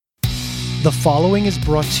The following is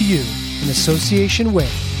brought to you in association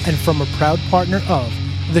with and from a proud partner of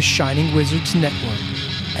the Shining Wizards Network.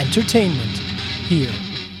 Entertainment here.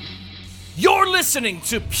 You're listening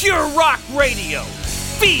to Pure Rock Radio.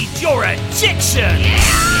 Feed your addiction!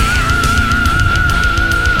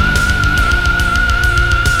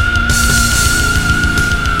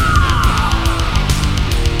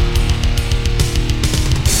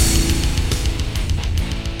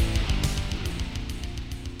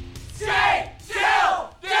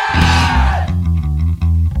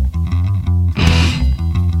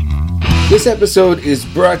 This episode is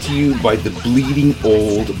brought to you by the Bleeding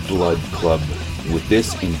Old Blood Club with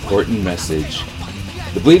this important message.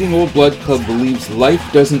 The Bleeding Old Blood Club believes life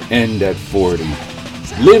doesn't end at 40.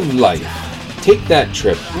 Live life. Take that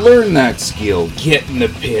trip. Learn that skill. Get in the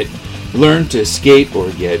pit. Learn to skate or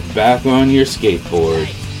get back on your skateboard.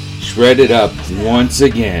 Shred it up once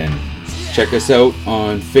again. Check us out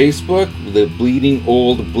on Facebook, the Bleeding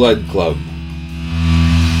Old Blood Club.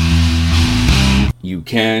 You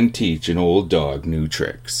can teach an old dog new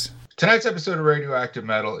tricks. Tonight's episode of Radioactive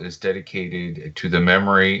Metal is dedicated to the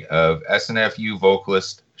memory of SNFU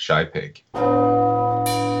vocalist Shy Pig.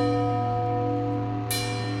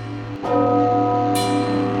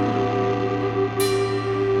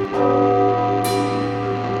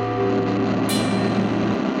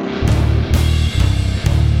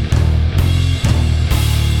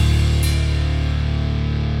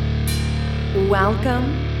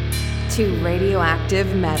 Welcome to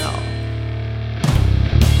Radioactive Metal.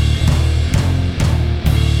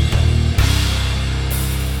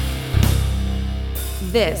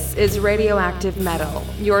 This is Radioactive Metal,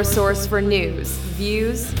 your source for news,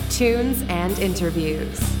 views, tunes, and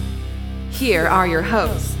interviews. Here are your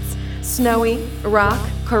hosts, Snowy, Rock,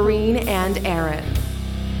 Corrine, and Aaron.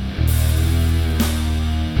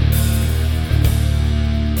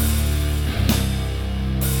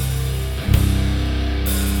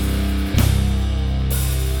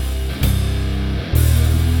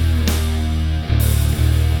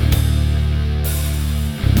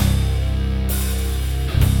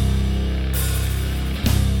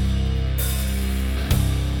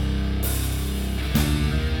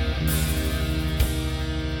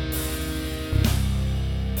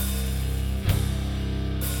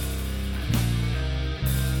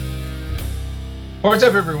 What's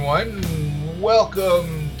up, everyone?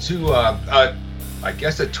 Welcome to, I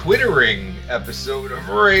guess, a twittering episode of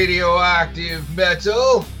Radioactive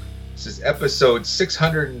Metal. This is episode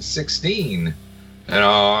 616, and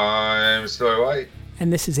I'm Snowy White.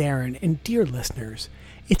 And this is Aaron. And dear listeners,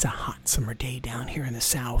 it's a hot summer day down here in the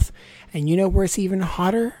South. And you know where it's even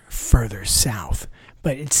hotter? Further south.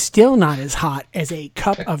 But it's still not as hot as a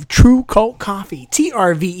cup of True Cult Coffee.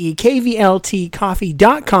 TRVEKVLT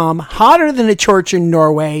coffee.com. Hotter than a church in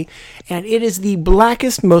Norway. And it is the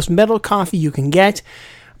blackest, most metal coffee you can get.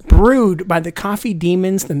 Brewed by the coffee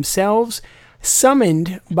demons themselves.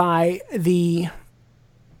 Summoned by the...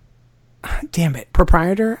 Damn it,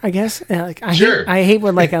 proprietor, I guess. Sure. I hate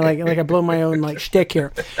when I blow my own shtick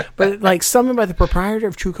here, but summoned by the proprietor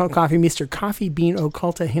of True Cult Coffee, Mr. Coffee Bean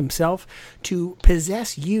Occulta himself, to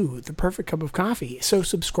possess you the perfect cup of coffee. So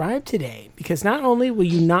subscribe today, because not only will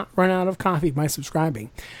you not run out of coffee by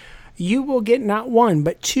subscribing, you will get not one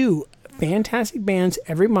but two fantastic bands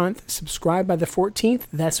every month. Subscribe by the 14th.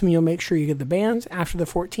 That's when you'll make sure you get the bands. After the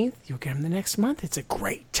 14th, you'll get them the next month. It's a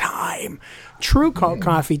great time. True Cult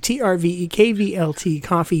Coffee, TRVEKVLT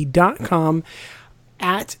coffee.com,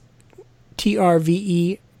 at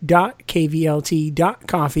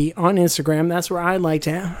TRVE.KVLT.coffee on Instagram. That's where I like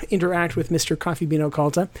to interact with Mr. Coffee Bean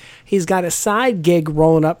Occulta. He's got a side gig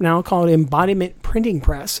rolling up now called Embodiment Printing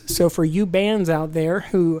Press. So for you bands out there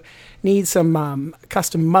who need some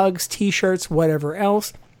custom mugs, t-shirts, whatever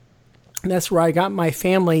else, that's where I got my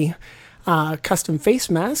family custom face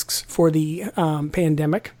masks for the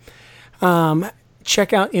pandemic.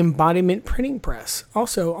 Check out Embodiment Printing Press.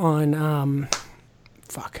 Also on,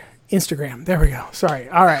 Instagram. There we go. Sorry.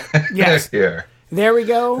 All right. Yes. Yeah. There we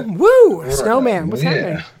go. Woo! Snowman. What's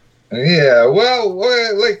happening? Yeah, well,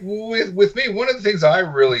 like with me, one of the things I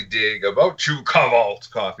really dig about True Cult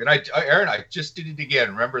Coffee, and Aaron, I just did it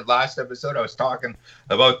again. Remember last episode I was talking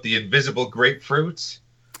about the invisible grapefruits?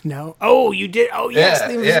 No. Oh, you did. Oh, yes. Yeah,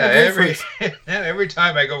 the invisible grapefruits. Every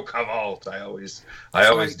time I go Cult, I always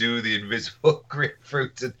do the invisible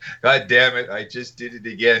grapefruits. And God damn it, I just did it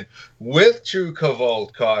again with True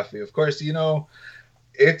Cult Coffee. Of course, you know,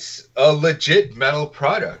 it's a legit metal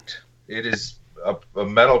product. It is a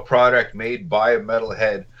metal product made by a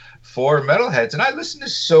metalhead for metalheads. And I listen to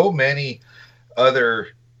so many other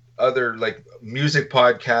other like music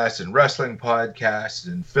podcasts and wrestling podcasts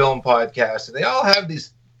and film podcasts, and they all have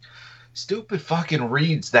these stupid fucking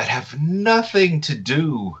reads that have nothing to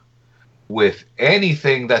do with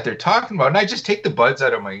anything that they're talking about. And I just take the buds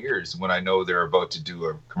out of my ears when I know they're about to do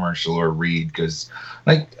a commercial or read, because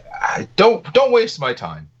like, don't waste my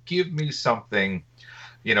time. Give me something,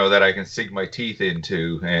 you know, that I can sink my teeth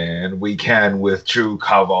into, and we can with True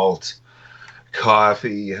Cobalt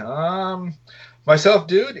Coffee. Myself,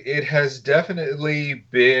 dude, it has definitely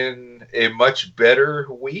been a much better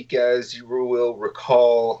week, as you will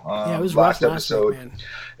recall. It was last rough episode. Last week, man.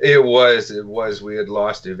 It was. We had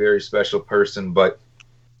lost a very special person, but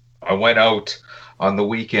I went out on the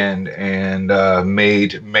weekend and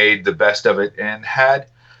made the best of it, and had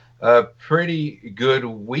a pretty good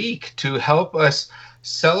week to help us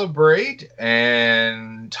celebrate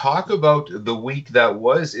and talk about the week that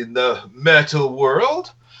was in the metal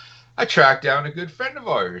world. I tracked down a good friend of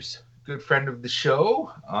ours, good friend of the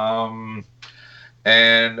show,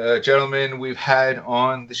 and a gentleman we've had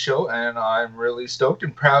on the show, and I'm really stoked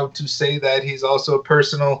and proud to say that he's also a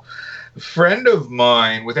personal friend of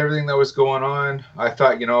mine. With everything that was going on, I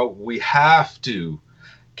thought, you know, we have to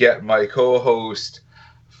get my co-host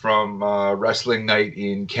from Wrestling Night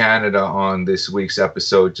in Canada on this week's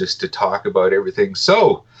episode just to talk about everything.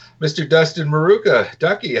 So, Mr. Dustin Maruka,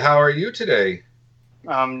 Ducky, how are you today?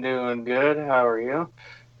 I'm doing good. How are you?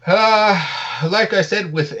 Like I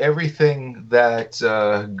said, with everything that's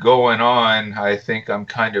going on, I think I'm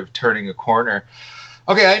kind of turning a corner.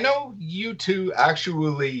 Okay, I know you two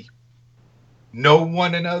actually know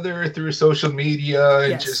one another through social media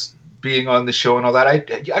and just being on the show and all that. I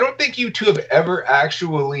don't think you two have ever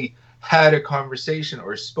actually had a conversation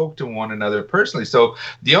or spoke to one another personally. So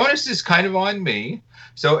the onus is kind of on me.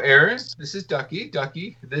 So Aaron, this is Ducky.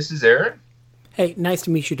 Ducky, this is Aaron. Hey, nice to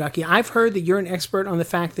meet you, Ducky. I've heard that you're an expert on the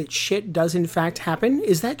fact that shit does in fact happen.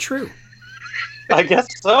 Is that true? I guess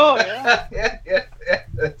so, yeah. yeah.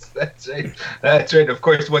 That's right. That's right. Of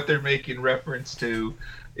course, what they're making reference to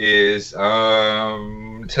is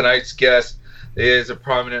tonight's guest is a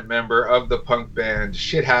prominent member of the punk band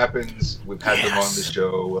Shit Happens. We've had them on the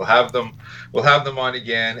show. We'll have them on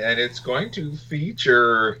again, and it's going to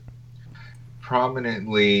feature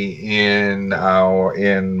prominently in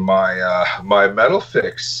my Metal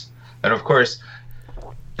Fix. And of course,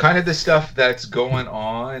 kind of the stuff that's going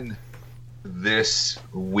on this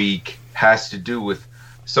week has to do with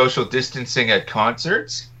social distancing at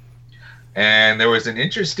concerts. And there was an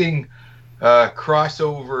interesting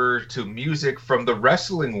crossover to music from the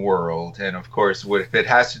wrestling world. And of course, if it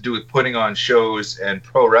has to do with putting on shows and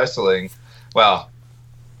pro wrestling, well,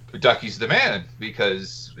 Ducky's the man,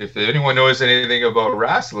 because if anyone knows anything about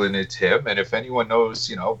wrestling, it's him. And if anyone knows,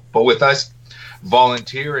 you know, but with us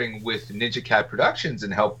volunteering with Ninja Cat Productions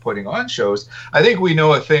and help putting on shows, I think we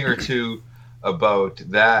know a thing or two about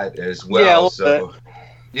that as well.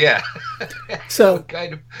 Yeah, so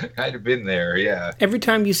kind of been there. Yeah. Every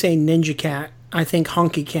time you say Ninja Cat, I think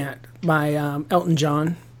Honky Cat by Elton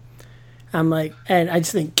John. I'm like, and I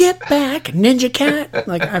just think, get back, Ninja Cat.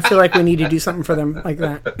 Like, I feel like we need to do something for them like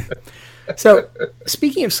that. So,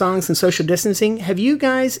 speaking of songs and social distancing, have you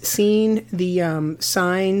guys seen the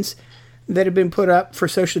signs that have been put up for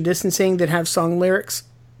social distancing that have song lyrics?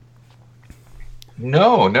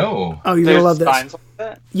 No. Oh, you're going to love this. Signs like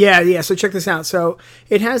that? Yeah. So check this out. So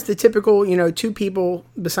it has the typical, you know, two people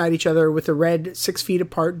beside each other with the red 6 feet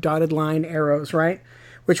apart dotted line arrows, right?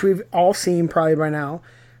 Which we've all seen probably by now.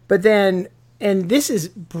 But then, and this is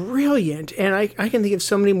brilliant, and I can think of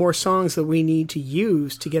so many more songs that we need to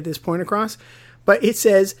use to get this point across. But it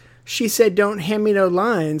says, she said, don't hand me no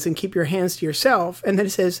lines and keep your hands to yourself. And then it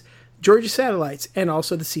says, Georgia Satellites and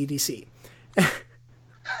also the CDC.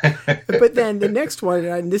 But then the next one,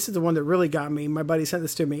 and this is the one that really got me, my buddy sent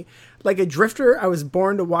this to me, like a drifter, I was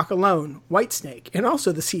born to walk alone, Whitesnake, and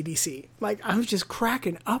also the CDC. Like, I was just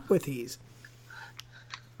cracking up with these.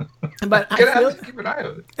 But keep an eye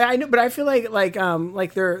on it. I know, but I feel like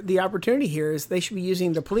they're, the opportunity here is they should be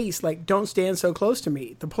using the police, like, don't stand so close to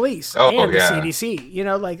me, the police and the CDC. You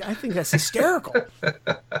know, like, I think that's hysterical.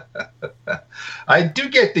 I do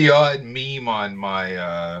get the odd meme on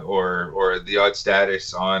my or the odd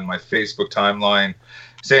status on my Facebook timeline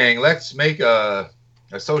saying, let's make a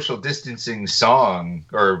social distancing song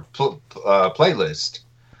or playlist.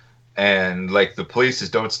 And like the police is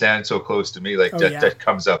don't stand so close to me, like that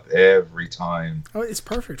comes up every time. Oh, it's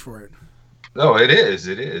perfect for it. No, it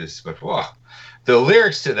is. But wow, the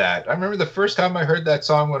lyrics to that. I remember the first time I heard that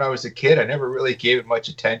song when I was a kid. I never really gave it much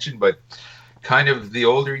attention, but kind of the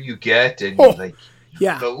older you get, and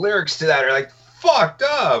the lyrics to that are like fucked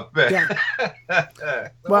up. Yeah.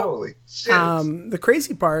 Well, Holy shit. The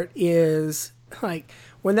crazy part is like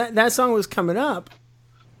when that song was coming up,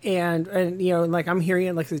 and like I'm hearing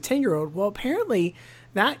it like as a 10-year-old. Well, apparently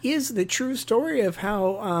that is the true story of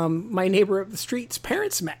how my neighbor up the street's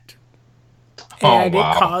parents met, and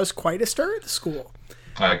wow. it caused quite a stir at the school.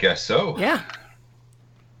 I guess so. Yeah.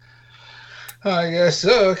 I guess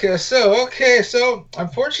so. Okay, so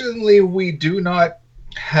unfortunately, we do not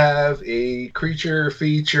have a creature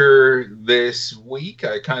feature this week.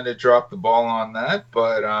 I kind of dropped the ball on that,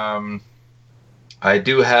 but I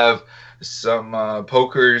do have some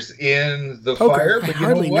pokers in the fire. I But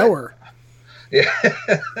hardly know her. Yeah,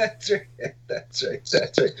 that's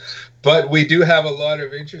right. But we do have a lot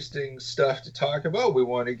of interesting stuff to talk about. We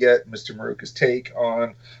want to get Mr. Maruka's take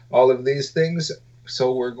on all of these things,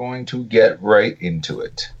 so we're going to get right into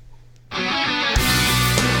it.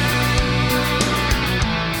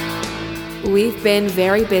 We've been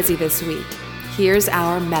very busy this week. Here's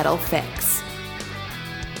our metal fix.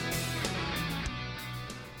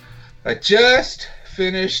 I just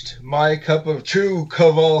finished my cup of True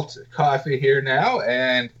Cavalt coffee here now,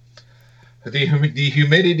 and the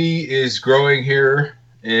humidity is growing here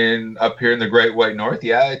up here in the Great White North.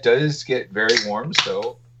 Yeah, it does get very warm,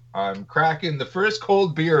 so I'm cracking the first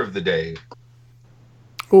cold beer of the day.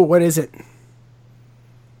 Oh, what is it?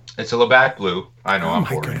 It's a Labatt Blue. I know, I'm my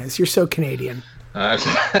boring. goodness, you're so Canadian.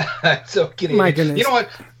 So Canadian. My goodness. You know what?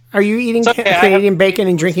 Are you eating It's okay, Canadian bacon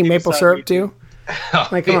and drinking maple beside syrup me, too?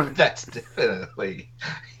 Like, come on. That's definitely.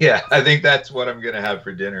 Yeah, I think that's what I'm gonna have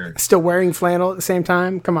for dinner. Still wearing flannel at the same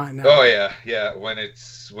time? Come on now. Oh yeah. When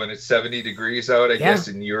it's 70 degrees out, I guess,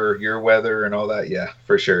 in your weather and all that. Yeah,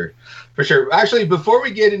 for sure. Actually, before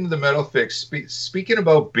we get into the metal fix, speaking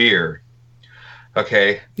about beer,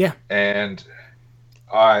 okay. Yeah. And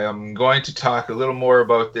I am going to talk a little more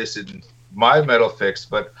about this in my metal fix,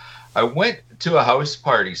 but I went to a house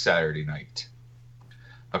party Saturday night.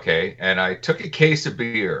 Okay, and I took a case of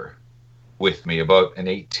beer with me, about an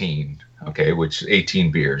 18, okay, which 18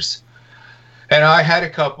 beers. And I had a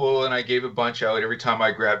couple, and I gave a bunch out. Every time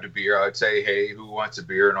I grabbed a beer, I would say, hey, who wants a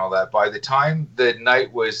beer and all that. By the time the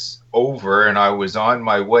night was over and I was on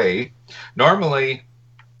my way, normally,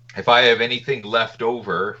 if I have anything left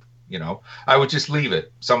over, I would just leave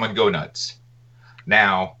it. Someone go nuts.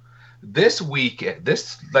 Now, this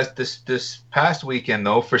past weekend,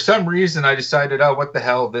 though, for some reason, I decided, what the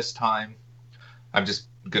hell, this time, I'm just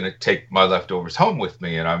going to take my leftovers home with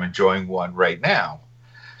me, and I'm enjoying one right now.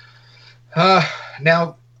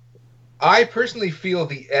 Now, I personally feel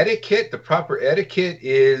the proper etiquette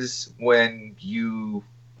is when you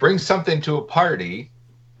bring something to a party,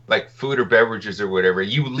 like food or beverages or whatever,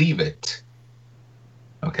 you leave it.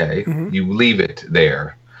 Okay? Mm-hmm. You leave it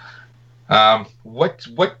there.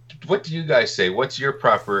 What do you guys say? What's your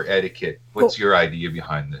proper etiquette? What's your idea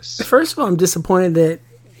behind this? First of all, I'm disappointed that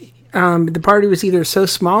the party was either so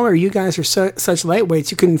small or you guys are such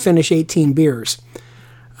lightweights you couldn't finish 18 beers.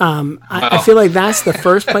 I feel like that's the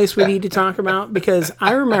first place we need to talk about, because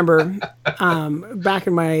I remember back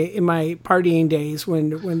in my partying days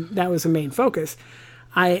when that was the main focus,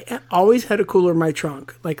 I always had a cooler in my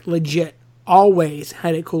trunk, like legit, always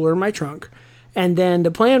had a cooler in my trunk. And then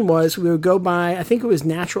the plan was we would go buy, I think it was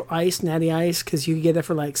Natural Ice, Natty Ice, because you could get that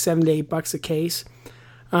for like $7 to $8 a case.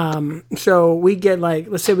 So we get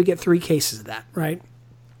let's say we get 3 cases of that, right?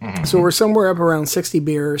 Mm-hmm. So we're somewhere up around 60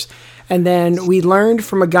 beers. And then we learned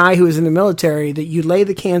from a guy who was in the military that you lay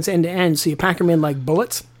the cans end to end, so you pack them in like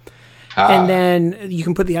bullets. And then you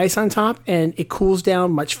can put the ice on top, and it cools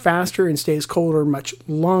down much faster and stays colder much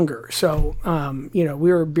longer. So,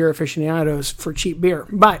 we were beer aficionados for cheap beer.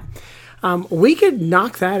 But we could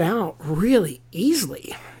knock that out really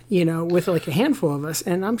easly, with like a handful of us.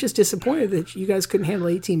 And I'm just disappointed that you guys couldn't handle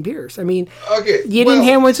 18 beers. I mean, you didn't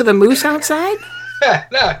hand one to the moose outside?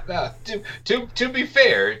 No. To be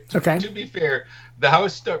fair, the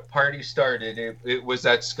house party started. It was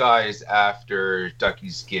at Sky's after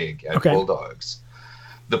Ducky's gig at Bulldogs.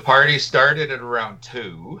 The party started at around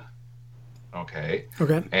 2. Okay.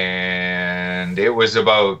 And it was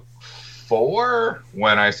about 4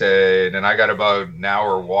 when I said, and I got about an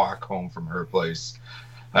hour walk home from her place.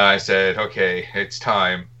 I said, okay, it's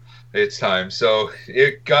time. So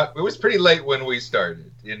it was pretty late when we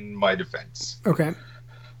started, in my defense. Okay.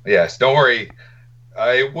 Yes, don't worry.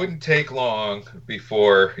 It wouldn't take long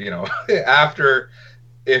before, after,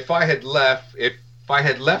 if I had left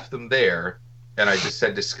them there and I just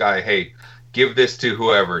said to Sky, hey, give this to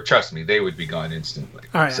whoever, trust me, they would be gone instantly.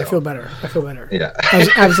 All right, so, I feel better. Yeah.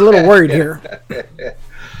 I was a little worried here.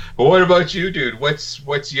 But what about you, dude?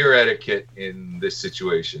 What's your etiquette in this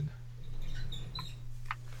situation?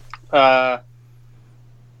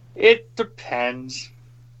 It depends.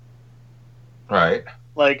 Right.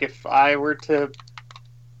 Like, if I were to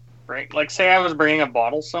say I was bringing a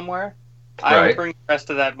bottle somewhere, I Right. would bring the rest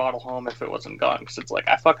of that bottle home if it wasn't gone, because it's like,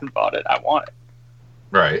 I fucking bought it, I want it.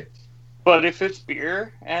 Right. But if it's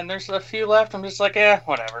beer and there's a few left, I'm just like,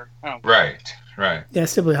 whatever. I don't Right. Right. Yeah,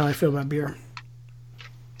 simply how I feel about beer.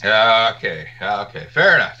 Okay.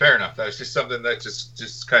 Fair enough. That was just something that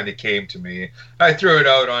just kind of came to me. I threw it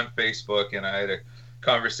out on Facebook, and I had a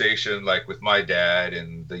conversation like with my dad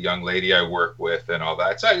and the young lady I work with and all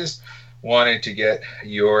that. So I just wanted to get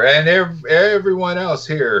your and everyone else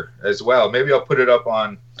here as well. Maybe I'll put it up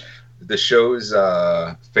on the show's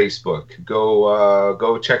Facebook.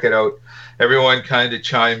 Go check it out. Everyone kind of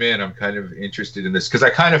chime in. I'm kind of interested in this because I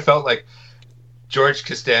kind of felt like George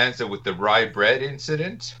Costanza with the rye bread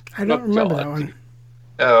incident. I don't remember that one.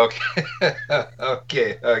 Oh,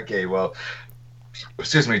 okay. Okay. Well,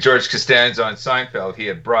 excuse me. George Costanza on Seinfeld, he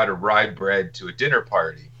had brought a rye bread to a dinner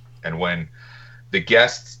party, and when the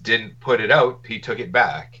guests didn't put it out, he took it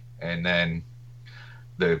back, and then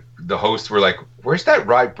the hosts were like, "Where's that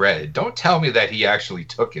rye bread? Don't tell me that he actually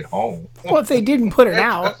took it home." Well, if they didn't put it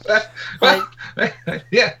out, Well,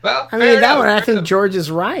 yeah. Well, I mean, that one, I think George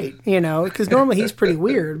is right, because normally he's pretty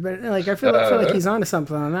weird, but like I feel like he's onto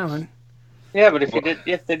something on that one. Yeah, but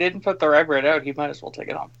if they didn't put the rye bread out, he might as well take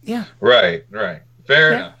it home. Yeah. Right.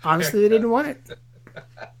 Fair enough. Obviously, they didn't want it.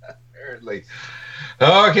 Apparently.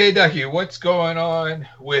 Okay, Ducky, what's going on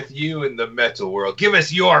with you in the metal world? Give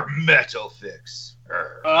us your metal fix.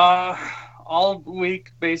 All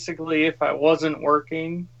week, basically, if I wasn't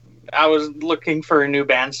working, I was looking for new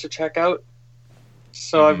bands to check out.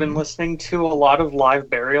 So I've been listening to a lot of Live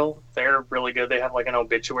Burial. They're really good. They have like an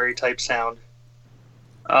obituary type sound.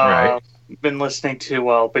 Right. Been listening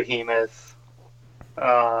to Behemoth,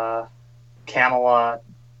 Camelot,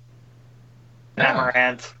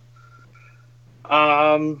 Amaranth.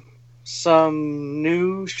 Some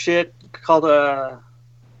new shit called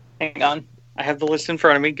hang on. I have the list in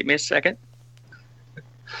front of me. Give me a second.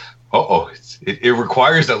 It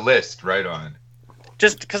requires a list. Right on.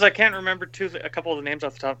 Just because I can't remember a couple of the names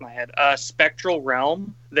off the top of my head. Spectral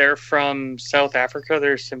Realm. They're from South Africa.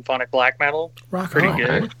 They're symphonic black metal. Pretty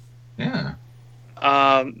good. Okay. Yeah.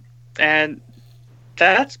 And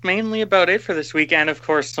that's mainly about it for this weekend. Of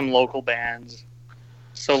course, some local bands.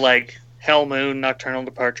 So like Hell Moon, Nocturnal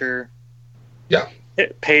Departure. Yeah.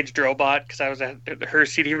 Paige Drobot, because I was at her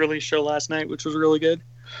CD release show last night, which was really good.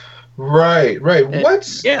 Right.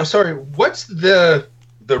 What's the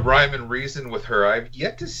rhyme and reason with her? I've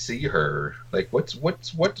yet to see her. Like, what's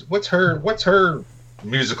her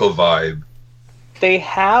musical vibe? They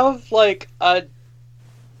have like a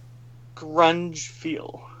grunge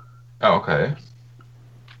feel. Oh, okay.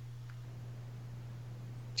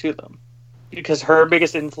 To them, because her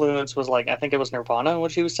biggest influence was like I think it was Nirvana,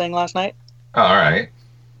 what she was saying last night. Oh, all right.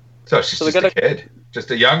 So she's just a kid,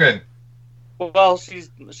 just a youngin'. Well, she's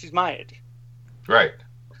my age. Right.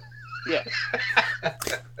 Yeah.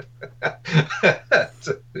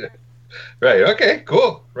 Right. Okay.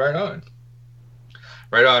 Cool. Right on.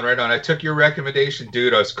 I took your recommendation,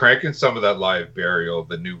 dude. I was cranking some of that Live Burial,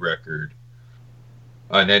 the new record.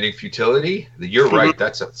 Unending Futility. You're right.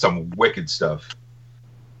 That's some wicked stuff.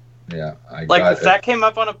 Yeah. If that came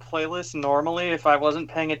up on a playlist normally, if I wasn't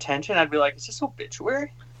paying attention, I'd be like, is this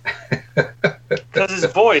Obituary? Because his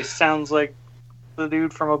voice sounds like the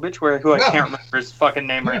dude from Obituary, who I can't remember his fucking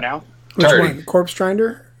name right now. Which one? Corpse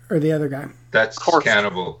Grinder or the other guy? That's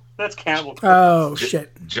Cannibal. That's Cannibal. Oh,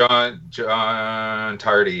 shit. John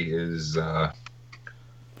Tardy is...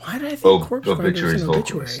 Why did I think Corpse Grinder was an Obituary?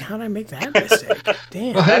 vocalist. How did I make that mistake?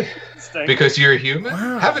 Damn. Well, hey, because you're a human?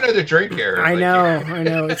 Wow. Have another drink, Aaron. I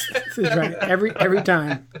know. It's right. Every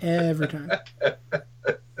time.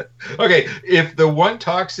 Okay, if the one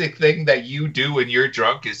toxic thing that you do when you're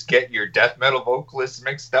drunk is get your death metal vocalists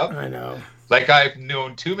mixed up, I know. Like I've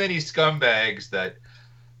known too many scumbags that,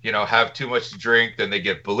 have too much to drink, then they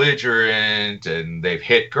get belligerent and they've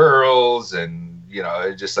hit girls and,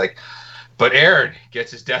 just like, but Aaron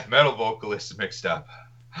gets his death metal vocalists mixed up.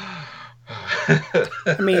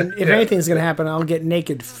 I mean, if anything's going to happen, I'll get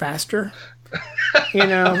naked faster.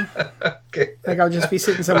 Okay. Like I'll just be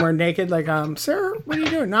sitting somewhere naked, like, sir, what are you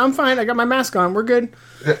doing? No, I'm fine. I got my mask on. We're good.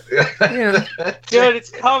 Good, it's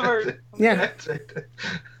covered. Yeah.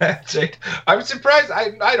 That's right. I'm surprised.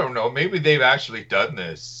 I don't know. Maybe they've actually done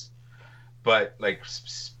this. But, like,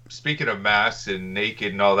 speaking of masks and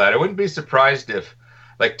naked and all that, I wouldn't be surprised if,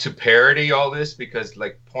 like, to parody all this, because,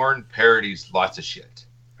 like, porn parodies lots of shit.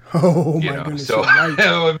 Oh, my goodness. So right.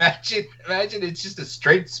 imagine it's just a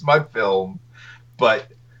straight smut film,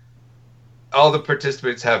 but all the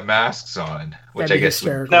participants have masks on, which That'd I be guess.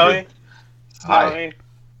 hysterical. Snowy? Hi. Snowy?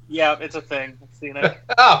 Yeah, it's a thing. I've seen it.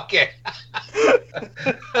 Okay.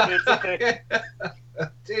 It's a thing.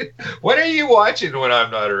 Dude, what are you watching when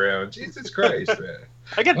I'm not around? Jesus Christ, man.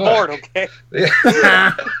 I get bored, okay?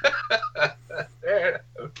 Yeah. Fair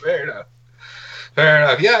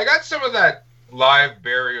enough. Yeah, I got some of that live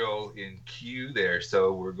burial in queue there,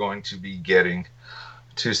 so we're going to be getting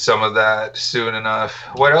to some of that soon enough.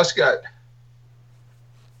 What else you got?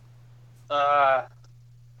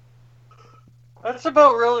 That's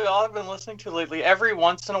about really all I've been listening to lately. Every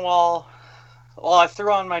once in a while, I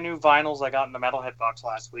threw on my new vinyls I got in the Metalhead box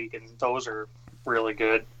last week, and those are really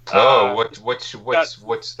good. What's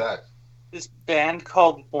that? This band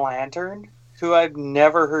called Lantern, who I've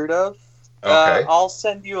never heard of. Okay. I'll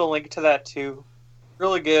send you a link to that too.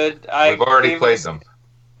 Really good. We've already played them.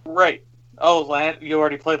 Right. Oh, you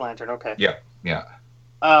already played Lantern. Okay. Yeah.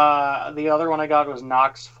 The other one I got was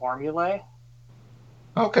Nox Formulae.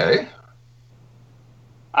 Okay.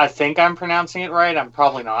 I think I'm pronouncing it right. I'm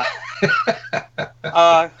probably not.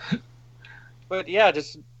 But yeah,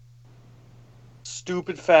 just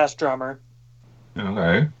stupid fast drummer.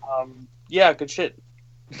 Okay. Yeah, good shit.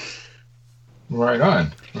 Right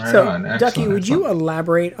on. Ducky, would you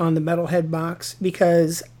elaborate on the Metalhead box?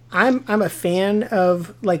 Because I'm a fan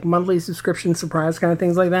of like monthly subscription surprise kind of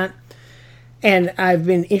things like that, and I've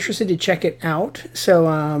been interested to check it out. So,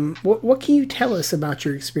 what can you tell us about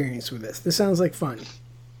your experience with this? This sounds like fun.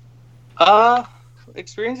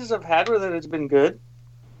 Experiences I've had with it, it's been good.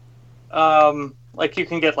 Like you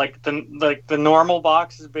can get like the normal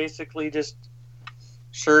box is basically just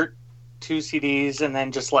shirt, 2 CDs, and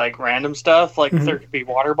then just like random stuff. Like there could be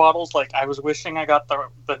water bottles. Like I was wishing I got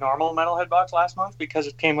the normal Metalhead box last month because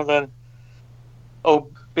it came with an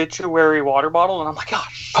obituary water bottle, and I'm like,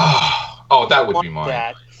 gosh. Oh, that would be mine.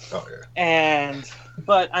 That. Oh yeah.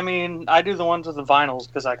 But I mean, I do the ones with the vinyls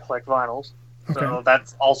because I collect vinyls. Okay. So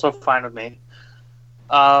that's also fine with me.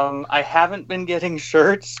 I haven't been getting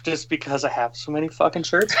shirts just because I have so many fucking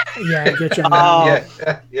shirts. Yeah, I get you.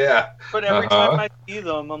 Yeah. But every time I see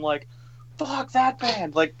them, I'm like, fuck that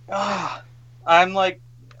band. Like, I'm like,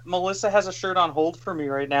 Melissa has a shirt on hold for me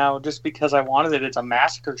right now just because I wanted it. It's a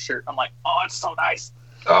Massacre shirt. I'm like, oh, it's so nice.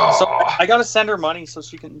 Oh. So I got to send her money so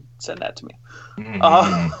she can send that to me.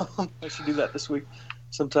 I should do that this week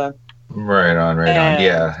sometime. Right on.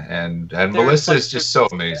 Yeah, and Melissa is just so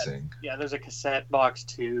amazing. Yeah, there's a cassette box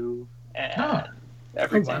too, and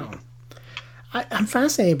everything. Oh, wow. I'm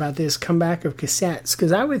fascinated about this comeback of cassettes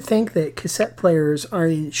because I would think that cassette players are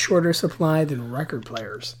in shorter supply than record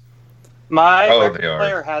players. My record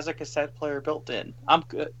player has a cassette player built in. I'm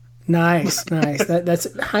good. Nice.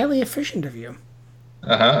 That's highly efficient of you.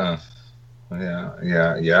 Yeah.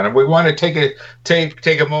 And we want to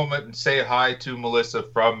take a moment and say hi to Melissa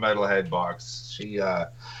from Metalhead Box.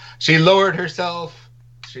 She lowered herself.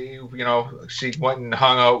 She went and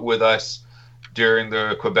hung out with us during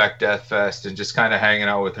the Quebec Death Fest, and just kind of hanging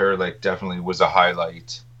out with her definitely was a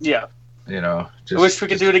highlight. Yeah. I wish we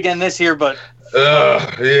could do it again this year, but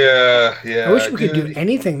yeah. I wish we could do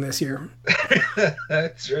anything this year.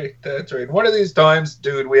 That's right. One of these times,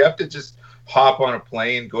 dude, we have to just hop on a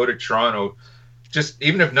plane, go to Toronto, just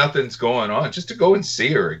even if nothing's going on, just to go and see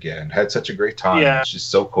her again. Had such a great time. Yeah. She's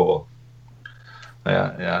so cool.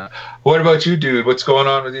 Yeah. What about you, dude? What's going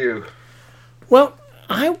on with you? Well,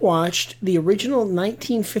 I watched the original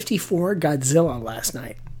 1954 Godzilla last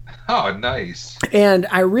night. Oh, nice. And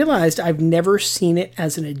I realized I've never seen it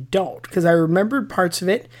as an adult because I remembered parts of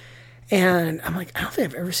it. And I'm like, I don't think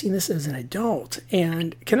I've ever seen this as an adult.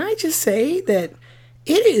 And can I just say that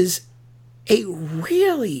it is a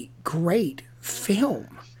really great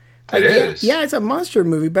film. It is. Yeah, it's a monster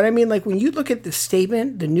movie. But I mean, like, when you look at the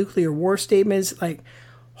statement, the nuclear war statements, like,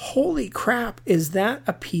 holy crap, is that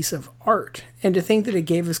a piece of art? And to think that it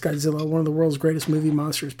gave us Godzilla, one of the world's greatest movie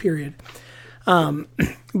monsters, period.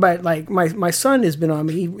 But like my son has been on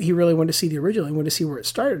me. He really wanted to see the original. He wanted to see where it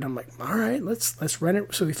started. I'm like, all right, let's rent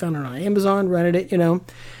it. So we found it on Amazon, rented it,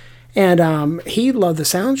 and he loved the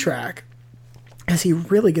soundtrack as he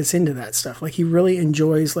really gets into that stuff. Like he really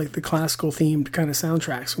enjoys like the classical themed kind of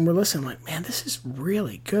soundtracks. And we're listening, I'm like, man, this is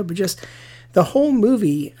really good. But just the whole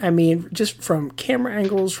movie, I mean, just from camera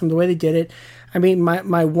angles, from the way they did it. I mean,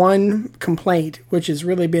 my one complaint, which has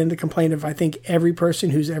really been the complaint of I think every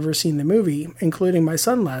person who's ever seen the movie, including my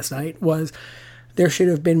son last night, was there should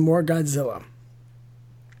have been more Godzilla.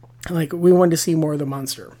 Like, we wanted to see more of the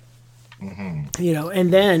monster. You know,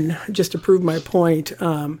 and then just to prove my point,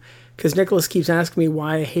 because Nicholas keeps asking me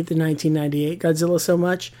why I hate the 1998 Godzilla so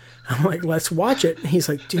much. I'm like, let's watch it. And he's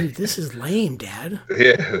like, dude, this is lame, Dad.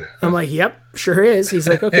 Yeah. I'm like, yep, sure is. He's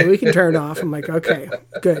like, okay, we can turn it off. I'm like, okay,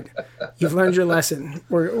 good. You've learned your lesson.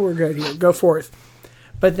 We're good here. Go forth.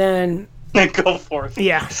 But then... Go forth.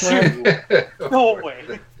 Yeah. No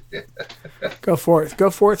way. Go forth. Go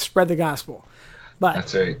forth, spread the gospel. But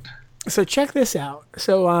That's right. So check this out.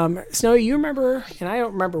 So, Snowy, you remember, and I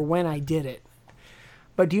don't remember when I did it,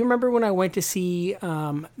 but do you remember when I went to see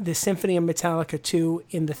the Symphony of Metallica 2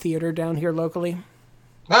 in the theater down here locally?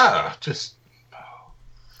 I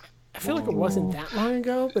feel like it wasn't that long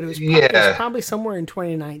ago, but it was probably somewhere in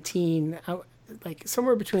 2019, like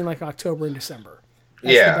somewhere between like October and December.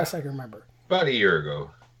 That's the best I can remember. About a year ago.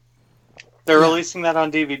 They're releasing that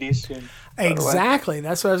on DVD soon. Exactly.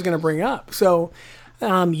 That's what I was going to bring up. So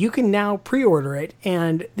you can now pre-order it,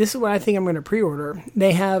 and this is what I think I'm going to pre-order.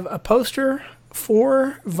 They have a poster,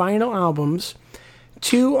 4 vinyl albums.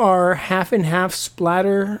 2 are half and half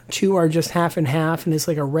splatter. 2 are just half and half, and it's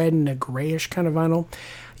like a red and a grayish kind of vinyl.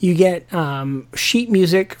 You get sheet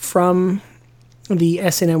music from the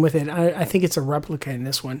S&M with it. I think it's a replica in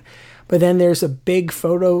this one. But then there's a big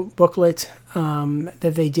photo booklet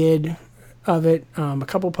that they did of it, a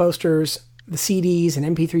couple posters, the CDs,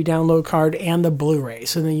 an MP3 download card, and the Blu-ray.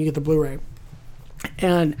 So then you get the Blu-ray.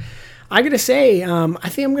 And I got to say, I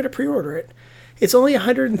think I'm going to pre-order it. It's only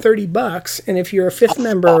 $130, and if you're a 5th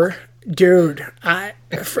member, dude,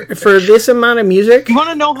 for this amount of music... You want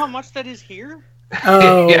to know how much that is here?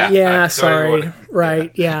 Oh, yeah, sorry.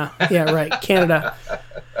 Right, yeah, right. Canada.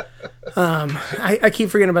 I keep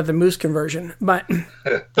forgetting about the moose conversion, but...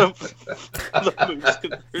 the moose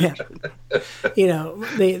conversion. Yeah. You know,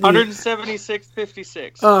 the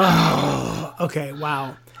 176.56. Oh, okay,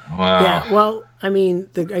 wow. Wow. Yeah, well, I mean,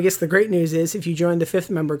 I guess the great news is if you join the 5th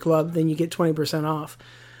member club, then you get 20% off.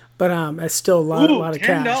 But that's still a lot of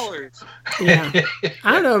cash. $10. Yeah.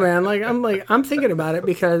 I don't know, man. I'm thinking about it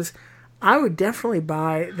because I would definitely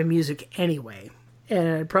buy the music anyway.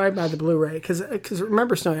 And I'd probably buy the Blu-ray. Because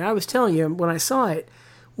remember, Snowy, I was telling you, when I saw it,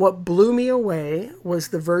 what blew me away was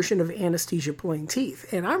the version of Anesthesia Pulling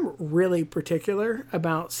Teeth. And I'm really particular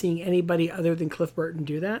about seeing anybody other than Cliff Burton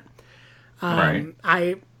do that. Right.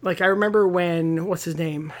 I remember when, what's his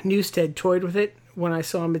name? Newsted toyed with it when I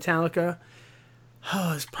saw Metallica.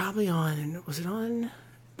 Oh, it was probably was it on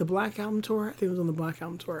the Black Album Tour? I think it was on the Black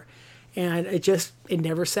Album Tour. And it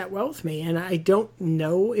never sat well with me. And I don't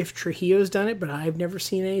know if Trujillo's done it, but I've never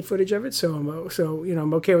seen any footage of it. So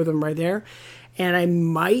I'm okay with them right there. And I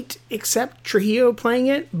might accept Trujillo playing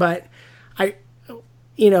it, but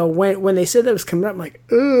when they said that was coming up, I'm like,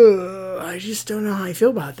 ugh, I just don't know how I feel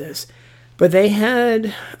about this. But they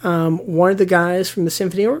had one of the guys from the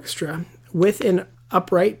symphony orchestra with an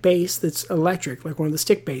upright bass that's electric, like one of the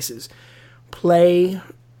stick basses, play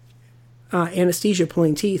Anesthesia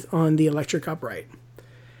Pulling Teeth on the electric upright.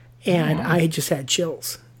 And I just had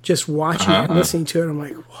chills just watching it and listening to it. I'm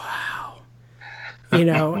like, wow.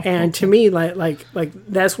 And to me, like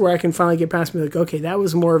that's where I can finally get past me. Like, okay, that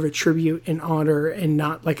was more of a tribute and honor and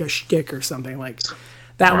not like a shtick or something. Like,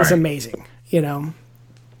 that was amazing, That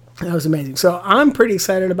was amazing. So I'm pretty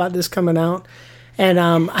excited about this coming out. And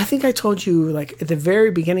I think I told you, like, at the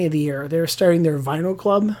very beginning of the year, they were starting their vinyl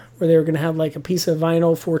club, where they were going to have, like, a piece of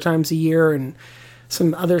vinyl 4 times a year and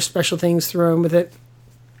some other special things thrown with it.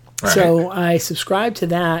 Right. So I subscribed to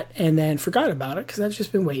that and then forgot about it because I've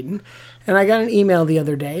just been waiting. And I got an email the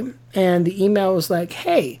other day, and the email was like,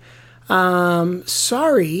 hey,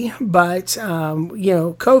 sorry, but,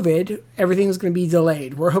 COVID, everything's going to be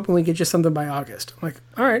delayed. We're hoping we get you something by August. I'm like,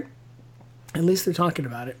 all right. At least they're talking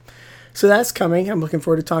about it. So that's coming. I'm looking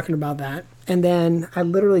forward to talking about that. And then I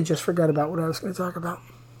literally just forgot about what I was going to talk about.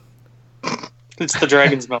 It's the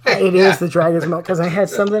Dragon's Milk. It is the Dragon's Milk, because I had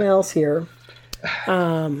something else here.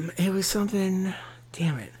 It was something...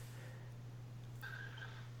 Damn it.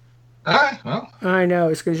 Well. I know.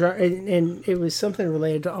 It's going to... And it was something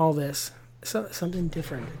related to all this. Something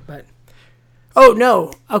different, but... Oh,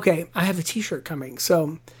 no. Okay. I have a t-shirt coming.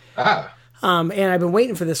 So... and I've been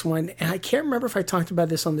waiting for this one, and I can't remember if I talked about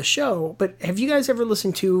this on the show, but have you guys ever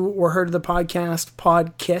listened to or heard of the podcast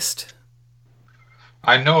Podkissed?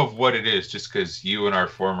 I know of what it is, just because you and our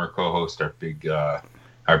former co-host are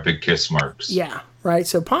big Kiss marks. Yeah, right.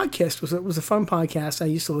 So Podkissed was a fun podcast I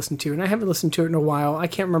used to listen to, and I haven't listened to it in a while. I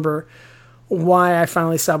can't remember why I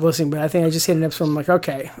finally stopped listening, but I think I just hit an episode. I'm like,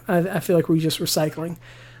 okay, I feel like we're just recycling,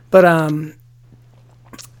 but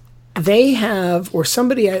they have, or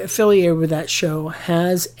somebody affiliated with that show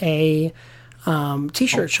has a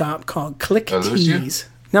t-shirt shop called Click Tees.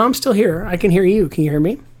 No, I'm still here. I can hear you. Can you hear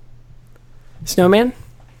me? Snowman?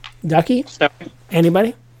 Ducky?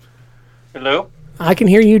 Anybody? Hello? I can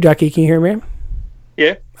hear you, Ducky. Can you hear me?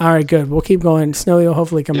 Yeah. All right, good. We'll keep going. Snowy will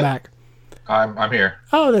hopefully come back. I'm here.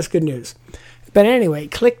 Oh, that's good news. But anyway,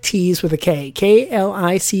 Click Tees with a K.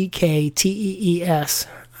 KLICKTEES.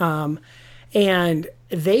 And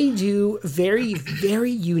they do very,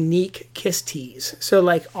 very unique kiss tees. So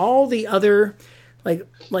like all the other like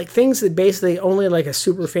things that basically only like a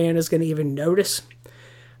super fan is going to even notice,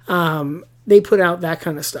 they put out that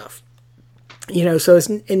kind of stuff. You know, so it's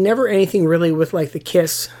never anything really with like the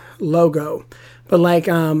Kiss logo. But like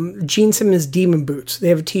Gene Simmons Demon Boots, they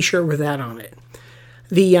have a t-shirt with that on it.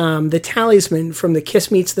 The Talisman from the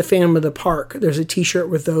Kiss Meets the Phantom of the Park, there's a t-shirt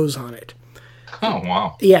with those on it. Oh,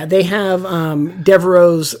 wow. Yeah, they have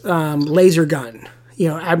Devereaux's laser gun, you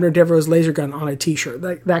know, Abner Devereaux's laser gun on a t-shirt,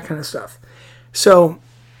 that kind of stuff. So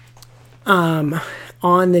on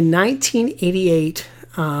the 1988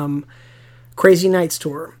 Crazy Nights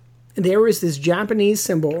tour, there was this Japanese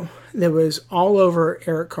symbol that was all over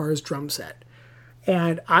Eric Carr's drum set.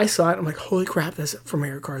 And I saw it. I'm like, holy crap, that's from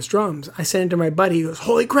Eric Carr's drums. I sent it to my buddy. He goes,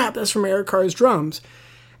 holy crap, that's from Eric Carr's drums.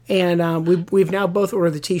 And we've now both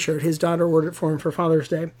ordered the t-shirt. His daughter ordered it for him for Father's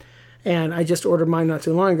Day. And I just ordered mine not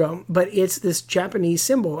too long ago. But it's this Japanese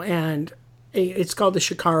symbol. And it's called the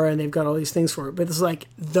Shikara. And they've got all these things for it. But it's like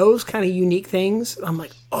those kind of unique things. I'm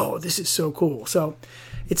like, oh, this is so cool. So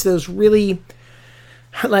it's those really...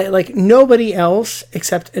 Like nobody else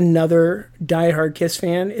except another diehard Kiss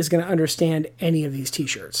fan is going to understand any of these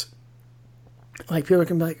t-shirts. Like people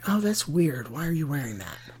can be like, "Oh, that's weird. Why are you wearing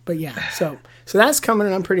that?" But yeah, so that's coming,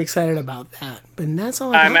 and I'm pretty excited about that. But that's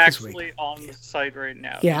all I'm got this actually week. on the site right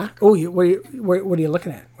now. Yeah. Oh, what are you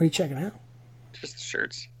looking at? What are you checking out? Just the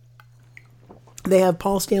shirts. They have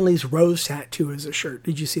Paul Stanley's Rose tattoo as a shirt.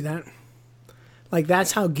 Did you see that? Like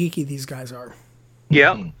that's how geeky these guys are.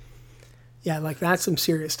 Yeah. Yeah, like that's some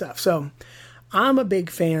serious stuff. So I'm a big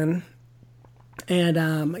fan.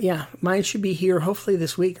 And yeah, mine should be here hopefully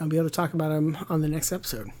this week. I'll be able to talk about them on the next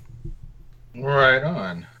episode. Right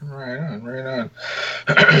on.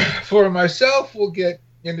 For myself, we'll get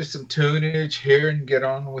into some tunage here and get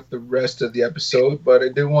on with the rest of the episode. But I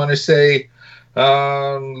do want to say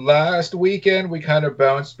last weekend we kind of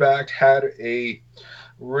bounced back, had a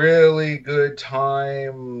really good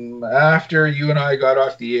time. After you and I got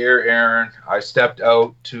off the air, Aaron, I stepped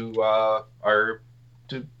out to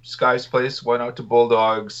Sky's place, went out to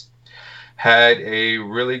Bulldogs, had a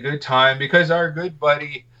really good time because our good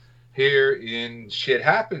buddy here in Shit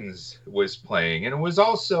Happens was playing, and it was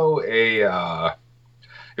also a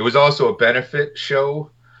benefit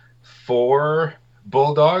show for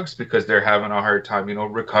Bulldogs because they're having a hard time,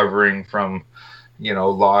 recovering from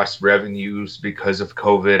lost revenues because of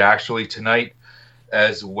COVID. Actually, tonight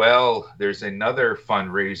as well, there's another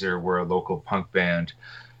fundraiser where a local punk band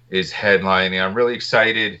is headlining. I'm really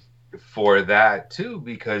excited for that too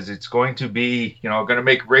because it's going to be, going to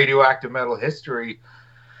make Radioactive Metal history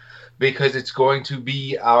because it's going to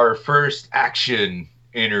be our first action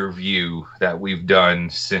interview that we've done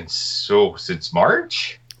since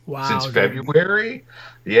March. Wow. Since February.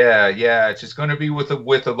 Yeah. It's just going to be with a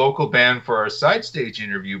local band for our side stage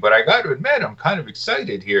interview. But I got to admit, I'm kind of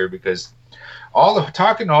excited here because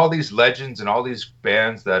talking to all these legends and all these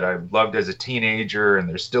bands that I loved as a teenager and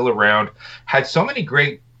they're still around, had so many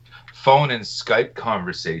great phone and Skype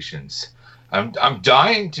conversations. I'm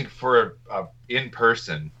dying for in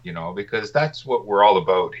person, because that's what we're all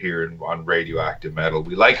about here on Radioactive Metal.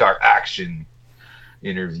 We like our action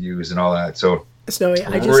interviews and all that. So. Snowy,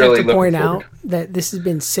 I just have to point out that this has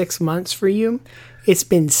been 6 months for you. It's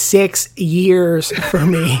been 6 years for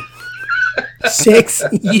me. 6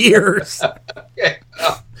 years.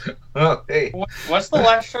 Oh, hey. What's the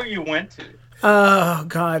last show you went to? Oh,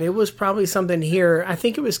 God. It was probably something here. I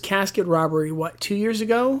think it was Casket Robbery, 2 years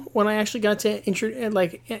ago when I actually got to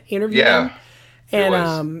interview them?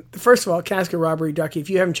 And first of all, Casket Robbery, Ducky, if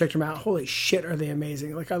you haven't checked them out, holy shit, are they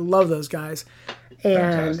amazing. Like, I love those guys.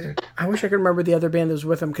 And fantastic. I wish I could remember the other band that was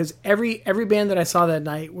with them because every band that I saw that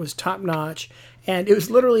night was top notch, and it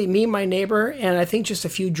was literally me, my neighbor, and I think just a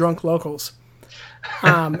few drunk locals.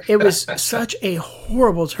 It was such a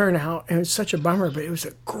horrible turnout, and it was such a bummer, but it was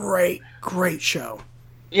a great show.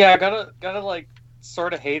 Yeah, I gotta like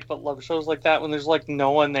sort of hate but love shows like that when there's like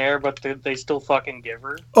no one there, but they still fucking give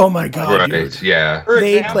her. Oh my God! Right? Dude. Yeah.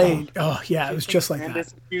 They played. Oh yeah, it was just like that. A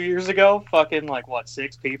few years ago, fucking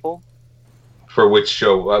 6 people. For which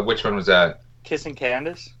show? Which one was that? Kissing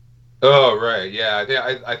Candace. Oh, right.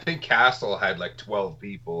 Yeah. I think Castle had 12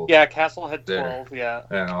 people. Yeah, Castle had 12. Yeah.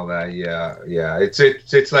 And all that. Yeah.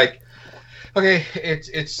 It's like okay,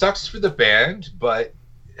 it sucks for the band, but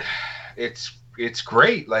it's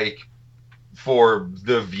great, like, for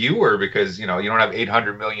the viewer, because you don't have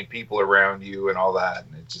 800 million people around you and all that,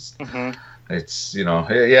 and it just it's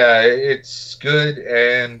it's good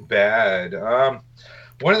and bad.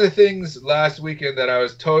 One of the things last weekend that I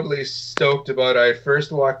was totally stoked about, I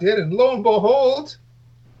first walked in, and lo and behold,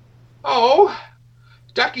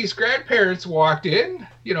 Ducky's grandparents walked in,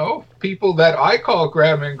 people that I call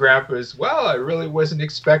grandma and grandpa as well. I really wasn't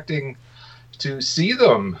expecting to see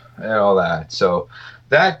them and all that. So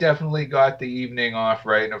that definitely got the evening off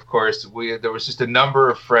right. And of course, there was just a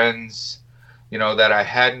number of friends, that I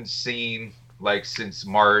hadn't seen like since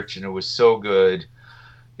March, and it was so good.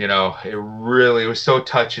 It was so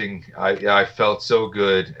touching. I felt so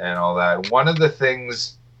good and all that. One of the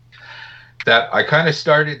things that I kind of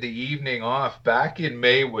started the evening off back in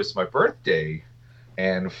May was my birthday.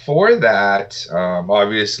 And for that,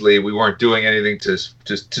 obviously, we weren't doing anything to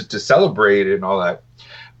celebrate it and all that.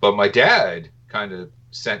 But my dad kind of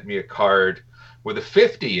sent me a card with a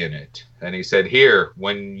 50 in it. And he said, here,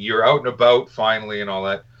 when you're out and about finally and all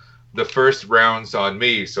that, the first round's on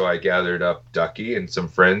me. So I gathered up Ducky and some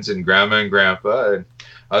friends and grandma and grandpa and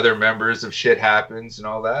other members of Shit Happens and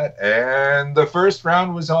all that. And the first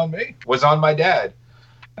round was on me, was on my dad,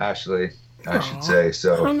 actually, I should say.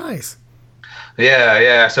 So, oh, nice.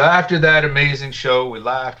 Yeah. So after that amazing show, we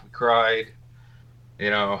laughed, we cried.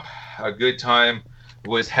 A good time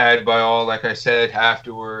was had by all. Like I said,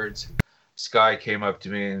 afterwards, Sky came up to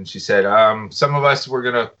me and she said, some of us were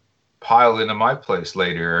going to pile into my place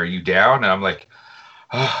later. Are you down? And I'm like,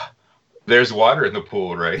 there's water in the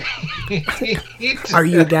pool, right? Are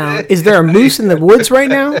you down? Is there a moose in the woods right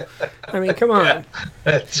now? I mean, come on. Yeah,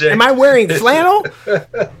 that's right. Am I wearing flannel?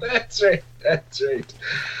 That's right.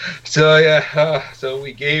 So yeah, so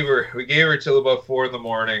we gave her till about 4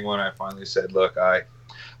 a.m. when I finally said, look, I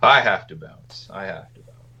have to bounce.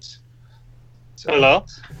 So, hello?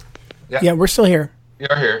 Yeah, we're still here.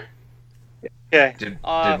 You're here. Okay. Did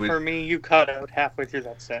we... For me, you cut out halfway through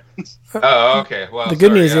that sentence. Oh, okay. Well, the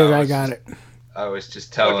good news is I got it. I was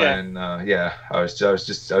just telling. Okay. I was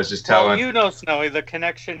just telling. Well, Snowy, the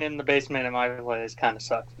connection in the basement in my place kind of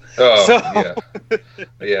sucks. Oh, so...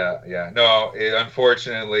 yeah. No,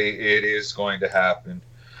 unfortunately, it is going to happen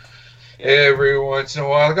every once in a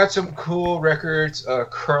while. I got some cool records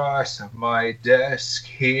across my desk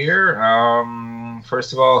here.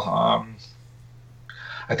 First of all,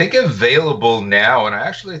 I think available now, and I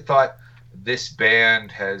actually thought this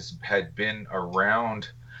band had been around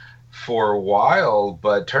for a while,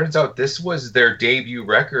 but turns out this was their debut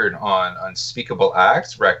record on Unspeakable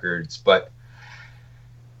Acts Records. But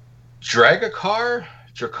Drakkar,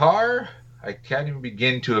 I can't even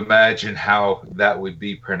begin to imagine how that would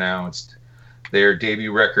be pronounced. Their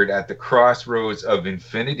debut record, At the Crossroads of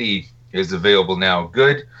Infinity, is available now.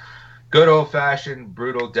 Good old-fashioned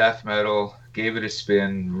brutal death metal. Gave it a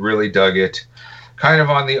spin, really dug it. Kind of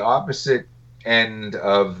on the opposite end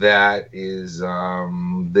of that is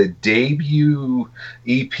the debut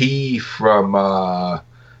EP from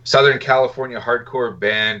Southern California hardcore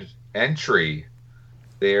band Entry.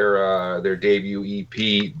 Their debut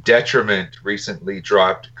EP, Detriment, recently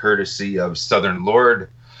dropped courtesy of Southern Lord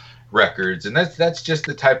Records, and that's just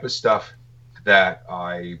the type of stuff that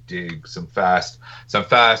I dig. Some fast,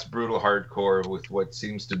 brutal hardcore with what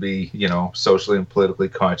seems to be, socially and politically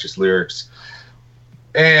conscious lyrics.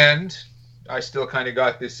 And I still kind of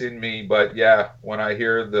got this in me, but yeah, when I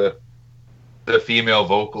hear the female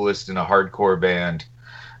vocalist in a hardcore band,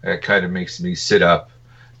 it kind of makes me sit up,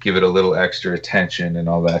 give it a little extra attention and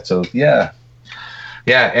all that. So yeah,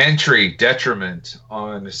 Entry, Detriment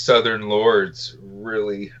on Southern Lords,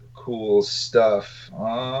 really cool stuff.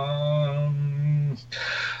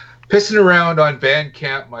 Pissing around on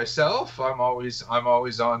Bandcamp myself. I'm always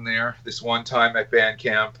on there. This one time at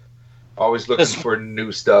Bandcamp, always looking for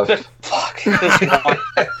new stuff. Fuck.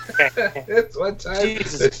 This one time.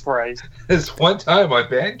 Jesus Christ. This one time on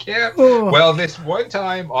Bandcamp. Oh. Well, this one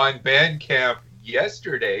time on Bandcamp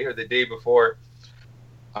yesterday or the day before,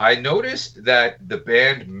 I noticed that the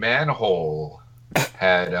band Manhole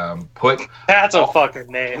had put. That's a fucking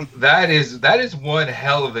name. That is one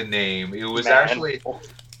hell of a name. It was actually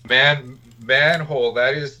Manhole.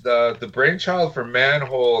 That is the brainchild for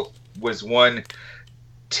Manhole was one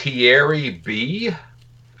Thierry B.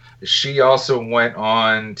 She also went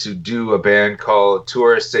on to do a band called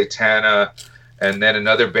Tour Satana, and then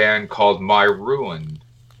another band called My Ruin.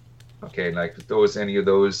 Okay, like any of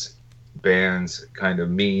those bands kind of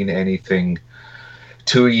mean anything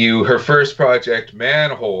to you. Her first project,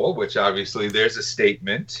 Manhole, which obviously there's a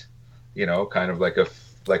statement, kind of like a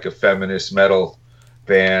like a feminist metal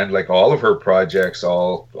band. Like all of her projects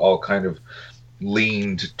all kind of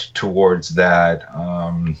leaned towards that.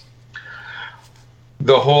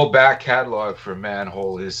 The whole back catalog for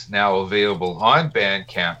Manhole is now available on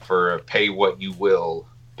Bandcamp for a pay what you will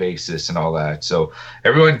basis and all that. So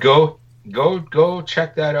everyone go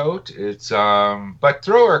check that out. It's but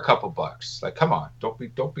throw her a couple bucks. Like, come on,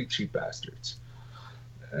 don't be cheap bastards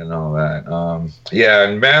and all that. Yeah,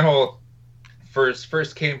 and Manhole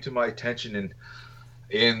first came to my attention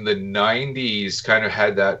in the 90s, kind of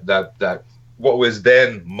had that what was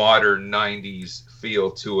then modern 90s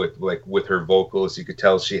feel to it, like with her vocals. You could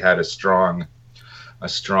tell she had a strong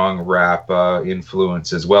rap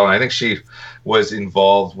influence as well. And I think she was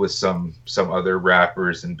involved with some other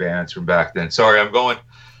rappers and bands from back then. Sorry,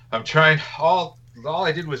 I'm trying, all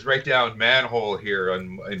I did was write down Manhole here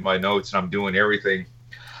in my notes, and I'm doing everything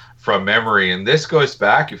from memory. And this goes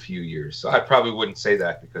back a few years. So I probably wouldn't say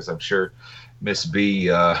that because I'm sure Miss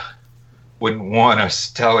B wouldn't want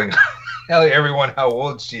us telling everyone how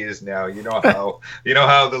old she is now. You know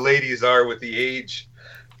how the ladies are with the age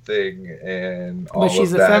thing and all. But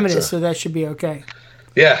she's of a that, feminist, so that should be okay.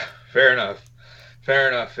 Yeah, fair enough.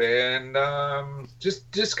 And just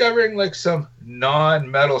discovering like some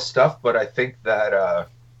non-metal stuff, but I think that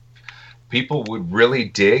people would really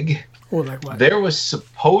dig. Well, like what? There was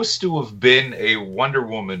supposed to have been a Wonder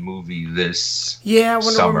Woman movie this summer.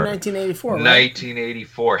 Woman 1984. Right?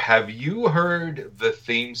 1984. Have you heard the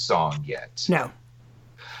theme song yet? No.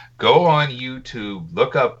 Go on YouTube,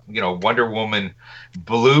 look up, Wonder Woman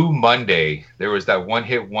Blue Monday. There was that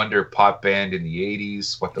one-hit wonder pop band in the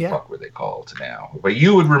 80s. What the fuck were they called now? But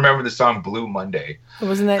you would remember the song Blue Monday.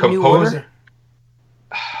 Wasn't that New Order?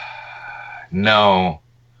 No.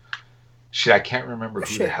 Shit, I can't remember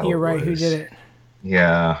who the hell you're it right. was. Who did it?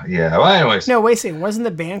 Yeah. Well, anyways. No, wait a second. Wasn't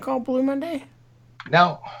the band called Blue Monday?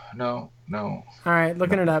 No. All right,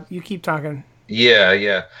 looking it up. You keep talking.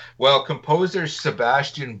 Yeah. Well, composer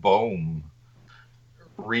Sebastian Bohm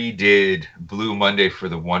redid Blue Monday for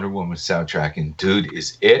the Wonder Woman soundtrack, and dude,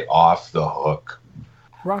 is it off the hook.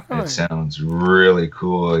 Rock on. It sounds really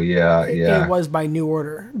cool. Yeah. It was by New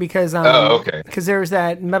Order because okay. Because there was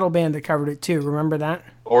that metal band that covered it too. Remember that?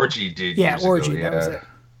 Orgy did. Yeah, years Orgy. ago. That was it.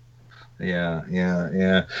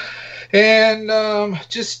 Yeah. And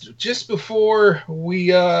just before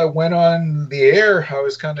we went on the air, I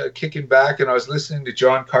was kind of kicking back and I was listening to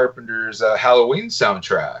John Carpenter's Halloween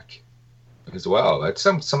soundtrack as well. That's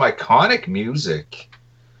some iconic music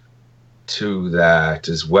to that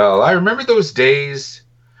as well. I remember those days.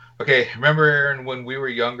 Okay, remember, Aaron, when we were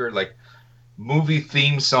younger, like movie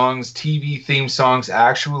theme songs, TV theme songs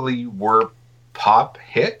actually were pop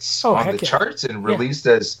hits on the charts and released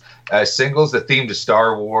as singles. The theme to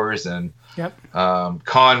Star Wars and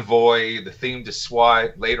Convoy, the theme to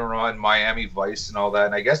SWAT, later on Miami Vice and all that.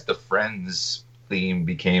 And I guess the Friends theme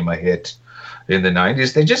became a hit in the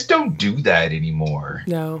 90s. They just don't do that anymore.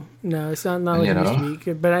 No, it's not like it used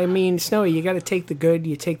to be. But I mean, Snowy, you got to take the good,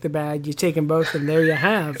 you take the bad, you take them both, and there you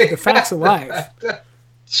have the facts of life.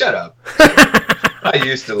 Shut up. I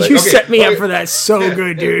used to like. You set me up for that so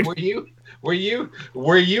good, dude. Were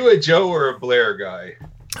you a Joe or a Blair guy?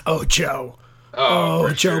 Oh, Joe. Oh,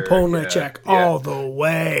 Joe sure. Polnicek all the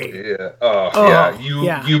way. Yeah.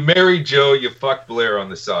 You married Joe, you fucked Blair on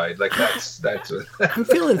the side. Like that's what I'm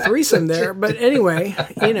feeling threesome there, but anyway,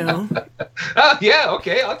 yeah,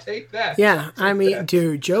 okay, I'll take that. Yeah, I mean,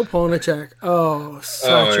 dude, Joe Polnicek.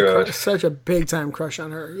 Such a big time crush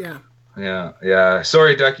on her. Yeah.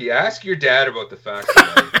 Sorry, Ducky. Ask your dad about the facts.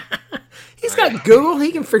 He's got Google.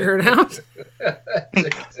 He can figure it out.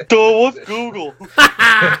 What's Google?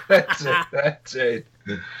 That's it.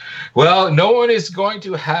 Well, no one is going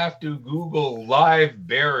to have to Google Live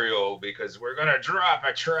Burial because we're going to drop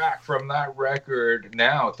a track from that record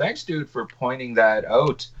now. Thanks, dude, for pointing that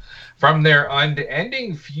out. From their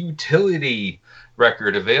Unending Futility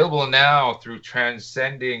record, available now through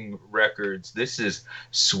Transcending Records. This is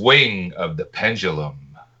Swing of the Pendulum.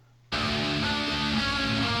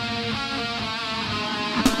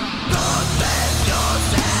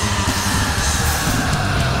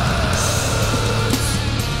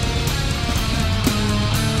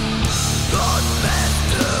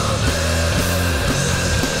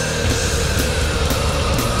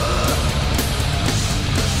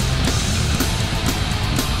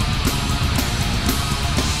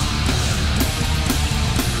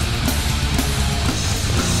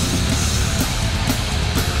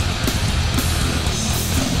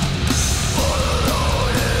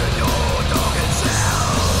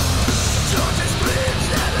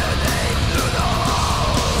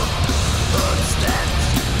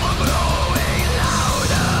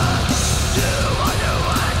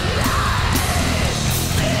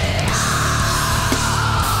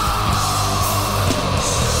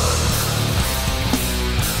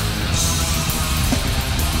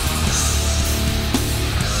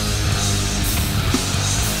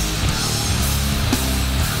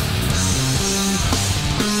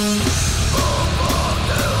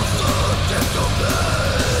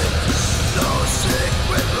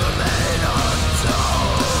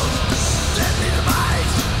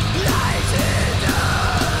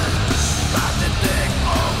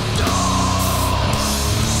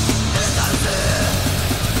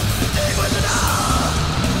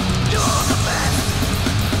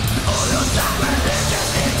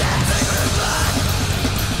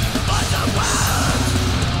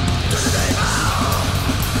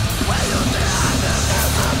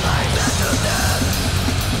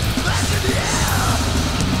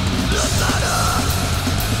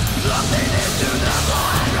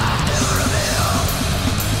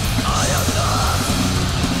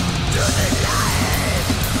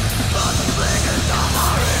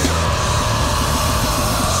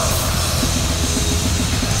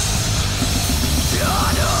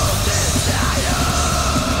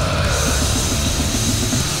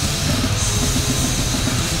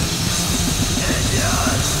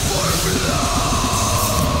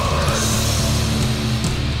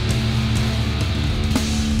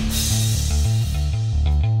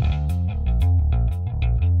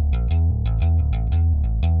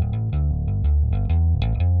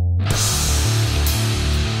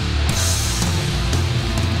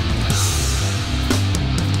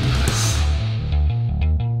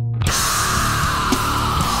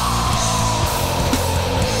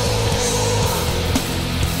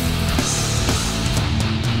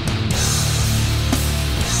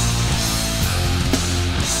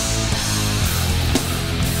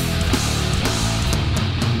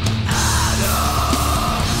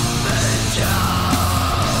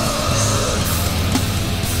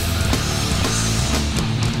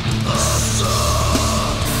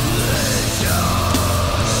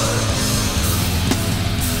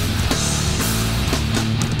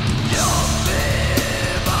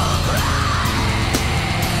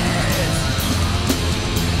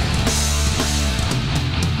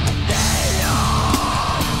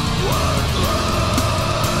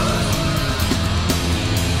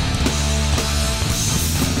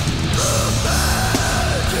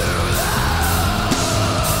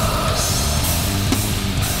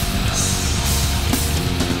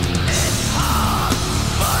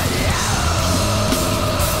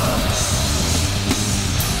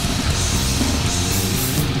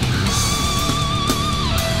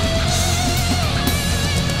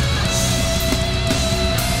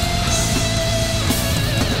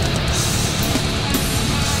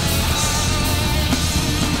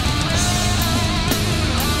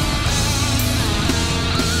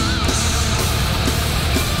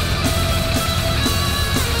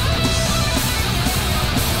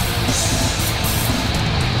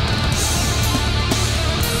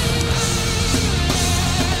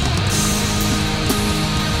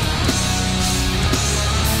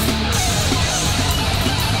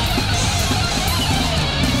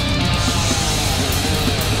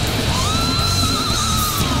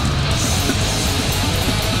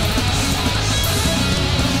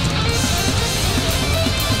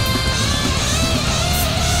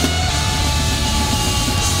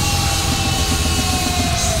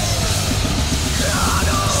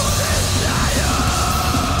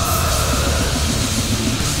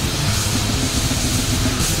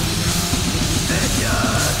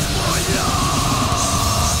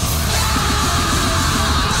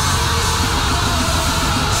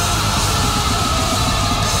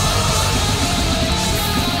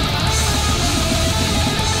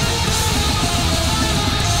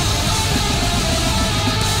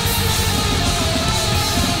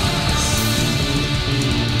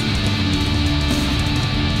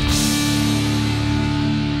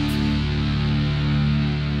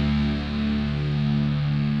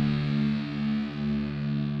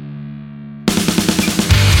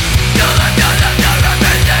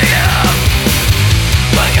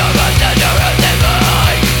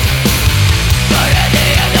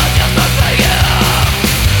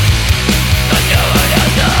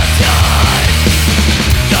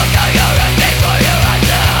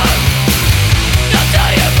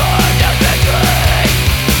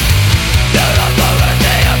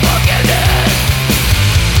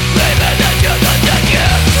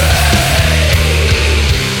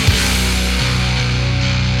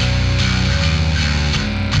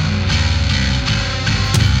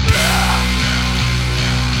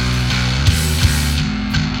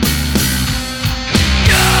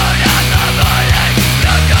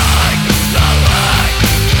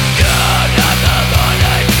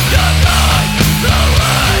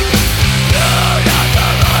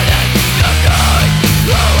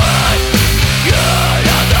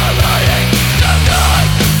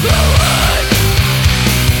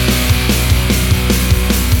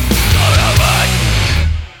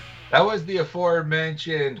 That was the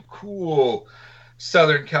aforementioned cool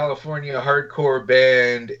Southern California hardcore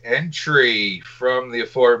band Entry from the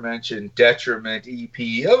aforementioned Detriment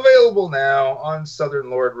EP, available now on Southern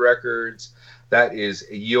Lord Records. That is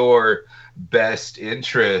Your Best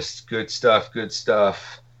Interest. Good stuff, good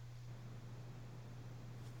stuff.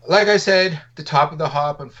 Like I said, the top of the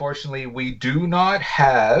hop, unfortunately, we do not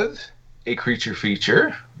have a creature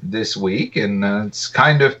feature this week, and it's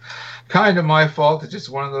kind of my fault. It's just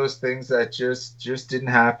one of those things that just didn't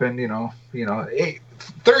happen.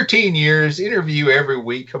 13 years, interview every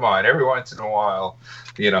week. Come on, every once in a while,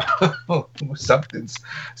 something's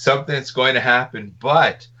going to happen.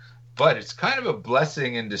 But it's kind of a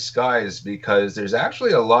blessing in disguise, because there's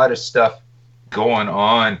actually a lot of stuff going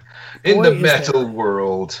on in the metal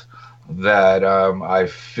world that I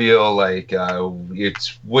feel like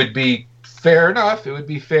it would be fair enough. It would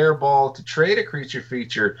be fair ball to trade a creature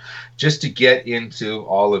feature just to get into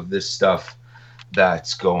all of this stuff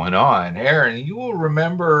that's going on. Aaron, you will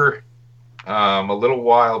remember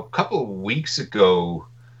a couple of weeks ago,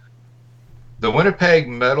 the Winnipeg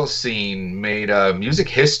metal scene made music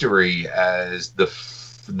history as the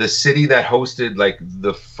city that hosted like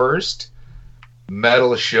the first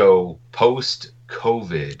metal show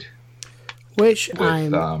post-COVID. Which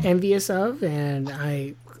I'm envious of, and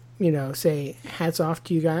I say hats off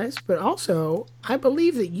to you guys. But also, I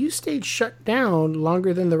believe that you stayed shut down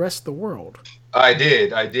longer than the rest of the world. I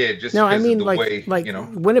did. Just no, I mean of the way,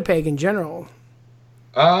 Winnipeg in general.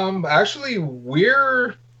 Actually,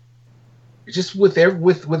 we're just with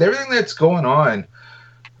everything that's going on.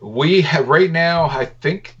 We have right now. I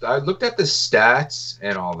think I looked at the stats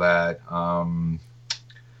and all that.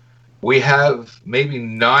 We have maybe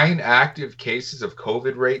 9 active cases of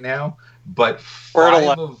COVID right now, but we're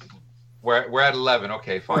at 11.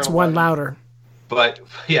 Okay, fine. That's one louder. But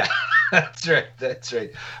yeah, that's right.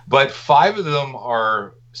 But 5 of them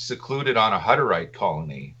are secluded on a Hutterite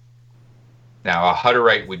colony. Now, a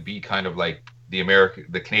Hutterite would be kind of like the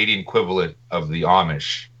Canadian equivalent of the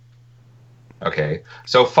Amish. Okay,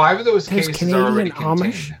 so 5 of those cases Canadian are already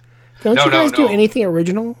Amish? contained. Don't you guys do anything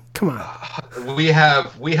original? Come on. We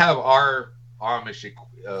have our Amish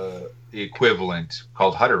equivalent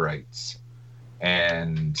called Hutterites,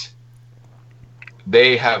 and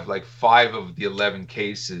they have like 5 of the 11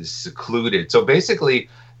 cases secluded. So basically,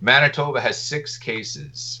 Manitoba has 6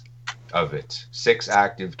 cases of it, 6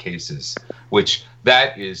 active cases, which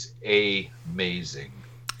that is amazing.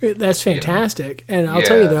 That's fantastic. And I'll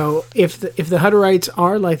tell you, though, if the Hutterites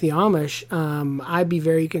are like the Amish, I'd be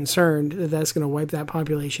very concerned that that's going to wipe that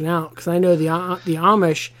population out. Because I know the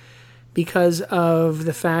Amish, because of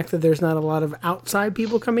the fact that there's not a lot of outside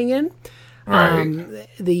people coming in,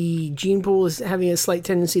 the gene pool is having a slight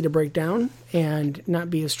tendency to break down and not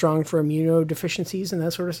be as strong for immunodeficiencies and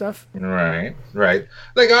that sort of stuff. Right.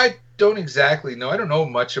 Like, I don't exactly know. I don't know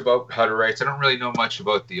much about Hutterites. I don't really know much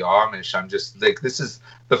about the Amish. I'm just like, this is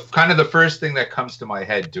the kind of the first thing that comes to my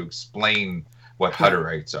head to explain what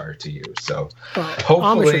Hutterites are to you. So hopefully,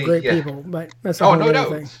 Amish are great people, but that's a whole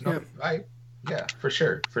other thing. For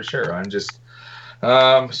sure. I'm just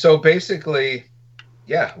so basically,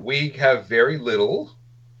 we have very little,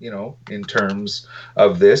 in terms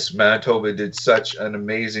of this. Manitoba did such an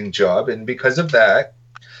amazing job, and because of that,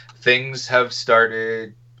 things have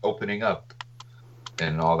started opening up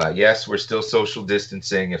and all that. Yes, we're still social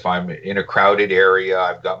distancing. If I'm in a crowded area,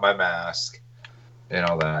 I've got my mask and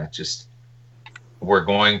all that. Just, we're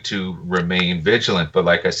going to remain vigilant. But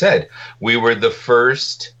like I said, we were the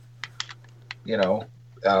first,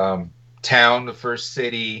 town, the first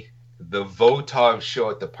city. The Votov show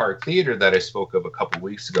at the Park Theater that I spoke of a couple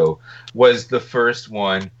weeks ago was the first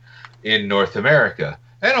one in North America.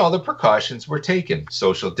 And all the precautions were taken.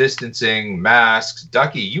 Social distancing, masks.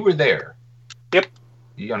 Ducky, you were there. Yep.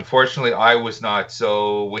 Unfortunately, I was not.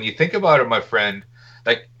 So when you think about it, my friend,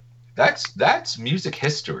 like, that's music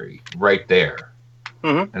history right there.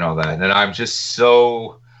 Mm-hmm. And all that. And I'm just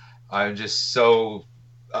so I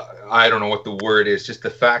don't know what the word is. Just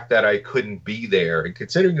the fact that I couldn't be there. And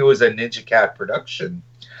considering it was a Ninja Cat production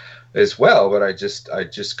as well, but I just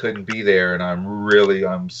couldn't be there. And I'm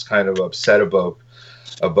kind of upset about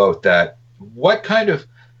that. What kind of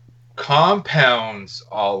compounds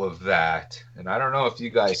all of that? And I don't know if you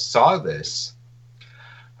guys saw this.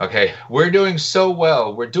 Okay, we're doing so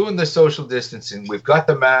well. We're doing the social distancing. We've got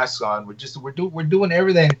the masks on. We're doing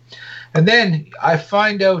everything. And then I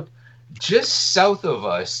find out just south of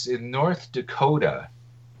us in North Dakota,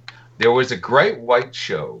 there was a Great White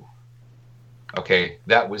show. Okay,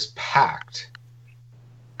 that was packed.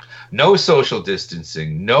 No social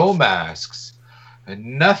distancing, no masks. and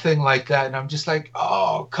nothing like that. And I'm just like,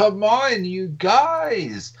 oh, come on, you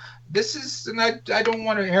guys. This is, and I don't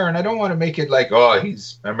want to, Aaron, I don't want to make it like, oh,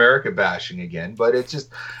 he's America bashing again, but it's just.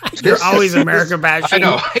 You're always America bashing. I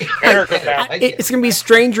know. It's going to be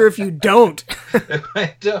stranger if you don't.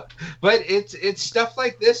 But it's stuff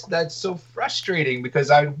like this that's so frustrating because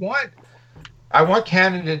I want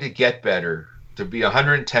Canada to get better, to be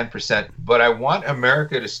 110%, but I want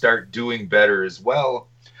America to start doing better as well.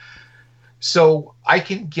 So I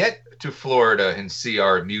can get to Florida and see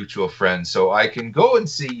our mutual friends. So I can go and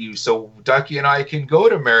see you. So Ducky and I can go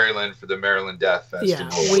to Maryland for the Maryland Death Festival.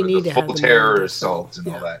 Yeah, we need to have full the terror Maryland assault and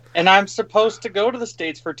all that. And I'm supposed to go to the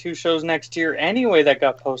States for 2 shows next year anyway that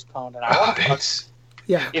got postponed. And I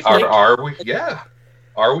Are we? Yeah.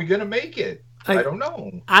 Are we going to make it? I don't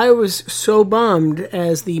know. I was so bummed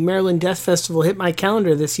as the Maryland Death Festival hit my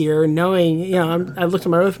calendar this year, knowing, I looked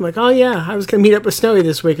at my roof, I'm like, oh yeah, I was going to meet up with Snowy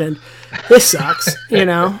this weekend. This sucks,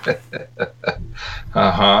 Because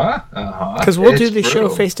we'll do the show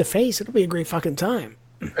face to face. It'll be a great fucking time.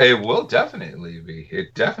 It will definitely be.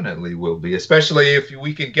 It definitely will be, especially if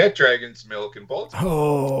we can get Dragon's Milk in Baltimore.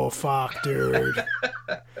 Oh, fuck, dude.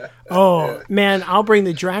 Oh, man, I'll bring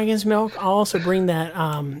the Dragon's Milk. I'll also bring that,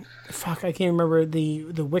 I can't remember the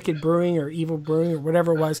Wicked Brewing or Evil Brewing or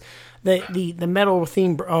whatever it was. The metal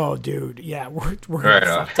theme. Oh, dude, yeah, we're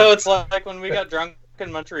right. So it's like when we got drunk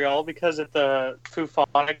in Montreal because at the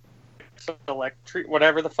Foophonics Electric,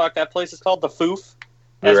 whatever the fuck that place is called, the Foof,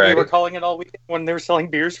 as we were calling it all weekend, when they were selling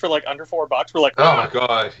beers for like under $4. We're like, oh my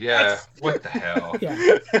god, yeah, what the hell?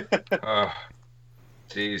 Yeah.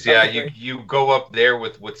 Jeez, yeah, you go up there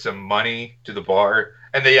with some money to the bar,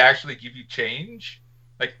 and they actually give you change.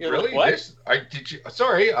 Like, you're really? like, what?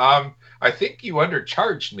 Sorry, I think you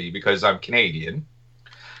undercharged me because I'm Canadian.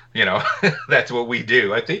 That's what we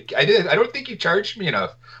do. I think I did. I don't think you charged me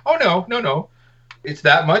enough. Oh no. It's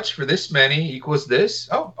that much for this many equals this.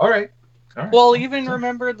 Oh, all right. Well, even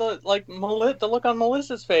remember the look on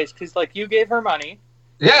Melissa's face, because like you gave her money.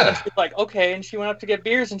 Yeah. She's like, okay, and she went up to get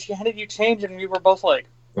beers, and she handed you change, and we were both like,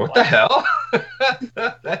 what the hell?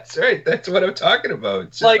 That's right. That's what I'm talking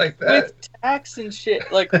about. Shit like that. With tax and shit,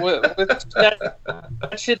 like with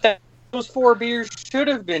that shit, that those 4 beers should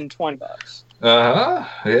have been $20. Yeah.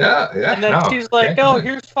 And then she's like, "Oh,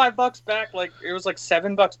 here's $5 back." Like it was like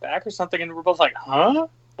 $7 back or something, and we're both like, "Huh?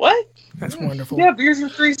 What?" That's wonderful. Yeah, beers are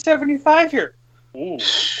 $3.75 here. Ooh.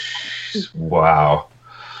 Wow.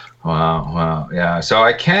 Yeah. So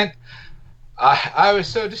I can't. I was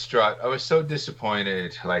so distraught. I was so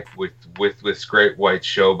disappointed, like with Great White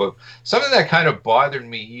Show. But something that kind of bothered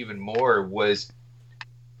me even more was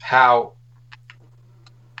how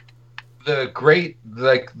the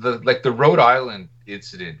Rhode Island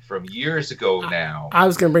incident from years ago now. I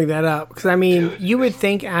was going to bring that up because you would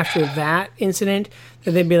think after that incident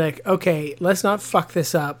that they'd be like, okay, let's not fuck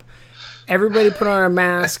this up. Everybody put on a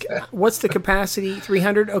mask. What's the capacity?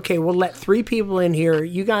 300? Okay, we'll let 3 people in here.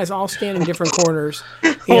 You guys all stand in different corners.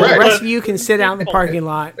 The rest of you can sit out in the parking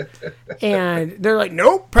lot. And they're like,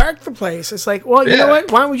 nope, pack the place. It's like, well, you know what?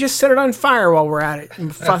 Why don't we just set it on fire while we're at it?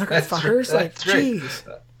 And fuckers, like, jeez.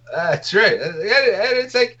 That's right. And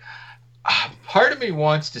it's like, part of me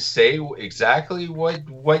wants to say exactly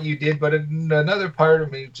what you did, but another part of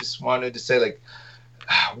me just wanted to say, like,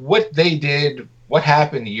 what they did, what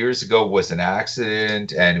happened years ago was an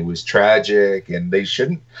accident, and it was tragic, and they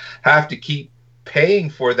shouldn't have to keep paying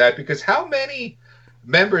for that, because how many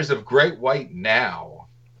members of Great White now,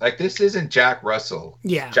 like, this isn't Jack Russell.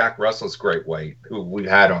 Yeah. Jack Russell's Great White, who we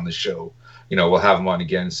had on the show. We'll have him on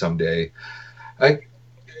again someday. Like,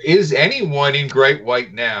 is anyone in Great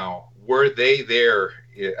White now, were they there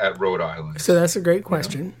at Rhode Island? So that's a great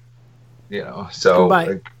question. So...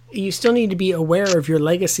 But you still need to be aware of your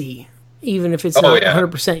legacy, even if it's not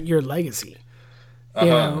 100% your legacy.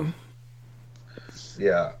 Yeah,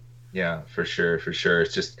 for sure.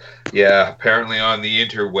 It's just, apparently on the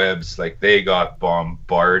interwebs, like, they got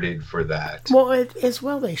bombarded for that. Well, as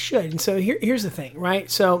well they should. And so here's the thing,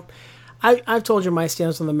 right? So I've told you my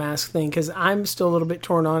stance on the mask thing because I'm still a little bit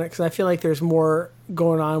torn on it because I feel like there's more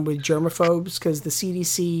going on with germaphobes because the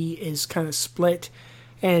CDC is kind of split.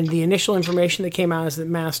 And the initial information that came out is that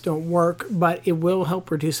masks don't work, but it will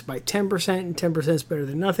help reduce it by 10%, and 10% is better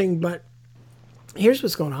than nothing. But here's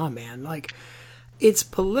what's going on, man. Like, it's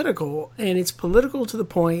political, and it's political to the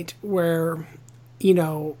point where you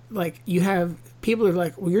know, like you have people are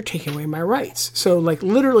like, well, you're taking away my rights. So like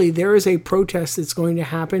literally there is a protest that's going to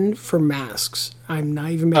happen for masks. I'm not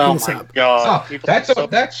even making this up. God. Oh,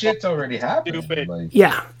 that shit's already happening. Like,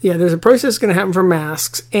 Yeah, there's a protest going to happen for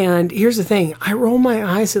masks. And here's the thing. I roll my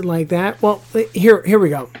eyes at like that. Well, here we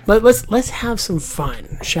go. Let's have some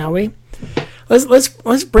fun, shall we?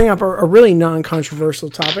 Let's bring up a really non-controversial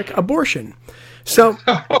topic, abortion. So,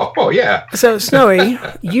 yeah. So, Snowy,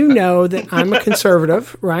 you know that I'm a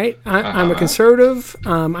conservative, right? I'm a conservative.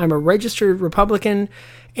 I'm a registered Republican,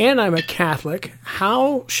 and I'm a Catholic.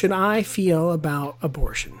 How should I feel about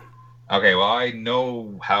abortion? Okay, well, I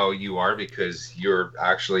know how you are because you're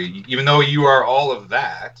actually, even though you are all of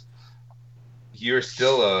that, you're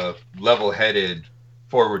still a level-headed,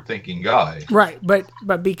 forward-thinking guy. Right, but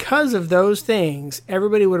because of those things,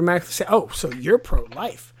 everybody would automatically say, "Oh, so you're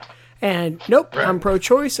pro-life." And nope, right. I'm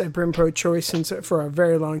pro-choice. I've been pro-choice for a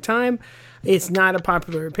very long time. It's not a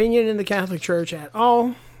popular opinion in the Catholic Church at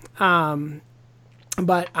all.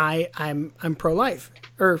 But I'm pro-life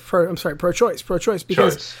pro-choice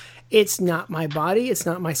because it's not my body, it's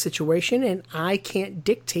not my situation, and I can't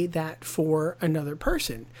dictate that for another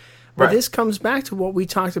person. But this comes back to what we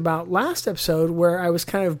talked about last episode, where I was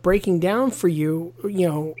kind of breaking down for you,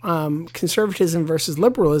 conservatism versus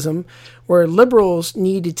liberalism, where liberals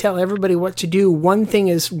need to tell everybody what to do. One thing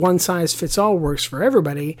is one size fits all works for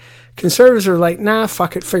everybody. Conservatives are like, nah,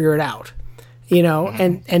 fuck it, figure it out.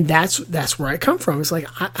 And that's where I come from. It's like,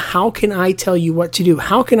 how can I tell you what to do?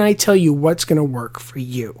 How can I tell you what's going to work for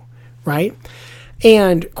you? Right?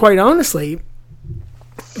 And quite honestly,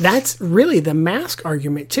 that's really the mask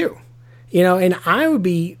argument too. And I would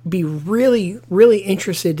be really, really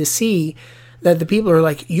interested to see that the people are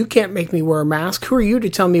like, you can't make me wear a mask. Who are you to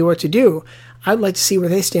tell me what to do? I'd like to see where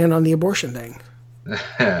they stand on the abortion thing.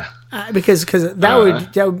 Because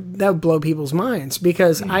that would blow people's minds.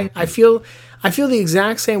 Because I feel the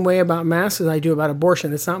exact same way about masks as I do about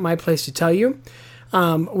abortion. It's not my place to tell you.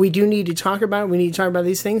 We do need to talk about it. We need to talk about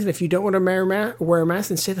these things. And if you don't want to wear a mask,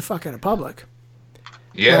 then stay the fuck out of public.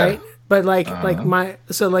 Yeah. Right? But my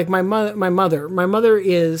mother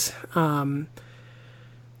is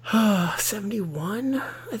 71,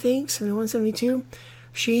 I think, 71, 72.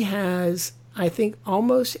 She has, I think,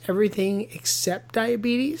 almost everything except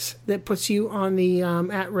diabetes that puts you on the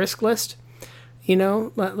at-risk list.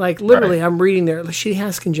 Literally, right. I'm reading there. She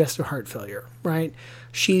has congestive heart failure, right?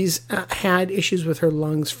 She's had issues with her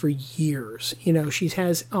lungs for years. She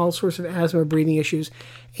has all sorts of asthma, breathing issues.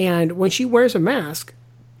 And when she wears a mask,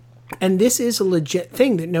 and this is a legit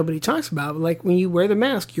thing that nobody talks about, like when you wear the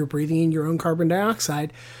mask, you're breathing in your own carbon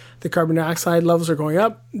dioxide. The carbon dioxide levels are going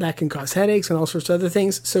up. That can cause headaches and all sorts of other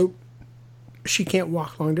things. So she can't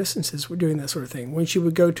walk long distances. We're doing that sort of thing. When she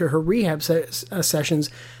would go to her rehab sessions,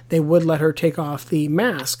 they would let her take off the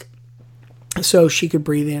mask so she could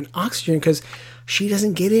breathe in oxygen, because she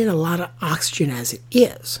doesn't get in a lot of oxygen as it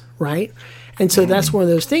is, right? And so that's one of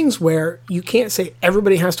those things where you can't say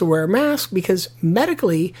everybody has to wear a mask, because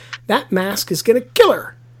medically that mask is going to kill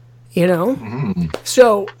her,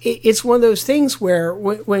 So it's one of those things where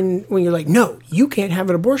when you're like, no, you can't have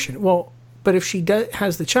an abortion. Well, but if she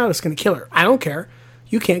has the child, it's going to kill her. I don't care.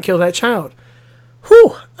 You can't kill that child.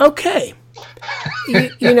 Whew, okay.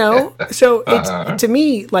 So it's to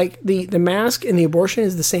me, like the mask and the abortion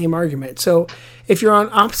is the same argument. So if you're on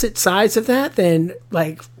opposite sides of that, then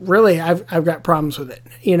like really I've got problems with it.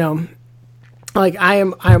 Like I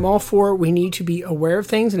am all for, we need to be aware of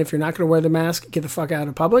things, and if you're not going to wear the mask, get the fuck out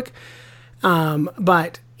of public.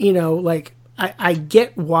 But like I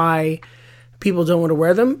get why people don't want to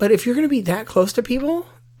wear them, but if you're going to be that close to people,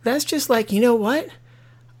 that's just like, what?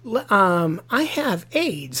 I have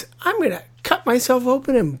AIDS. I'm going to cut myself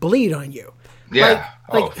open and bleed on you. Yeah.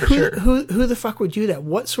 For sure. Who the fuck would do that?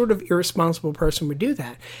 What sort of irresponsible person would do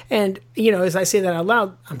that? And, as I say that out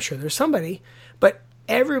loud, I'm sure there's somebody, but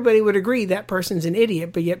everybody would agree that person's an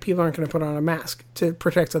idiot, but yet people aren't going to put on a mask to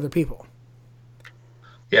protect other people.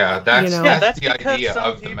 Yeah, that's the idea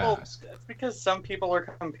of the mask. That's because some people are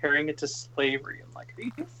comparing it to slavery. I'm like, are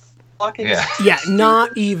you fucking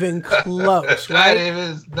not even close,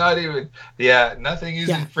 right? Not even. Yeah, nothing is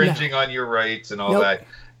infringing on your rights and all that.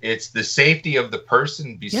 It's the safety of the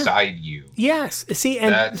person beside you. Yes. See,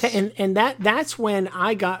 and that's when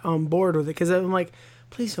I got on board with it, because I'm like,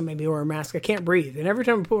 please don't make me wear a mask. I can't breathe. And every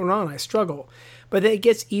time I put one on, I struggle. But then it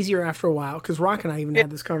gets easier after a while, because Rock and I even had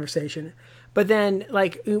this conversation. But then,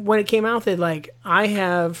 like, when it came out that, like, I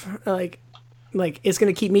have, like it's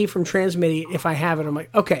going to keep me from transmitting if I have it, I'm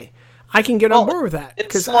like, okay, I can get on board with that,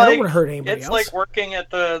 because I don't want to hurt anybody else. It's like working at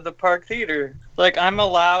the Park Theater. Like, I'm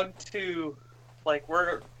allowed to Like,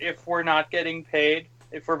 if we're not getting paid,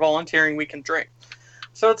 if we're volunteering, we can drink.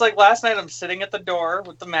 So it's like last night I'm sitting at the door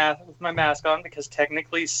with my mask on because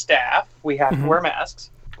technically staff, we have to wear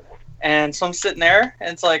masks. And so I'm sitting there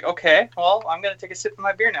and it's like, okay, well, I'm going to take a sip of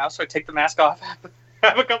my beer now. So I take the mask off,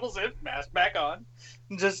 have a couple sips, mask back on,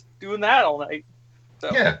 and just doing that all night. So,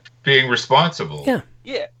 Yeah, being responsible. Yeah.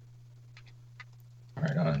 Yeah.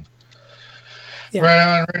 Right on.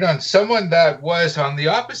 Yeah. Right on. Someone that was on the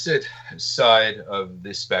opposite side of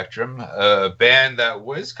the spectrum, a band that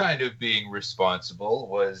was kind of being responsible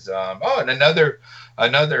was, and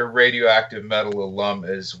another Radioactive Metal alum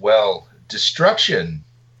as well, Destruction,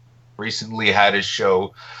 recently had a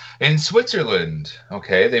show in Switzerland.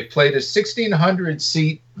 Okay, they played a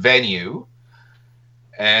 1,600-seat venue,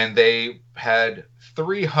 and they had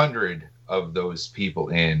 300 of those people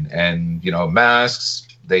in, and masks.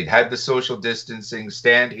 They had the social distancing,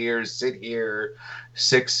 stand here, sit here,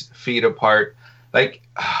 6 feet apart. Like,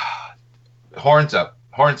 horns up,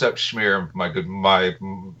 Schmear,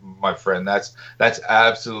 my friend. That's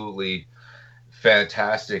absolutely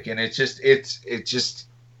fantastic, and it's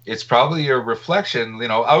probably a reflection,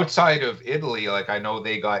 outside of Italy. Like, I know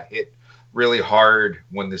they got hit really hard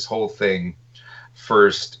when this whole thing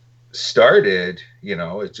first started.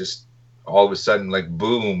 It just all of a sudden, like,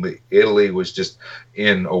 boom, Italy was just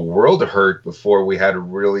in a world of hurt before we had to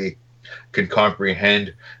really could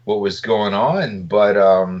comprehend what was going on. But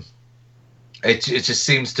it just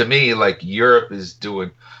seems to me like Europe is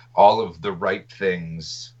doing all of the right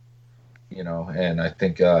things, and I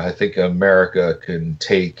think America can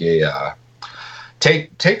take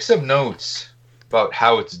some notes about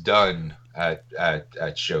how it's done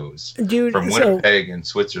at shows, dude, from Winnipeg and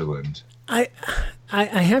Switzerland. I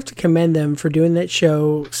have to commend them for doing that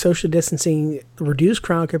show, social distancing, reduced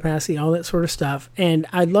crowd capacity, all that sort of stuff. And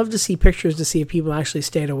I'd love to see pictures to see if people actually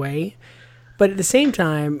stayed away. But at the same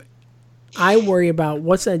time, I worry about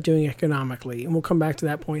what's that doing economically. And we'll come back to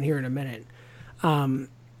that point here in a minute.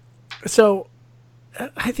 So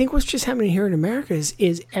I think what's just happening here in America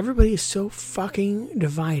is everybody is so fucking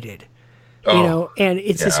divided. And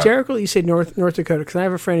it's hysterical you said North Dakota, because I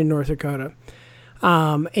have a friend in North Dakota.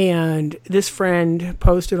 And this friend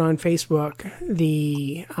posted on Facebook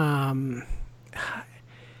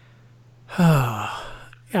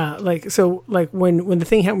when the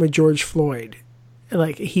thing happened with George Floyd,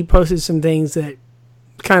 like, he posted some things that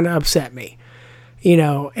kind of upset me,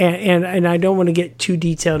 and I don't want to get too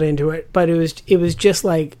detailed into it, but it was just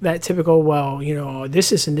like that typical,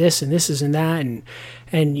 this isn't this and this isn't that,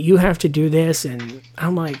 and you have to do this, and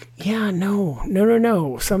I'm like, yeah,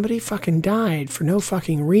 no, somebody fucking died for no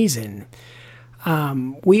fucking reason.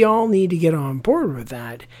 We all need to get on board with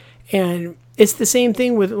that, and it's the same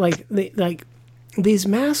thing with these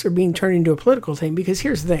masks are being turned into a political thing, because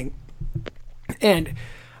here's the thing, and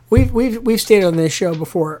we've stated on this show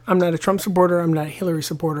before, I'm not a Trump supporter, I'm not a Hillary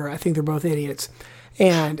supporter, I think they're both idiots,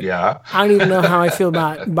 and I don't even know how I feel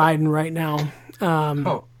about Biden right now.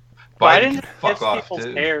 Biden gets people's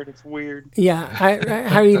hair. It's weird. Yeah, I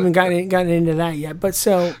haven't even gotten into that yet. But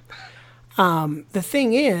so, the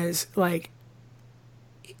thing is, like,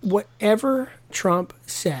 whatever Trump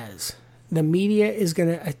says, the media is going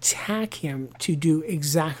to attack him to do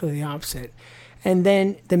exactly the opposite. And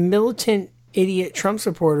then the militant idiot Trump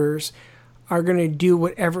supporters are going to do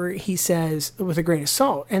whatever he says with a grain of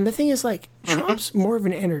salt. And the thing is, like, Trump's more of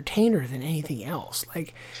an entertainer than anything else.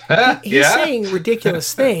 Like, he's saying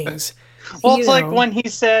ridiculous things. Well, it's like when he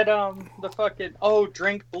said the fucking,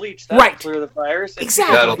 drink bleach, that'll clear the virus.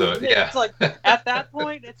 Exactly. That'll do it, yeah. It's like, at that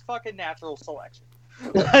point, it's fucking natural selection.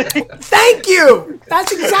 Thank you!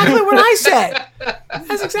 That's exactly what I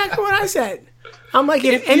said. I'm like,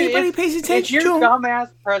 if anybody pays attention to him, if your dumbass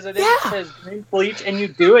president says drink bleach and you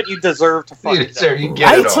do it, you deserve to fucking die. You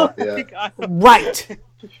get it off. Yeah. Right.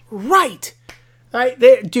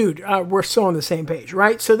 Right, dude. We're so on the same page,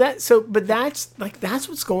 right? But that's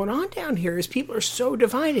what's going on down here. Is people are so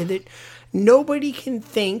divided that nobody can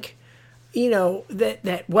think,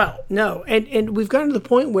 that well, no, and we've gotten to the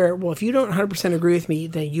point where, well, if you don't 100% agree with me,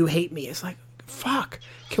 then you hate me. It's like, fuck.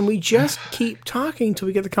 Can we just keep talking until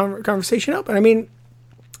we get the conversation open? I mean,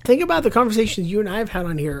 think about the conversations you and I have had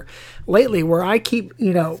on here lately, where I keep,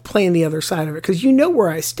 playing the other side of it, because where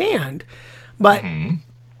I stand, but. Mm-hmm.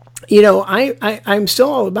 I'm still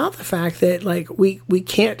all about the fact that, like, we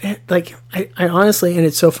can't, like, I honestly, and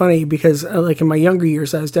it's so funny because, like, in my younger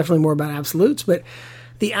years, I was definitely more about absolutes, but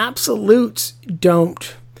the absolutes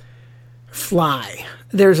don't fly.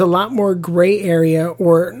 There's a lot more gray area,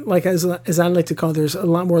 or, like, as I like to call it, there's a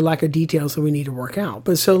lot more lack of details that we need to work out.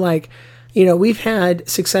 But so, like, You know, we've had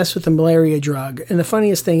success with the malaria drug. And the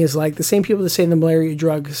funniest thing is, like, the same people that say the malaria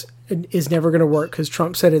drug is never going to work because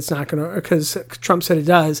Trump said it's not going to, because Trump said it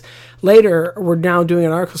does. Later, we're now doing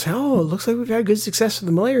an article saying, oh, it looks like we've had good success with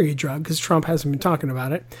the malaria drug because Trump hasn't been talking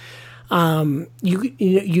about it.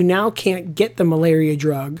 You now can't get the malaria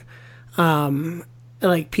drug.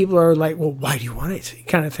 Like, people are like, well, why do you want it?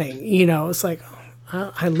 Kind of thing. You know, it's like,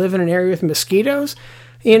 I live in an area with mosquitoes,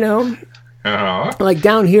 you know. Like,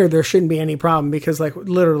 down here, there shouldn't be any problem because, like,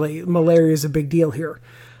 literally, malaria is a big deal here.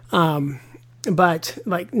 But,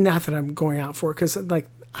 like, not that I'm going out for it because, like,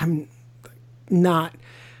 I'm not,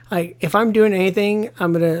 like, if I'm doing anything,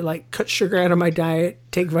 I'm going to, like, cut sugar out of my diet,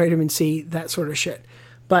 take vitamin C, that sort of shit.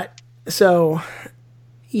 But, so,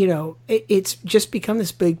 you know, it's just become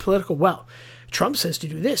this big political, well, Trump says to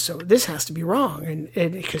do this, so this has to be wrong,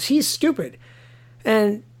 and because he's stupid.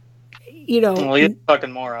 And, you know, well, he's a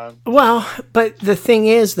fucking moron. Well, but the thing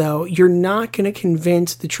is, though, you're not going to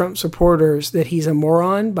convince the Trump supporters that he's a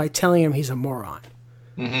moron by telling him he's a moron.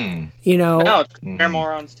 Mm-hmm. You know, no, they're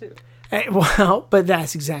morons too. Well, but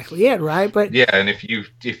that's exactly it, right? But yeah, and if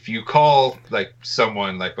you call, like,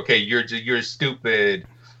 someone, like, okay, you're stupid,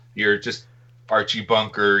 you're just Archie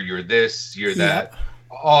Bunker, you're this, you're that.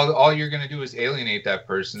 All you're going to do is alienate that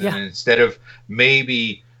person, and instead of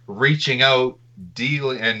maybe reaching out,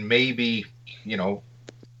 dealing, and maybe, you know,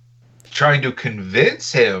 trying to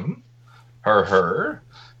convince him or her,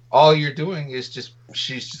 all you're doing is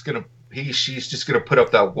she's just gonna put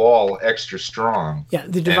up that wall extra strong. Yeah,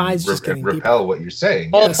 the divide's just getting repel deeper. what you're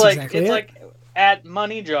saying. Well, That's it's like exactly it's it. like at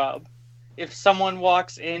Money Job. If someone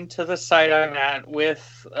walks into the site I'm at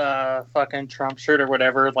with a fucking Trump shirt or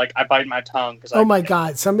whatever, like, I bite my tongue. Oh my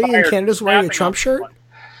God, somebody in Canada's wearing a Trump shirt?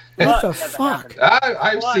 What the fuck?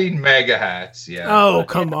 I've seen MAGA hats, yeah. Oh,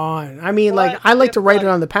 come on. I mean, like, I like to write it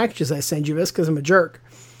on the packages I send you, this because I'm a jerk.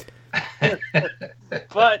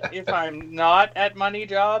 But if I'm not at Money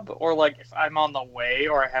Job, or, like, if I'm on the way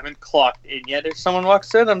or I haven't clocked in yet, if someone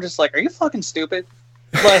walks in, I'm just like, are you fucking stupid?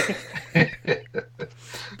 Like,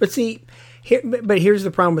 but see, here's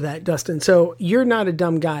the problem with that, Dustin. So you're not a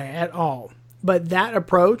dumb guy at all, but that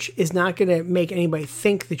approach is not going to make anybody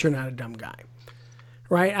think that you're not a dumb guy,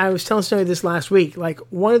 right? I was telling Snowy this last week. Like,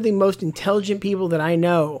 one of the most intelligent people that I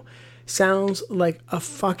know sounds like a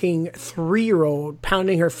fucking 3-year-old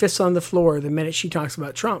pounding her fists on the floor the minute she talks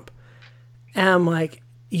about Trump. And I'm like,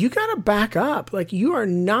 you got to back up. Like, you are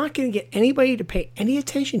not going to get anybody to pay any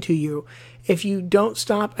attention to you if you don't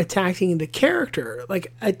stop attacking the character.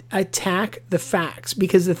 Like, attack the facts.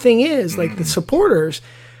 Because the thing is, like, the supporters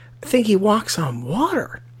think he walks on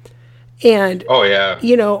water. And, oh, yeah.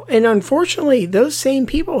 You know, and unfortunately, those same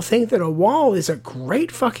people think that a wall is a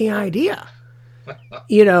great fucking idea.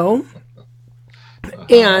 You know?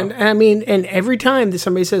 And, I mean, and every time that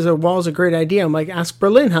somebody says a wall is a great idea, I'm like, ask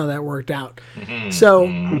Berlin how that worked out. Mm-hmm.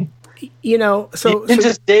 So... You know, so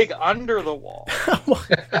just dig under the wall.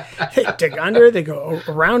 They dig under, they go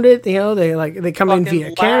around it. You know, they come in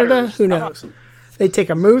via Canada. Who knows? They take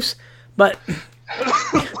a moose, but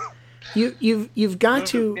you've got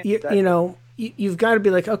to you've got to be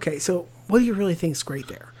like, okay, so what do you really think is great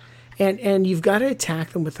there? And you've got to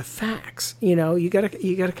attack them with the facts. You know, you got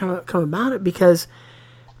to come about it because,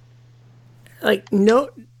 like,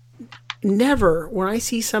 never, when I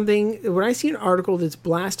see an article that's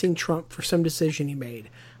blasting Trump for some decision he made,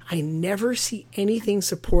 I never see anything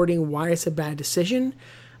supporting why it's a bad decision.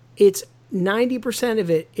 It's 90%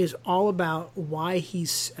 of it is all about why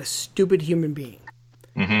he's a stupid human being.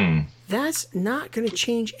 Mm-hmm. That's not going to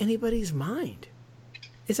change anybody's mind.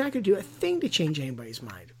 It's not going to do a thing to change anybody's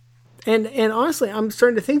mind. And honestly, I'm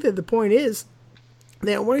starting to think that the point is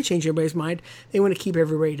they don't want to change anybody's mind. They want to keep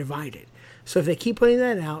everybody divided. So if they keep putting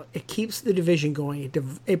that out, it keeps the division going.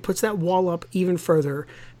 It puts that wall up even further,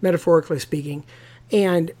 metaphorically speaking.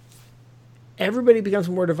 And everybody becomes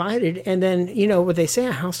more divided. And then, you know, what they say,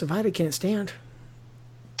 a house divided can't stand.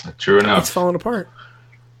 True enough. It's falling apart.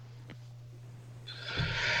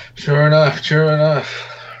 Sure enough.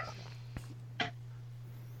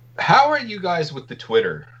 How are you guys with the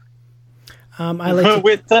Twitter? I like to,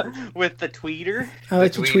 with the tweeter. I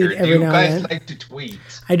like to tweet every now and then. You guys like to tweet?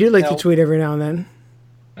 I do like to tweet every now and then.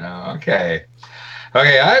 Oh, okay.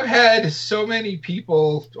 I've had so many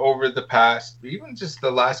people over the past, even just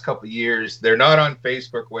the last couple of years, they're not on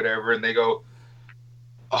Facebook, whatever, and they go,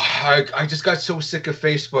 oh, I just got so sick of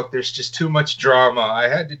Facebook. There's just too much drama. I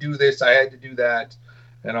had to do this. I had to do that,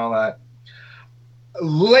 and all that.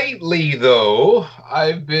 Lately, though,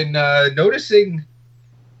 I've been noticing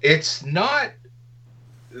it's not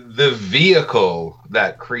the vehicle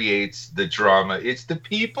that creates the drama. It's the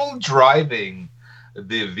people driving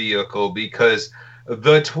the vehicle, because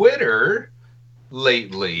the Twitter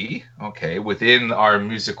lately, okay, within our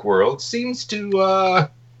music world, seems to have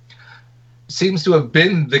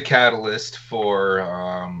been the catalyst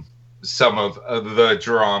for some of the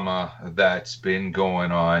drama that's been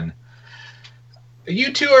going on.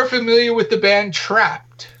 You two are familiar with the band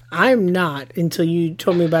Trapped. I'm not until you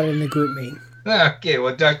told me about it in the group meeting. Okay,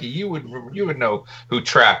 well, Ducky, you would know who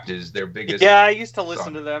Trapped is. Their biggest. Yeah, I used to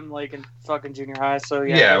listen to them like in fucking junior high. So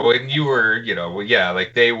yeah. Yeah, when you were,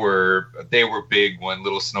 like they were big when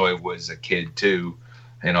Little Snowy was a kid too,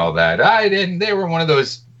 and all that. They were one of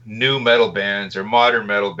those new metal bands or modern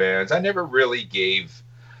metal bands. I never really gave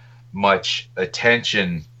much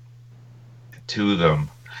attention to them.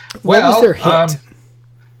 What was their hit?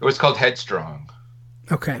 It was called Headstrong.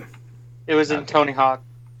 Okay. It was in Tony Hawk.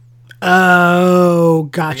 Oh,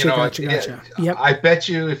 gotcha. Yep. I bet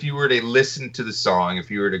you if you were to listen to the song, if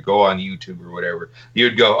you were to go on YouTube or whatever,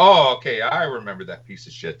 you'd go, "Oh, okay, I remember that piece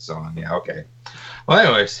of shit song." Yeah, okay. Well,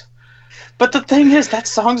 anyways. But the thing is, that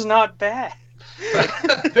song's not bad.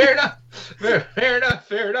 Fair enough.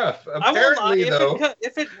 Fair enough. Apparently,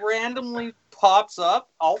 if it randomly pops up,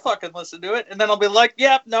 I'll fucking listen to it, and then I'll be like,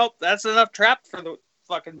 "Yep, nope, that's enough Trapped for the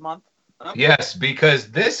fucking month." Oh. Yes,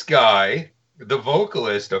 because this guy, the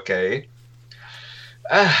vocalist, okay,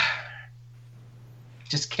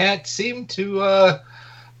 just can't seem to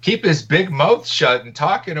keep his big mouth shut and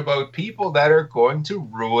talking about people that are going to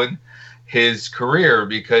ruin his career,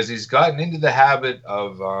 because he's gotten into the habit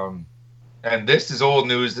of, and this is old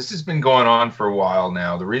news, this has been going on for a while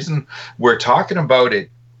now. The reason we're talking about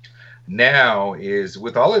it now is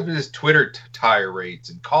with all of his Twitter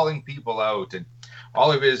tirades and calling people out and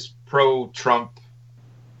all of his pro-Trump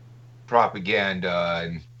propaganda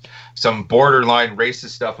and some borderline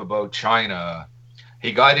racist stuff about China.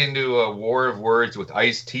 He got into a war of words with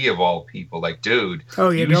Ice-T of all people. Like, dude,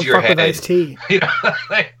 use your head. With Ice-T.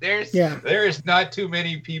 Like there's not too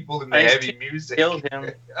many people in the Ice-T heavy music. Killed him.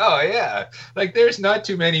 Oh yeah, like there's not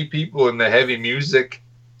too many people in the heavy music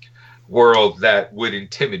world that would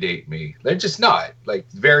intimidate me. They're just not. Like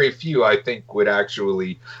very few, I think, would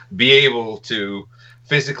actually be able to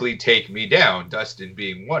physically take me down, Dustin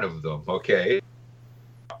being one of them, okay?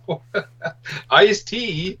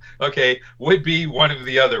 Ice-T, okay, would be one of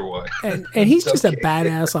the other ones. And he's just a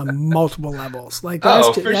badass on multiple levels. Like that's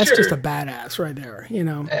just a badass right there, you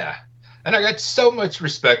know? Yeah. And I got so much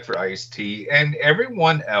respect for Ice-T, and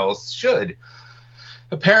everyone else should.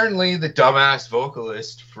 Apparently, the dumbass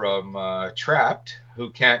vocalist from Trapped, who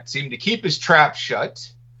can't seem to keep his trap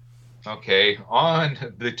shut, okay,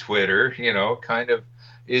 on the Twitter, kind of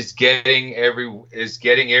is getting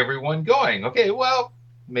everyone going. Okay, well,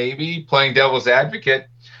 maybe playing devil's advocate.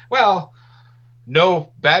 Well,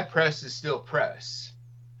 no, bad press is still press.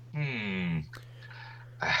 Might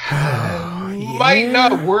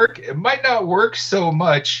not work. It might not work so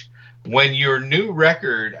much when your new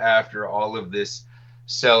record after all of this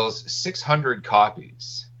sells 600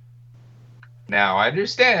 copies. Now, I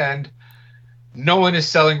understand no one is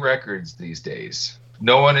selling records these days.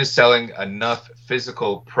 No one is selling enough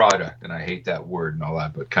physical product, and I hate that word and all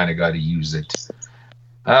that, but kind of got to use it.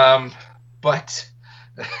 But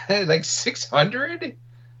like 600,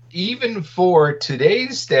 even for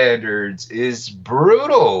today's standards, is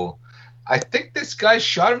brutal. I think this guy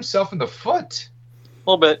shot himself in the foot. A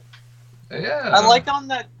little bit. Yeah. I like on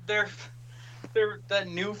that that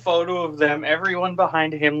new photo of them, everyone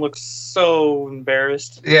behind him looks so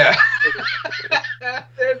embarrassed. Yeah.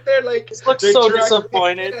 they're like, just look so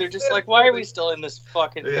disappointed. They're just like, why are we still in this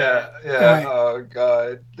fucking thing? Yeah. Right. Oh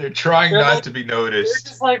god. They're trying not to be noticed.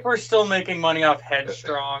 They're just like, we're still making money off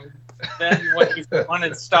Headstrong. Then when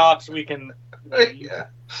it stops, we can Yeah.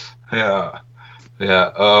 Oh.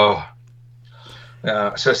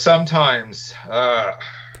 Yeah. So sometimes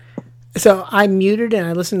So I muted and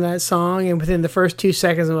I listened to that song, and within the first 2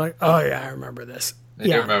 seconds, I'm like, "Oh yeah, I remember this."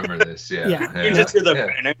 You remember this? Yeah. Yeah. You just hear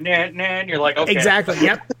the you're like, okay. Exactly.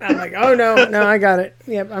 Yep. I'm like, "Oh no, I got it.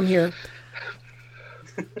 Yep, I'm here."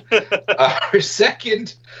 Our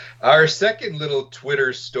second little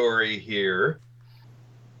Twitter story here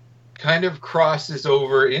kind of crosses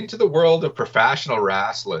over into the world of professional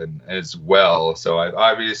wrestling as well. So I've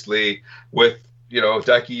obviously, with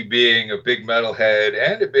Ducky being a big metalhead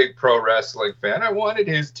and a big pro wrestling fan, I wanted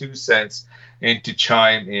his 2 cents and to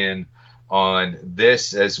chime in on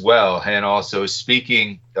this as well. And also,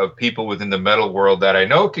 speaking of people within the metal world that I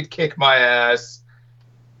know could kick my ass,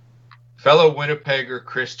 fellow Winnipegger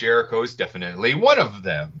Chris Jericho is definitely one of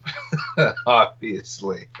them.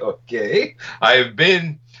 Obviously. Okay. I've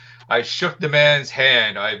been I shook the man's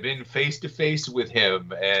hand. I've been face to face with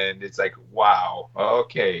him, and it's like, wow,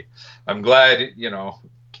 okay. I'm glad,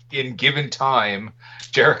 in given time,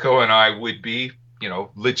 Jericho and I would be,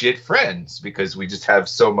 legit friends because we just have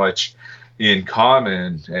so much in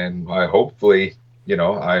common, and I hopefully,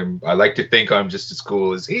 I like to think I'm just as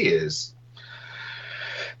cool as he is.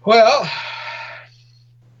 Well,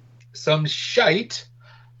 some shite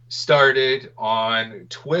started on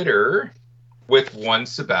Twitter with one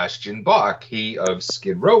Sebastian Bach, he of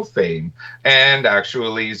Skid Row fame, and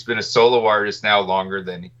actually he's been a solo artist now longer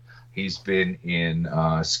than he's been in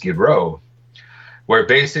Skid Row. Where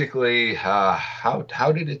basically, how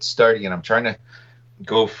did it start again? I'm trying to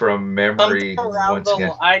go from memory once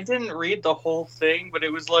again. I didn't read the whole thing, but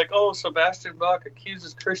it was like, Sebastian Bach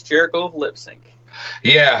accuses Chris Jericho of lip sync.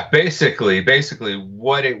 Yeah, basically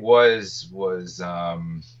what it was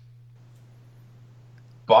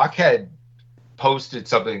Bach had posted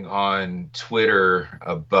something on Twitter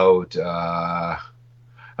about hang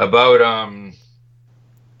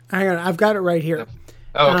on, I've got it right here.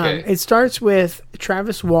 Okay. It starts with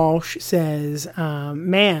Travis Walsh says,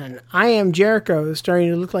 man, I am Jericho starting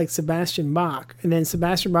to look like Sebastian Bach. And then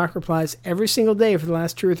Sebastian Bach replies, every single day for the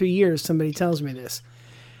last 2 or 3 years, somebody tells me this.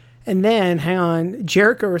 And then, hang on,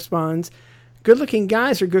 Jericho responds, good-looking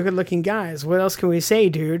guys are good-looking guys. What else can we say,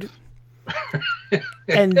 dude?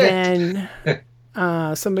 And then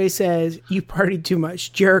somebody says, you partied too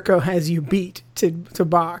much. Jericho has you beat to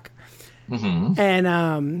Bach. Mm-hmm.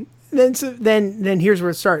 And then here's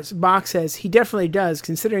where it starts. Bach says he definitely does,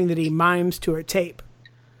 considering that he mimes to a tape.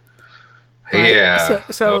 Right? Yeah.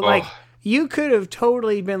 So like, you could have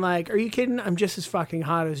totally been like, are you kidding? I'm just as fucking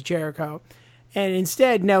hot as Jericho. And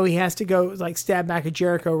instead, no, he has to go like stab back at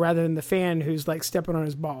Jericho rather than the fan who's like stepping on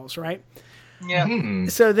his balls, right? Yeah. Hmm.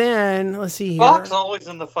 So then, let's see here. Bach's always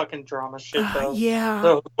in the fucking drama shit, though. Yeah.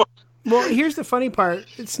 So. Well, here's the funny part.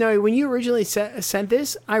 Snowy, when you originally sent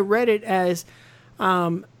this, I read it as,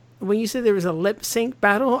 when you said there was a lip sync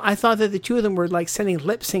battle, I thought that the two of them were like sending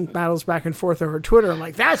lip sync battles back and forth over Twitter. I'm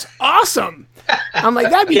like, that's awesome. I'm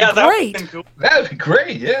like, that'd be great. Cool. That'd be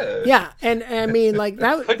great, yeah. Yeah, and I mean, like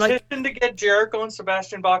that. Petition to get Jericho and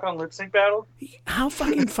Sebastian Bach on lip sync battle. How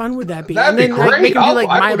fucking fun would that be? That'd and then be great. like make them do like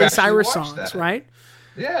I would Miley actually Cyrus watch songs, that. right?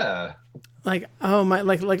 Yeah. Like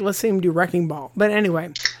like let's see him do Wrecking Ball. But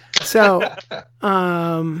anyway, so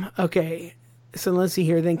okay. So let's see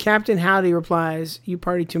here. Then Captain Howdy replies, you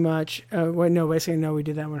party too much. Basically, no, we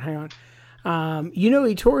did that one. Hang on.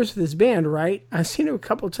 He tours with his band, right? I've seen him a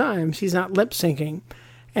couple times. He's not lip syncing.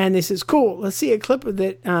 And this is cool. Let's see a clip of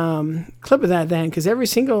that then, because every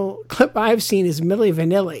single clip I've seen is Milli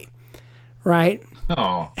Vanilli, right?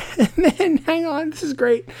 Oh. And then, hang on, this is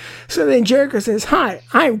great. So then Jericho says, hi,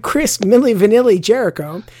 I'm Chris Milli Vanilli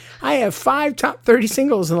Jericho. I have 5 top 30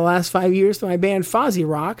 singles in the last 5 years to my band Fozzy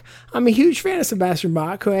Rock. I'm a huge fan of Sebastian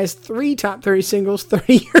Bach, who has 3 top 30 singles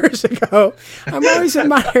 30 years ago. I've always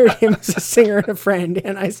admired him as a singer and a friend,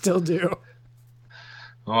 and I still do.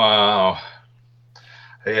 Wow.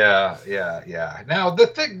 Yeah. Now the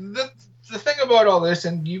thing about all this,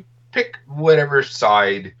 and you pick whatever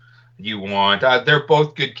side you want. They're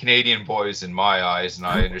both good Canadian boys in my eyes, and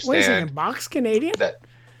I understand. Wait a second, Bach's Canadian? That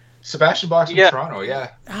Sebastian Bach's from Toronto,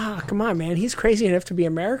 yeah. Ah, come on, man. He's crazy enough to be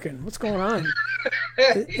American. What's going on?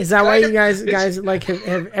 Is that why you guys like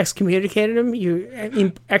have excommunicated him?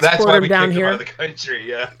 You export him down here? Out of the country,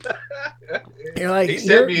 yeah. You're like,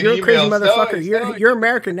 you're a crazy motherfucker. You're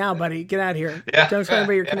American now, buddy. Get out of here. Yeah, Don't tell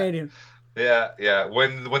anybody you're Canadian. Yeah.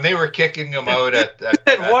 When they were kicking him out at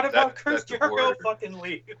what about Chris Jericho fucking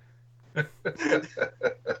leave?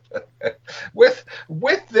 with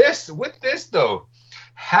this though,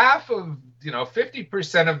 half of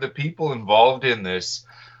 50% of the people involved in this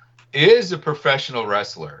is a professional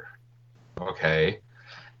wrestler, okay?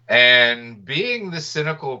 And being the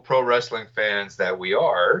cynical pro wrestling fans that we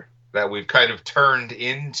are, that we've kind of turned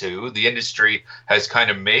into, the industry has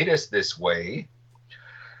kind of made us this way,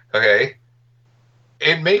 okay?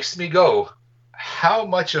 It makes me go, how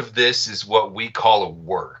much of this is what we call a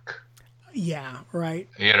work? Yeah, right.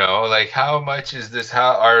 Like how much is this?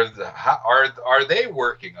 How are they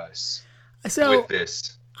working us with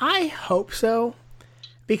this? I hope so,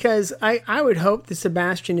 because I would hope that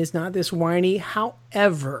Sebastian is not this whiny.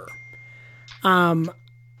 However, I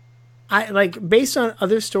like, based on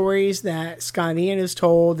other stories that Scott Ian has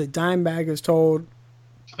told, that Dimebag has told,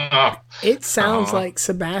 it sounds like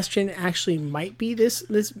Sebastian actually might be this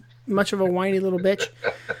much of a whiny little bitch.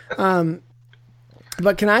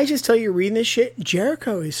 But can I just tell you, reading this shit,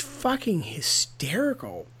 Jericho is fucking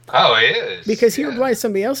hysterical. Oh, he is. Because he replies to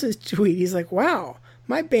somebody else's tweet. He's like, wow,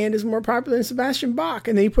 my band is more popular than Sebastian Bach.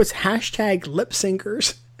 And then he puts hashtag lip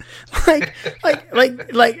syncers.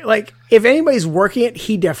 like, if anybody's working it,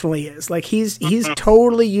 he definitely is. Like, he's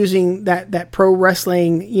totally using that pro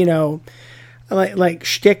wrestling, you know, like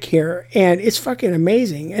shtick here, and it's fucking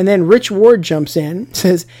amazing. And then Rich Ward jumps in,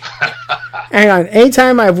 says, hang on,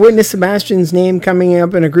 anytime I've witnessed Sebastian's name coming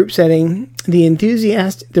up in a group setting, the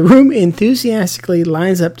room enthusiastically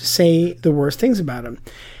lines up to say the worst things about him.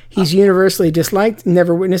 He's universally disliked,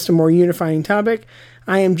 never witnessed a more unifying topic.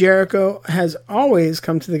 I Am Jericho has always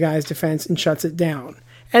come to the guy's defense and shuts it down.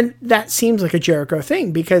 And that seems like a Jericho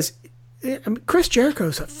thing, because Chris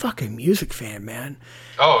Jericho's a fucking music fan, man.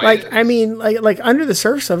 Oh, like, I mean, like under the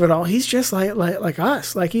surface of it all, he's just like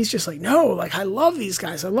us. Like, he's just like, no, like, I love these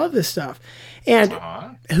guys. I love this stuff. And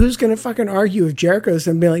who's going to fucking argue with Jericho's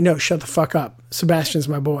and be like, no, shut the fuck up. Sebastian's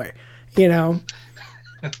my boy, you know?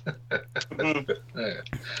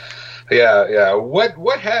 Yeah.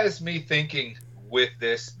 What has me thinking with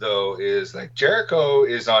this, though, is like Jericho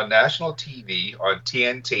is on national TV on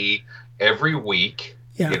TNT every week.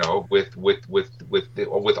 Yeah. You know,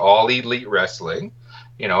 with All Elite Wrestling,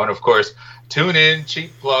 you know, and of course, tune in,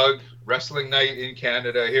 cheap plug, Wrestling Night in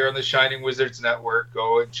Canada here on the Shining Wizards Network.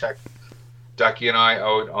 Go and check Ducky and I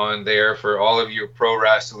out on there for all of your pro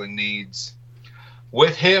wrestling needs.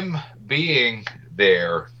 With him being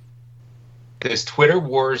there, this Twitter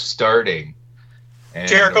war is starting. And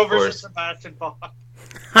Jericho versus Sebastian Bach.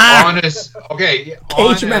 On a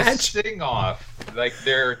match. sing-off. Like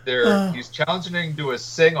he's challenging to a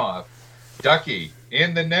sing-off. Ducky,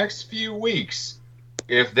 in the next few weeks,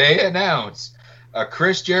 if they announce a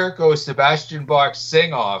Chris Jericho Sebastian Bach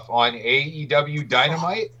sing-off on AEW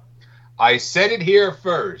Dynamite, I said it here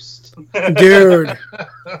first. Dude.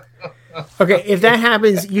 Okay, if that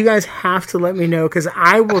happens, you guys have to let me know, because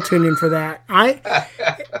I will tune in for that.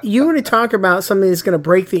 You want to talk about something that's going to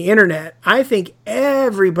break the internet? I think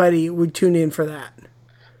everybody would tune in for that.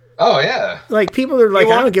 Oh yeah, like people are like,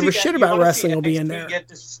 I don't give a shit about wrestling. Will be in there. Get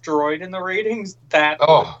destroyed in the ratings. Yeah,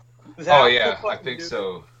 I think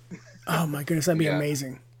so. Oh my goodness, that'd be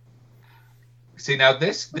amazing. See, now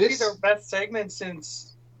this would be their best segment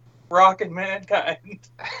since Rock and Mankind.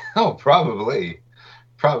 Oh, probably,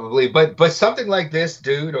 but something like this,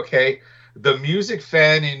 dude. Okay, the music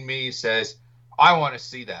fan in me says, I want to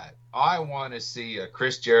see that. I want to see a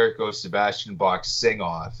Chris Jericho Sebastian Bach sing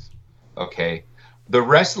off. Okay. The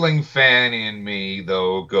wrestling fan in me,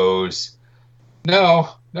 though, goes,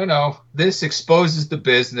 no. This exposes the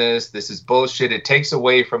business. This is bullshit. It takes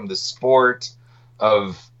away from the sport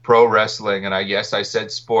of pro wrestling. And I said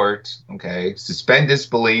sport. Okay. Suspend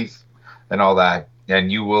disbelief and all that. And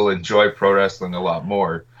you will enjoy pro wrestling a lot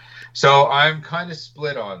more. So I'm kind of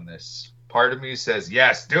split on this. Part of me says,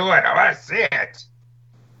 yes, do it. I want to see it.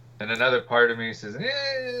 And another part of me says, I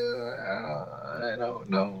don't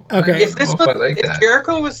know. Okay. If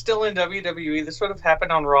Jericho was still in WWE, this would have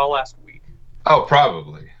happened on Raw last week. Oh,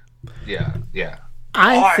 probably. Yeah.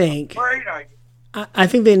 I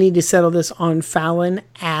think they need to settle this on Fallon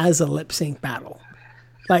as a lip sync battle.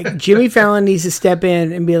 Like, Jimmy Fallon needs to step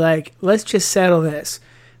in and be like, let's just settle this.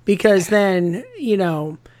 Because then, you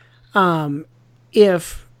know,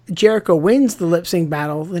 if Jericho wins the lip sync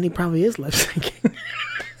battle, then he probably is lip syncing.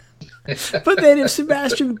 But then if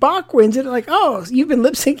Sebastian Bach wins it, like, oh, you've been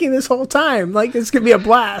lip syncing this whole time. Like, this could be a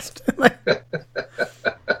blast.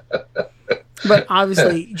 But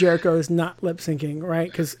obviously, Jericho is not lip syncing,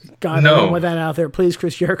 right? Because God, I don't want that out there. Please,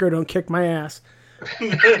 Chris Jericho, don't kick my ass.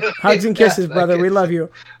 Hugs and kisses, brother. We love you.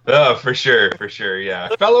 Oh, for sure. Yeah.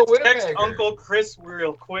 Fellow Winnipegger. Text Uncle Chris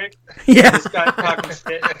real quick. Yeah. This guy talking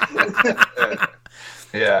shit.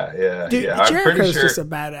 Yeah. Dude, I'm Jericho's pretty sure. just a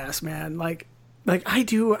badass, man. Like I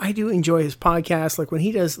do enjoy his podcast. Like when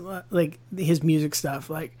he does like his music stuff,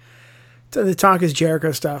 like the Talk is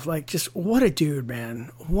Jericho stuff. Like, just what a dude,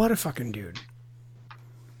 man. What a fucking dude.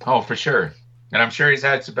 Oh, for sure. And I'm sure he's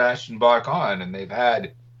had Sebastian Bach on, and they've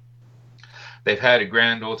had a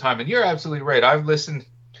grand old time. And you're absolutely right.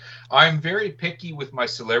 I'm very picky with my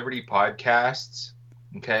celebrity podcasts.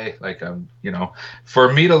 Okay, like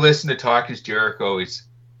for me to listen to Talk is Jericho,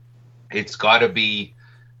 it's got to be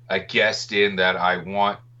a guest in that I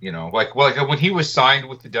want, like when he was signed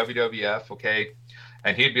with the WWF, okay,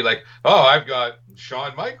 and he'd be like, oh, I've got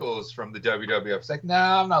Shawn Michaels from the WWF. It's like, no,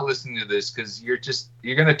 I'm not listening to this because you're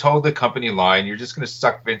going to toe the company line. You're just going to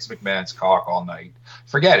suck Vince McMahon's cock all night.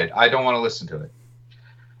 Forget it. I don't want to listen to it.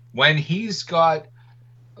 When he's got,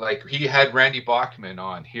 like, he had Randy Bachman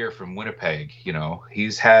on here from Winnipeg,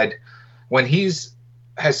 when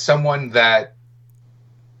has someone that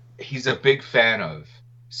he's a big fan of,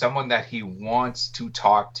 someone that he wants to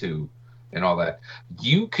talk to and all that,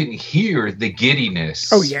 you can hear the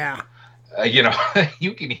giddiness. Oh yeah. You know,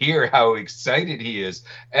 you can hear how excited he is,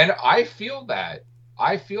 and I feel that.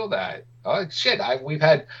 Oh shit! We've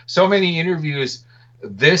had so many interviews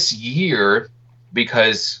this year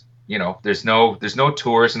because there's no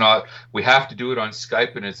tours and all. We have to do it on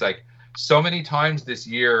Skype, and it's like so many times this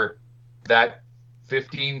year that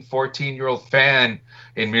 15, 14-year-old fan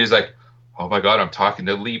in me is like, oh my God, I'm talking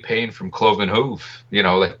to Lee Payne from Cloven Hoof.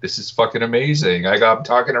 Like this is fucking amazing. I'm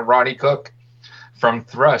talking to Ronnie Cook from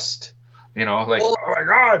Thrust. Oh my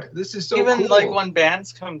God, this is so even cool. like when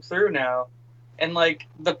bands come through now, and like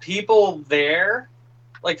the people there,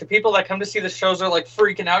 like the people that come to see the shows are like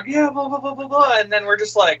freaking out, yeah, blah blah blah blah blah, and then we're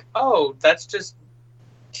just like, oh, that's just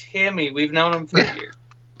Timmy. We've known him for years.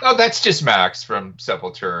 Oh, that's just Max from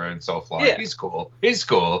Sepultura and Soulfly. Yeah. He's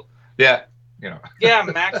cool. Yeah, Yeah,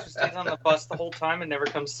 Max just stays on the bus the whole time and never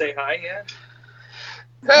comes to say hi.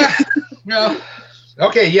 Yeah. No.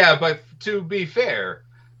 Okay, yeah, but to be fair,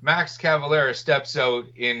 Max Cavalera steps out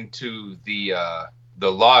into the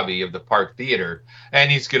lobby of the Park Theater,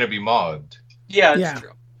 and he's going to be mobbed. Yeah, it's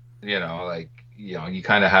true. You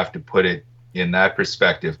kind of have to put it in that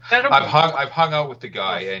perspective. I've hung out with the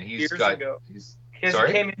guy, and he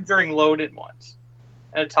came in during Loaded once,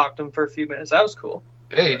 and I talked to him for a few minutes. That was cool.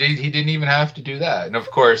 Hey, he didn't even have to do that. And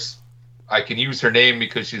of course, I can use her name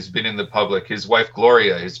because she's been in the public. His wife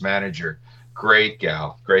Gloria, his manager, great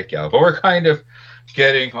gal. But we're kind of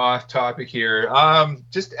getting off topic here.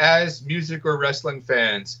 Just as music or wrestling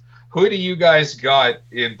fans, who do you guys got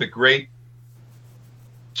in the great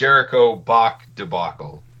Jericho Bach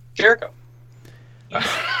debacle? Jericho.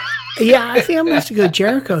 Yeah, I think I'm going to have to go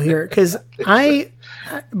Jericho here because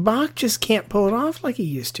Bach just can't pull it off like he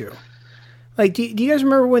used to. Like, do you guys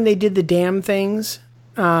remember when they did the Damn things?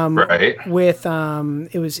 Right. With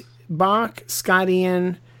it was Bach, Scott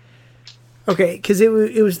Ian. Okay, because it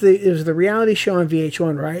was the reality show on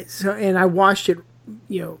VH1, right? So, and I watched it,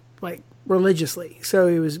 like religiously. So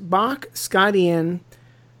it was Bach, Scott Ian,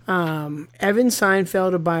 Evan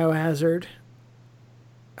Seinfeld of Biohazard.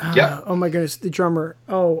 Yeah. Oh my goodness, the drummer.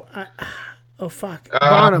 Oh fuck.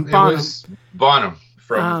 Bonham. It was Bonham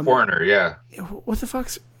from Foreigner. Yeah.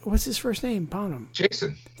 What's his first name? Bonham.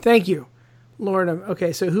 Jason. Thank you, Lord.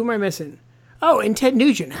 Okay, so who am I missing? Oh, and Ted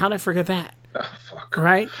Nugent. How'd I forget that? Oh, fuck.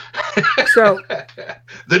 Right. So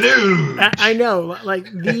the news. I know,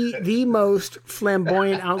 like the most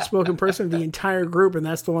flamboyant, outspoken person of the entire group, and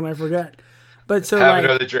that's the one I forget. But so have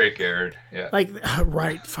another Drake, Aaron. Yeah. Like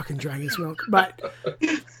right, fucking Dragon's Milk. But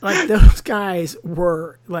like those guys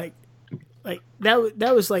were like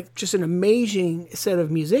that was like just an amazing set of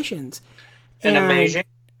musicians. An amazing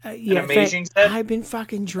set. I've been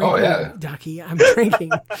fucking drinking, Ducky. I'm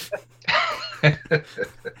drinking.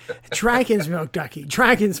 Dragon's Milk, Ducky.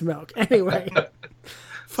 Dragon's Milk. Anyway.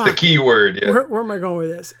 Fuck. The key word, yeah. Where am I going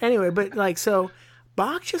with this? Anyway, but like, so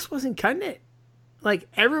Bach just wasn't cutting it. Like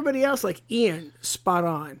everybody else, like Ian, spot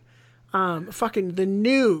on. Fucking the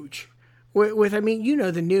Nuge. With the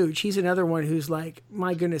Nuge. He's another one who's like,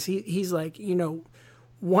 my goodness, he's like,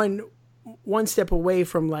 one step away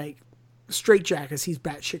from like straight jackets. He's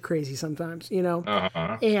batshit crazy sometimes,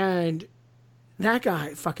 Uh-huh. And that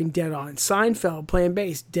guy fucking dead on. Seinfeld playing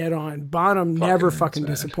bass, dead on. Bonham never fucking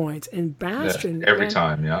disappoints. And Bastion every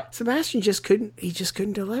time, yeah. Sebastian just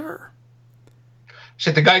couldn't deliver.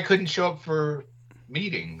 Shit, the guy couldn't show up for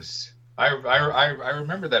meetings. I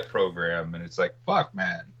remember that program, and it's like, fuck,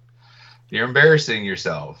 man. You're embarrassing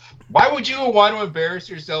yourself. Why would you want to embarrass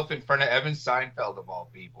yourself in front of Evan Seinfeld of all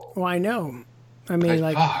people? Well, I know. I mean,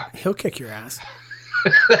 like he'll kick your ass.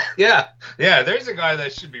 Yeah. There's a guy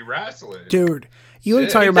that should be wrestling, dude. You want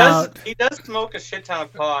to talk about? He does smoke a shit ton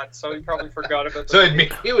of pot, so he probably forgot about. So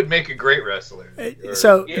he would make a great wrestler. You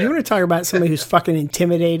want to talk about somebody who's fucking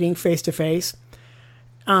intimidating face to face?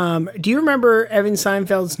 Do you remember Evan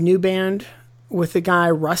Seinfeld's new band with the guy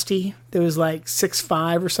Rusty? That was like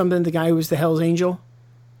 6'5" or something. The guy who was the Hell's Angel.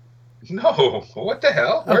 No, what the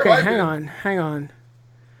hell? Okay, hang on.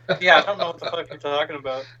 Yeah, I don't know what the fuck you're talking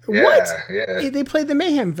about. What? Yeah. They played the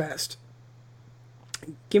Mayhem Fest.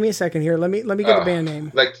 Give me a second here. Let me get the band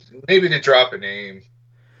name. Like maybe to drop a name.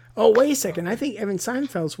 Oh, wait a second. I think Evan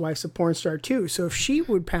Seinfeld's wife's a porn star too. So if she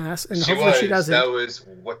would pass, and hopefully she doesn't. That was,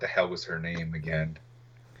 what the hell was her name again?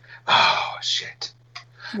 Oh shit.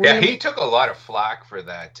 Yeah, he took a lot of flack for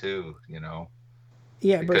that too.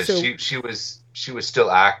 Yeah, because she was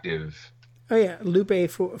still active. Oh yeah, Lupe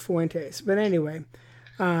Fuentes. But anyway.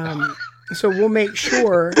 So we'll make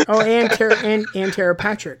sure. Oh, and Tara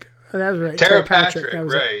Patrick. Oh, that was right. Tara Patrick, that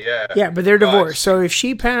was right? Yeah. Yeah, but they're divorced. So if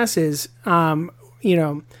she passes,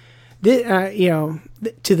 to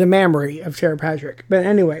the memory of Tara Patrick. But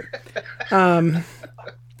anyway, oh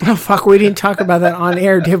fuck, we didn't talk about that on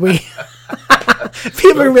air, did we?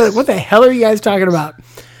 People are gonna be like, what the hell are you guys talking about?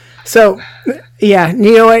 So, yeah,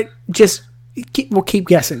 you know what? We'll keep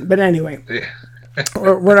guessing. But anyway,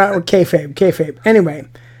 we're not with kayfabe. Anyway,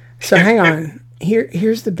 so hang on.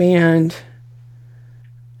 Here's the band.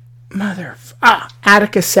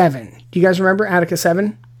 Attica 7. Do you guys remember Attica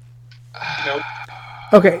 7? Nope.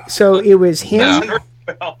 Okay, so it was him.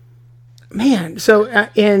 No. Man, so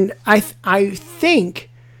and I think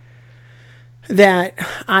that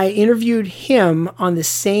I interviewed him on the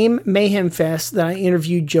same Mayhem Fest that I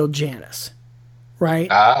interviewed Jill Janis, right?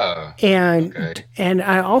 Oh, and okay. and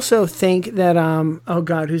I also think that oh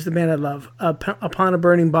god, who's the band I love? Upon a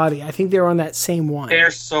Burning Body. I think they were on that same one.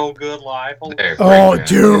 They're so good live. They're Oh, great,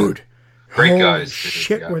 dude, great holy guys. dude.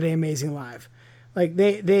 shit, Yeah. were they amazing live? Like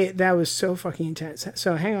that was so fucking intense.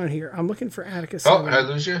 So hang on here. I'm looking for Attica 7. Oh, did I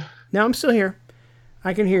lose you? No, I'm still here.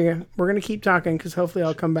 I can hear you. We're gonna keep talking because hopefully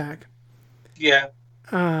I'll come back. Yeah.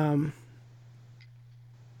 I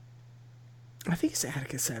think it's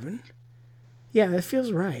Attica 7. Yeah, that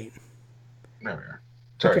feels right. There we are.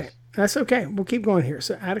 Sorry. Okay, that's okay. We'll keep going here.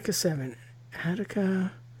 So Attica 7.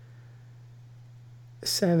 Attica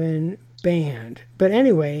 7 band. But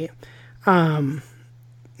anyway, here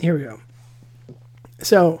we go.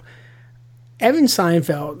 So Evan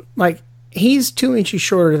Seinfeld, like, he's 2 inches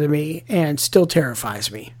shorter than me and still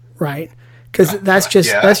terrifies me, right? Because that's just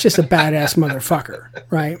a badass motherfucker,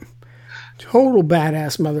 right? Total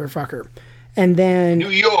badass motherfucker. And then New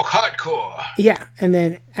York hardcore. yeah, and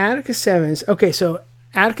then Attica 7's. Okay, so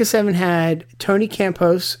Attica 7 had Tony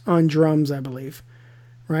Campos on drums, I believe,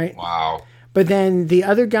 right? Wow. But then the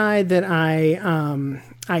other guy that I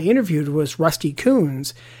interviewed was Rusty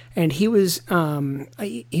Coons, and he was a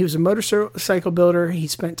motorcycle builder. He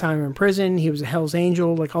spent time in prison. He was a Hell's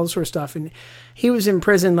Angel, like all this sort of stuff. And he was in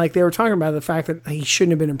prison, like they were talking about the fact that he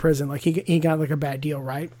shouldn't have been in prison. Like he got like a bad deal,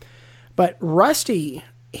 right? But Rusty,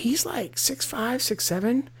 he's like 6'5",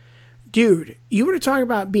 6'7". Dude, you were talking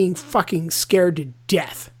about being fucking scared to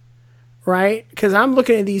death, right? Because I'm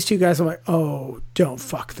looking at these two guys, I'm like, oh, don't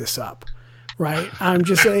fuck this up. Right? I'm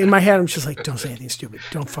just, in my head, I'm just like, don't say anything stupid.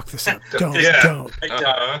 Don't fuck this up. Don't.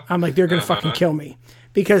 Uh-huh. I'm like, they're going to fucking kill me.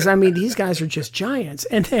 Because, I mean, these guys are just giants.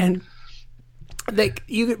 And then, but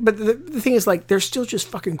the thing is, like, they're still just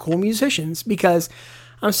fucking cool musicians because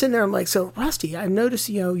I'm sitting there, I'm like, so, Rusty, I've noticed,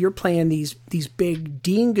 you're playing these big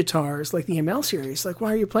Dean guitars, like the ML series. Like,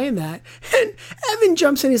 why are you playing that? And Evan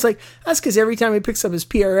jumps in, he's like, that's because every time he picks up his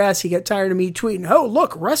PRS, he got tired of me tweeting, oh,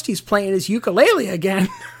 look, Rusty's playing his ukulele again.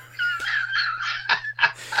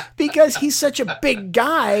 Because he's such a big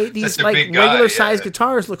guy, these like regular sized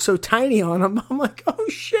guitars look so tiny on him. I'm like, oh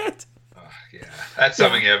shit. Yeah, that's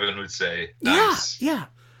something Evan would say. Nice. Yeah.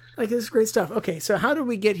 Like, this is great stuff. Okay, so how did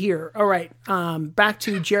we get here? All right, back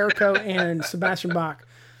to Jericho and Sebastian Bach.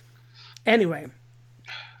 Anyway.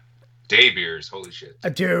 Day beers, holy shit.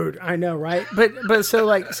 Dude, I know, right? But so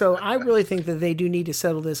I really think that they do need to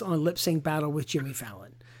settle this on lip sync battle with Jimmy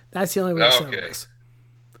Fallon. That's the only way to settle this.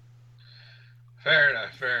 Fair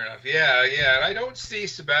enough. Yeah. And I don't see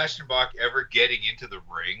Sebastian Bach ever getting into the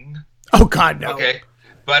ring. Oh, God, no. Okay.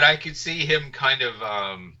 But I could see him kind of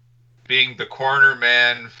being the corner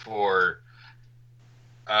man for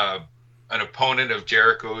an opponent of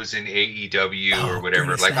Jericho's in AEW or whatever.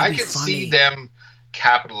 Goodness, like, I could funny. see them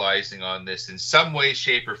capitalizing on this in some way,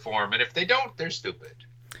 shape, or form. And if they don't, they're stupid.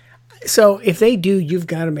 So if they do, you've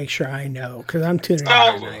got to make sure I know, because I'm tuning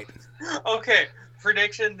in tonight. Okay.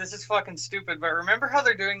 Prediction, this is fucking stupid, but remember how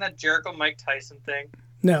they're doing that Jericho Mike Tyson thing?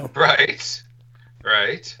 No. Right.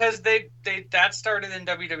 Because that started in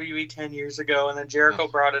WWE 10 years ago, and then Jericho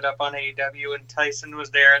brought it up on AEW, and Tyson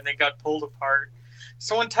was there, and they got pulled apart.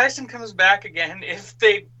 So when Tyson comes back again, if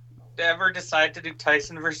they ever decide to do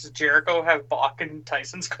Tyson versus Jericho, have Bach in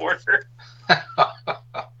Tyson's corner.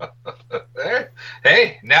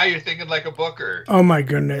 Hey, now you're thinking like a booker. Oh my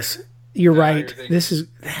goodness. You're right. This is,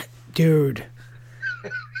 dude.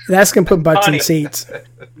 That's going to put butts in seats.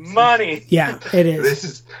 Money. Yeah, it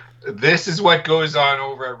is. This is what goes on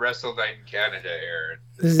over at Wrestle Night in Canada, Aaron.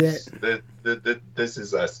 This is it. This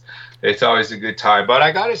is us. It's always a good time. But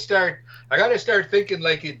I gotta start thinking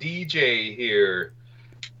like a DJ here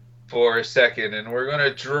for a second, and we're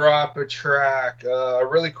gonna drop a track, a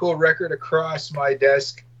really cool record across my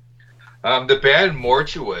desk. The band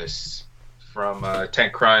Mortuous from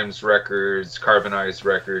Tank Crimes Records, Carbonized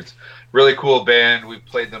Records. Really cool band. We've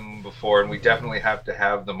played them before, and we definitely have to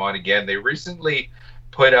have them on again. They recently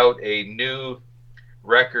put out a new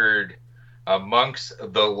record Amongst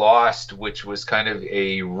the Lost, which was kind of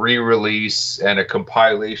a re-release and a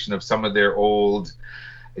compilation of some of their old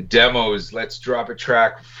demos. Let's drop a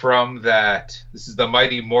track from that. This is the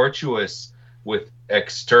Mighty Mortuous with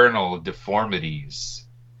External Deformities.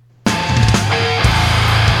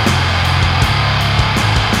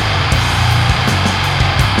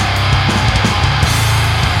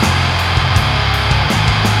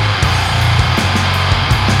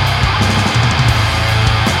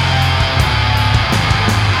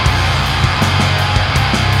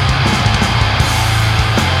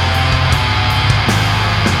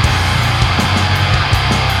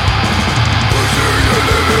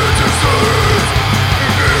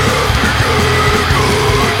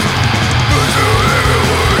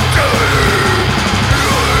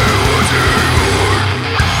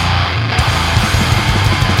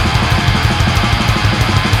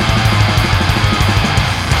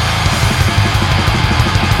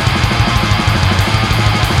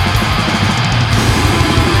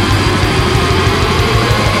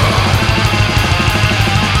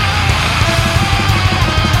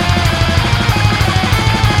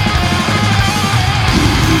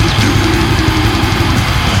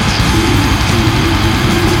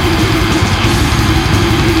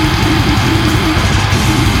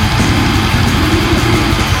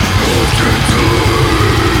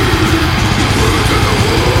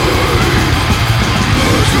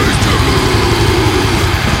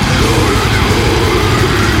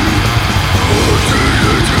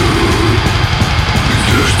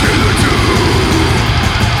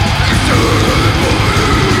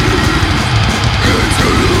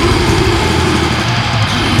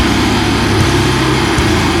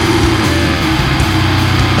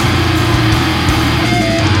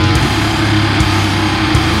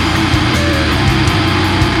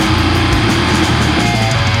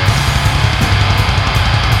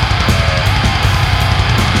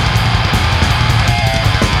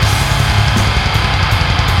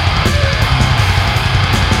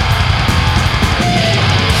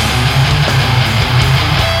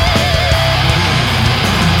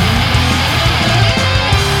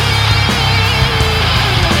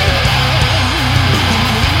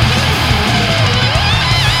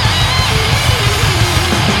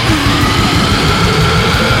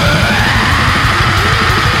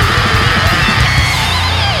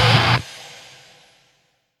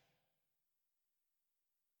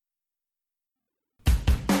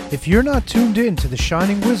 If you're not tuned in to The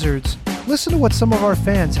Shining Wizards, listen to what some of our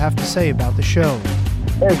fans have to say about the show.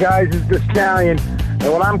 Hey guys, it's the Stallion, and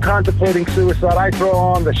when I'm contemplating suicide, I throw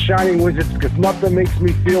on The Shining Wizards because nothing makes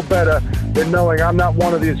me feel better than knowing I'm not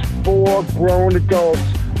one of these 4 grown adults,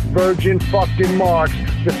 virgin fucking marks,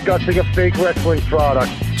 discussing a fake wrestling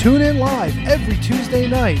product. Tune in live every Tuesday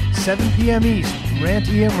night, 7 p.m. East,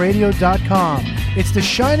 rantemradio.com. It's The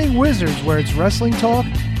Shining Wizards, where it's wrestling talk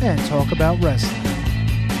and talk about wrestling.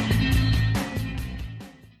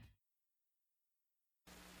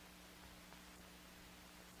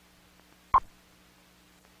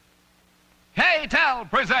 Hey-Tel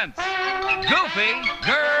presents Goofy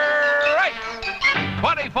Great!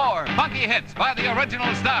 24 funky hits by the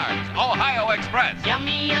original stars, Ohio Express.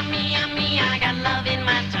 Yummy, yummy, yummy, I got love in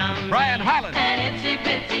my tongue. Brian Hyland. An itsy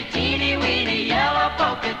bitsy teeny weeny yellow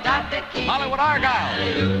polka dot bikini. Hollywood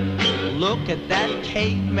Argyle. Look at that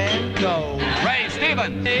caveman go. Ray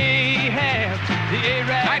Stevens. Ahab, the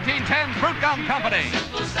Arab. 1910 Fruit Gum Company.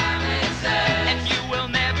 Simple Simon says, and you will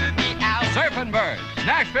never be out. Surfing Birds,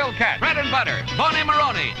 Nashville Cat, Bread and Butter, Bonnie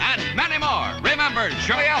Maroney, and many more. Remember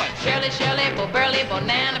Shirley Ellis. Shirley, Shirley, Bo Burley,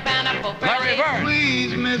 Bonana, Pineapple, Larry Bird.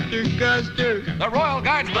 Please, Mr. Custer. The Royal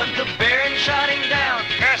Guardsmen. the Baron shot him down.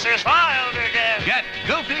 Curses filed again. Get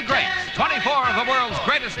Goofy Greats, 24 of the world's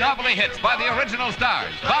greatest novelty hits by the original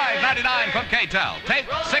stars. $5.99 from K-Tel. Tape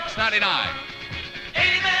 $6.99.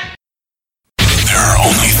 There are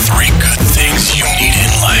only 3 good things you need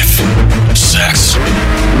in life: sex,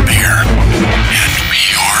 beer, and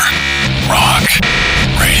pure rock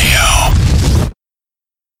radio.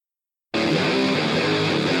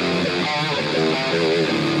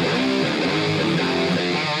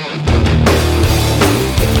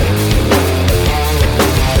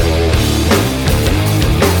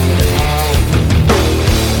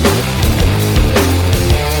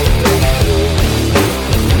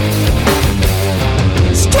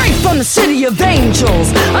 From the city of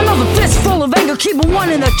angels, another fistful of anger, keeping one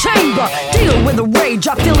in the chamber. Deal with the rage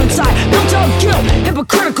I feel inside, built of guilt,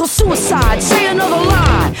 hypocritical suicide. Say another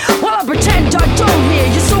lie while I pretend I don't hear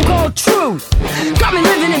your so-called truth. Got me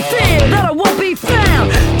living in fear that I won't be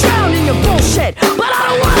found, drowned in your bullshit, but I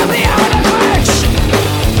don't wanna be out of the glitch.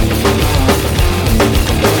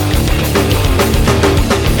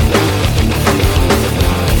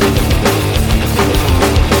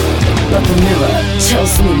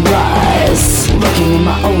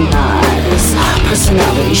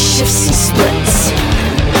 Personality shifts and splits.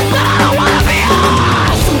 But I don't wanna be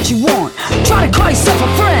us. What you want? Try to call yourself a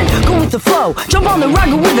friend. Go with the flow, jump on the ride,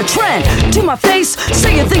 go with the trend. To my face,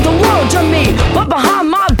 say you think the world of me, but behind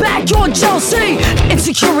my back you're jealousy.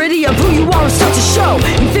 Insecurity of who you are starts to show.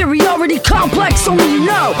 Inferiority complex, only you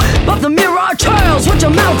know. But the mirror tells what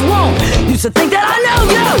your mouth won't. Used to think that I know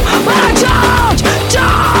you, but I don't.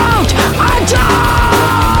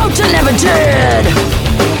 I never did.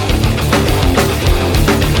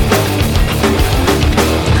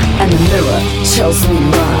 And the mirror tells me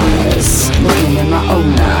lies, looking in my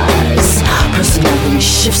own eyes. Personality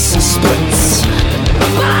shifts and splits,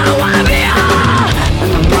 but I don't wanna be high.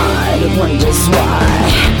 And my mind wonders why,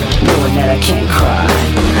 knowing that I can't cry.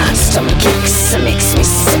 Stomach aches, it makes me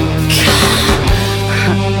sick.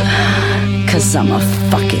 'Cause I'm a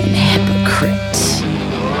fucking hypocrite.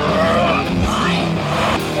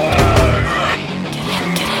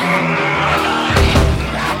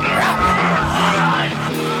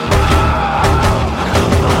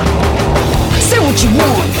 What you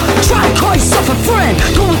want, try to call yourself a friend.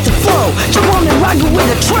 Go with the flow, jump on and ride, go with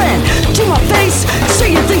a trend. To my face,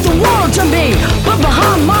 say you think the world of me, but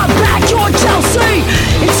behind my back you're jealousy.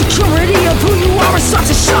 Insecurity of who you are is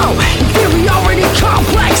such a show. Inferiority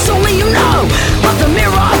complex, only you know. But the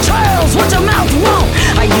mirror tells what your mouth won't.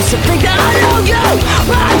 I used to think that I know you,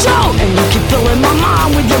 but I don't. And you keep filling my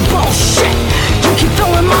mind with your bullshit. You keep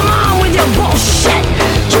filling my mind with your bullshit.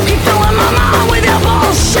 You keep filling my mind with your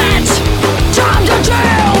bullshit. Time to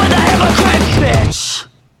deal with a hypocrite, bitch.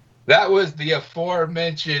 That was the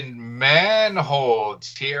aforementioned Manhold,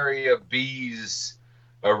 Thierry B's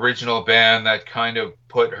original band that kind of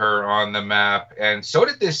put her on the map. And so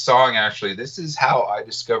did this song, actually. This is how I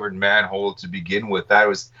discovered Manhold to begin with. That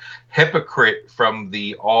was Hypocrite from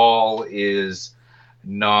the All Is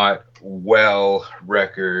Not Well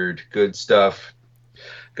record. Good stuff.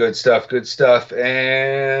 Good stuff, good stuff.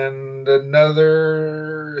 And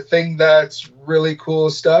another thing that's really cool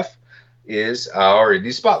stuff is our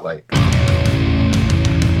Indie Spotlight.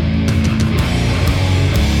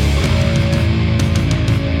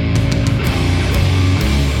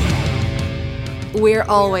 We're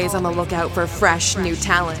always on the lookout for fresh new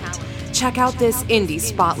talent. Check out this Indie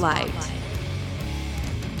Spotlight.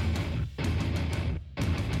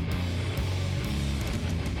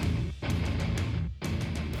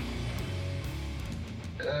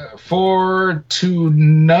 For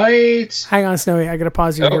tonight. Hang on, Snowy. I got to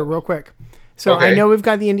pause you here real quick. So Okay. I know we've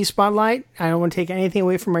got the Indie Spotlight. I don't want to take anything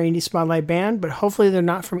away from our Indie Spotlight band, but hopefully they're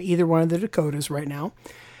not from either one of the Dakotas right now.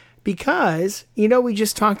 Because, you know, we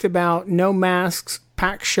just talked about No Masks,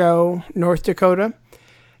 Pack Show, North Dakota.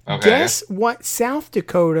 Okay. Guess what South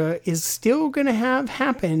Dakota is still going to have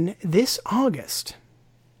happen this August?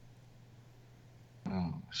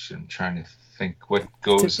 Oh, shit, I'm trying to think what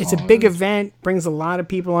goes It's a on. big event, brings a lot of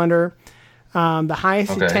people under. The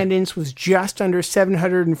highest Okay. attendance was just under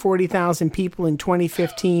 740,000 people in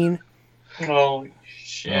 2015. Oh,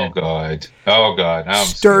 shit. Oh, God. Oh, God. I'm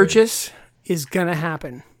Sturgis is going to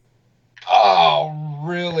happen. Oh,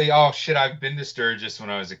 really? Oh, shit. I've been to Sturgis when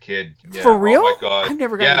I was a kid. Yeah. For real? Oh, my God. I've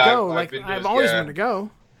never gotten to go. I've Always wanted to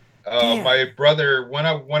go. Damn. My brother, when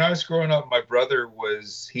I was growing up, my brother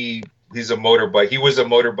was, he's a motorbike. He was a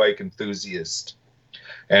motorbike enthusiast.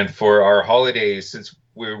 And for our holidays, since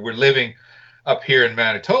we're living up here in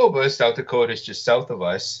Manitoba, South Dakota is just south of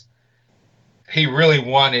us, he really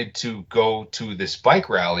wanted to go to this bike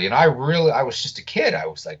rally. And I was just a kid. I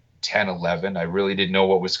was like 10, 11. I really didn't know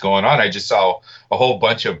what was going on. I just saw a whole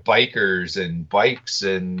bunch of bikers and bikes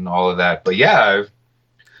and all of that. But yeah,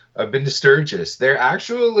 I've been to Sturgis. They're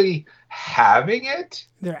actually having it?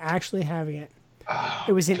 They're actually having it. Oh,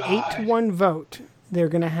 It was an 8-1 vote. They're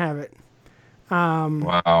going to have it.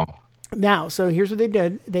 Wow. Now, so here's what they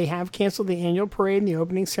did. They have canceled the annual parade and the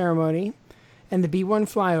opening ceremony and the B1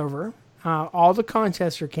 flyover. All the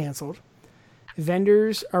contests are canceled.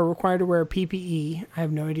 Vendors are required to wear PPE. I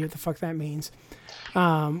have no idea what the fuck that means.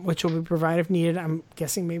 Which will be provided if needed. I'm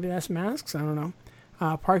guessing maybe that's masks. I don't know.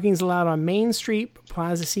 Parking is allowed on Main Street.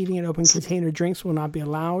 Plaza seating and open container drinks will not be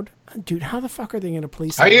allowed. Dude, how the fuck are they going to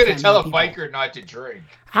police How are that you going to many tell a people? biker not to drink?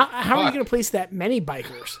 How are you Fuck. going to police that many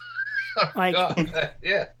bikers? Like,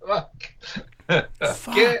 Yeah, fuck.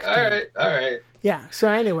 Fuck, Yeah, all right. yeah. So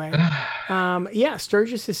anyway, yeah,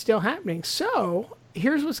 Sturgis is still happening. So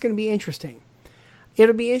here's what's going to be interesting.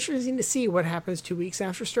 It'll be interesting to see what happens 2 weeks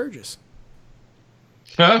after Sturgis.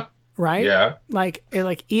 Huh? Right? Yeah.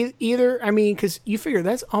 Either, I mean, because you figure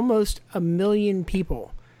that's almost 1 million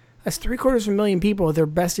people. That's 750,000 people at their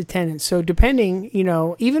best attendance. So depending,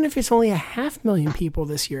 even if it's only 500,000 people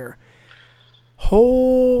this year,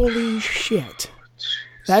 holy shit.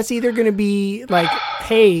 That's either going to be like,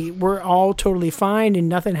 hey, we're all totally fine and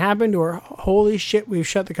nothing happened, or holy shit, we've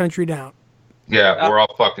shut the country down. Yeah, we're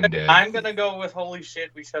all fucking dead. I'm going to go with holy shit,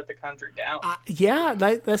 we shut the country down. Yeah,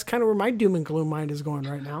 that's kind of where my doom and gloom mind is going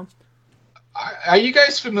right now. Are you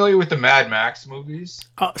guys familiar with the Mad Max movies?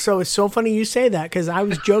 So it's so funny you say that, because I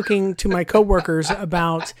was joking to my coworkers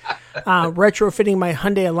about retrofitting my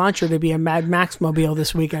Hyundai Elantra to be a Mad Max mobile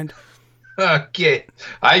this weekend. Okay,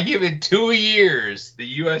 I give it 2 years. The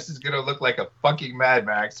U.S. is going to look like a fucking Mad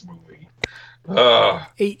Max movie.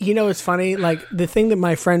 You know, it's funny. Like the thing that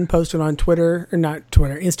my friend posted on Twitter, or not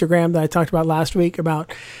Twitter, Instagram, that I talked about last week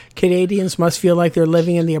about Canadians must feel like they're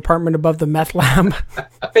living in the apartment above the meth lab.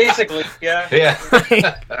 Basically, yeah.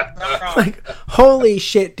 Yeah. Like, holy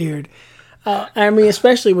shit, dude. I mean,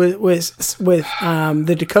 especially with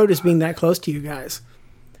the Dakotas being that close to you guys.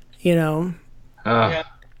 You know. Yeah.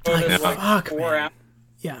 Like, fuck, man.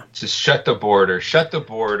 Yeah. Just shut the border. Shut the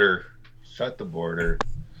border. Shut the border.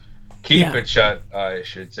 Keep it shut, I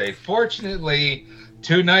should say. Fortunately,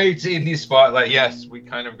 tonight's Indie Spotlight, yes, we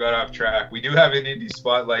kind of got off track. We do have an Indie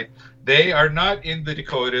Spotlight. They are not in the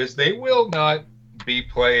Dakotas. They will not be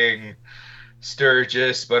playing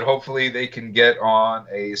Sturgis, but hopefully they can get on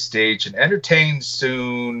a stage and entertain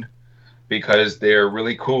soon, because they're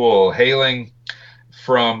really cool. Hailing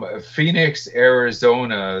from Phoenix,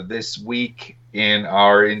 Arizona, this week in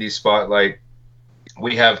our Indie Spotlight,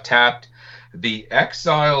 we have tapped The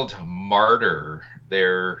Exiled Martyr.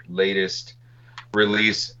 Their latest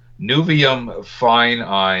release, Nuvium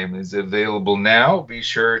Fineheim, is available now. Be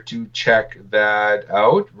sure to check that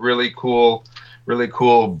out. Really cool,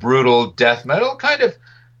 brutal death metal. Kind of,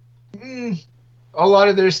 a lot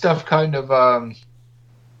of their stuff kind of,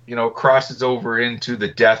 crosses over into the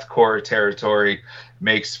deathcore territory,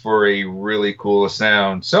 makes for a really cool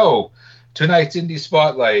sound. So, tonight's Indie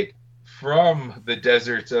Spotlight, from the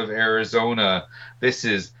deserts of Arizona, this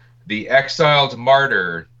is The Exiled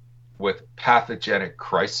Martyr with Pathogenic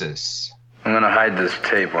Crisis. I'm going to hide this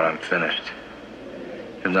tape when I'm finished.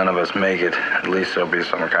 If none of us make it, at least there'll be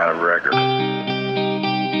some kind of record.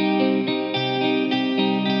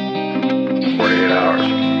 48 hours.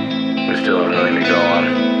 We still have nothing to go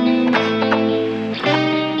on.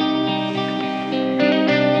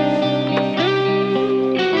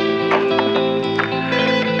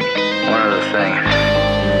 Thing. I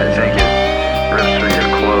think it rips through your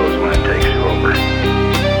clothes when it takes you over.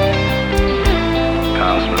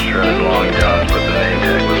 Thompson shredded long johns, but the name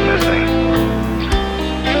tag was missing.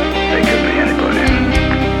 They could be anybody.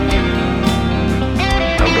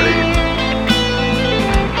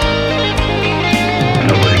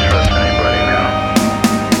 Nobody trusts anybody now.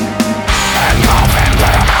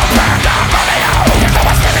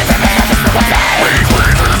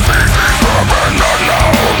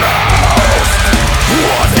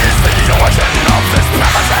 What is the origin of this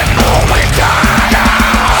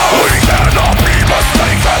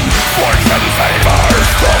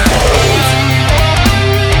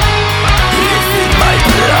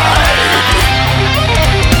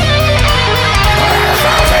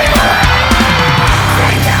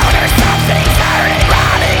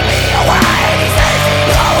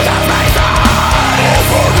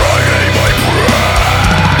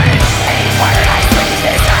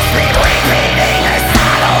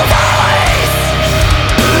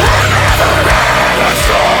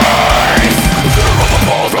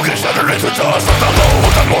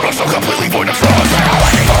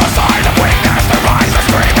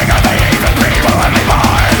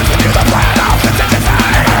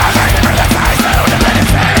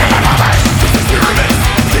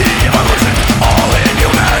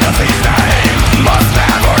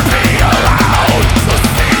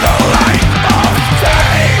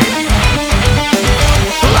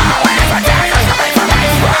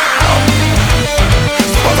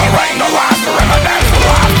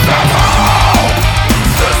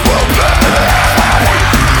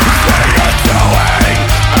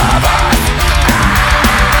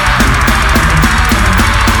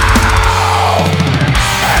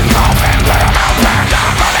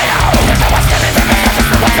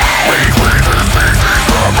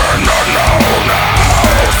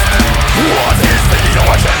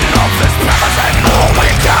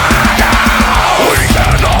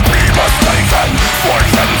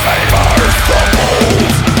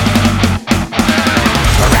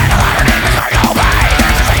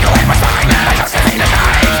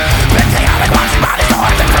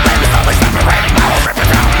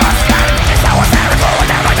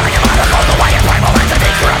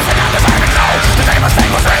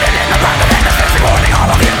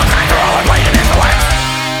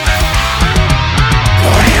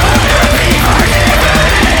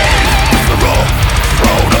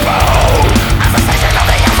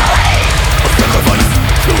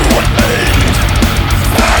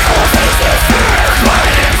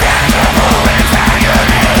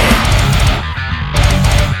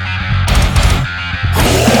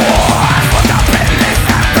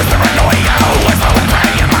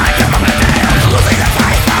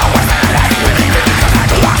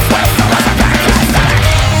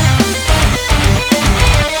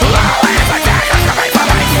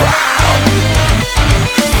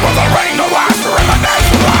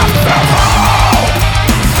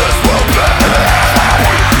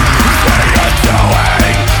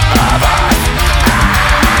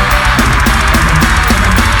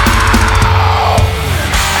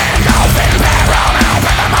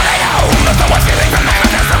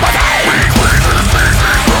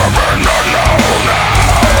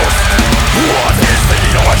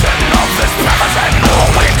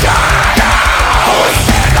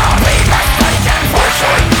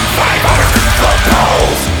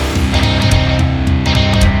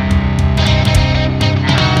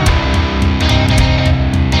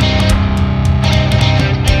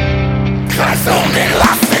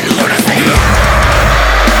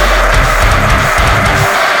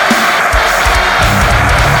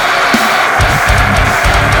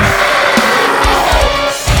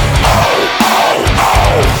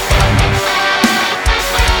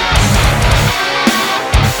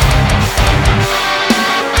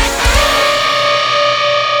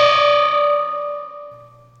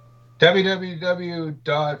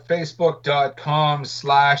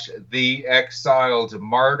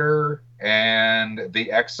www.facebook.com/theexiledmartyr and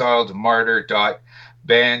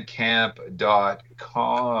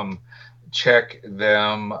theexiledmartyr.bandcamp.com. Check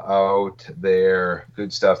them out there.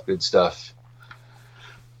 Good stuff, good stuff.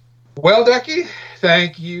 Well, Ducky,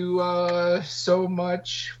 thank you so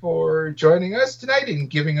much for joining us tonight and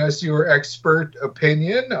giving us your expert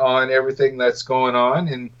opinion on everything that's going on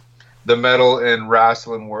in the metal and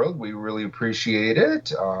wrestling world. We really appreciate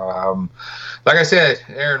it. Like I said,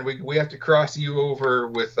 Aaron, we have to cross you over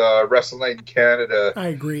with Wrestle Night in Canada. I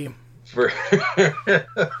agree. For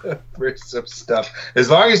some stuff. As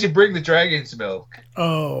long as you bring the dragon's milk.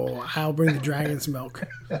 Oh, I'll bring the dragon's milk.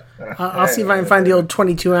 I'll see if I can find the old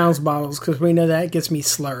 22-ounce bottles, because we know that gets me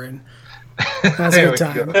slurring. That's a good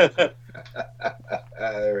time.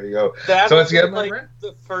 There we go. That so was it's like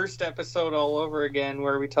the first episode all over again,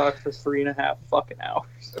 where we talked for 3.5 fucking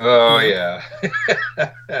hours. Oh yeah.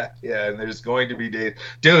 Yeah, and there's going to be days,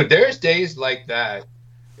 dude, there's days like that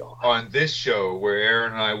on this show where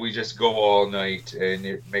Aaron and I, we just go all night, and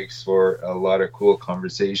it makes for a lot of cool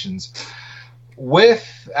conversations.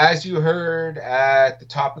 With, as you heard at the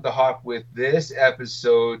top of the hop with this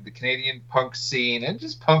episode, the Canadian punk scene and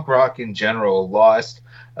just punk rock in general lost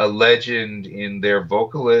a legend in their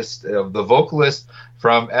vocalist, the vocalist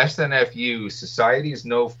from SNFU, Society is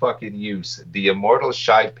No Fucking Use. The immortal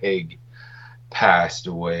Shy Pig passed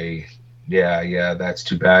away. Yeah, that's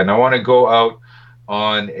too bad. And I want to go out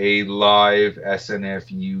on a live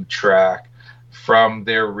SNFU track from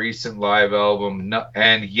their recent live album,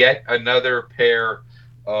 and yet another pair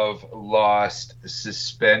of Lost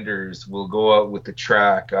Suspenders. We'll go out with the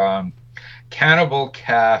track Cannibal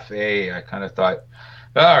Cafe. I kind of thought,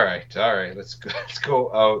 all right, let's go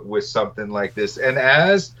out with something like this. And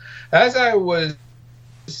as I was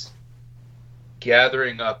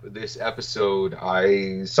gathering up this episode,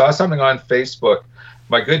 I saw something on Facebook.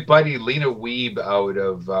 My good buddy Lena Weeb out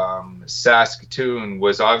of Saskatoon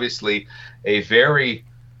was obviously a very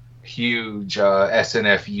huge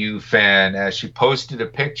SNFU fan, as she posted a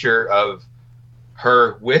picture of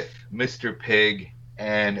her with Mr. Pig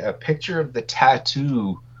and a picture of the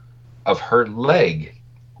tattoo of her leg,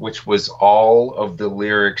 which was all of the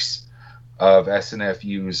lyrics of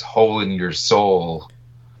SNFU's Hole in Your Soul.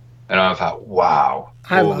 And I thought, wow.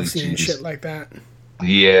 I love seeing shit like that.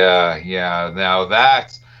 Yeah. Now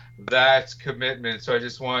that's commitment. So I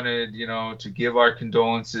just wanted, to give our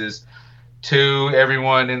condolences to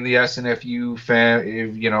everyone in the SNFU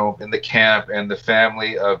in the camp and the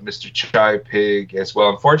family of Mr. Chai Pig as well.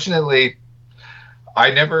 Unfortunately, I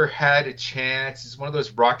never had a chance. It's one of those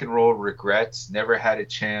rock and roll regrets. Never had a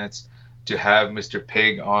chance to have Mr.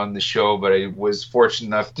 Pig on the show, but I was fortunate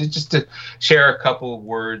enough to share a couple of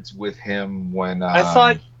words with him when I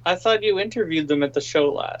thought you interviewed them at the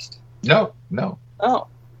show last. No. Oh.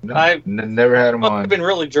 No, I never had him on. I've been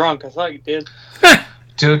really drunk. I thought you did.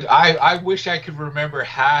 Dude, I wish I could remember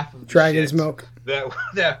half of the Dragon's Milk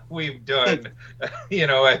that we've done,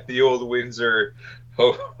 at the old Windsor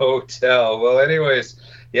Hotel. Well, anyways,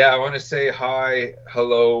 I want to say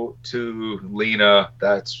hello to Lena.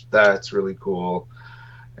 That's really cool.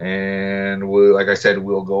 And like I said,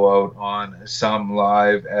 we'll go out on some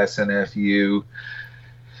live SNFU.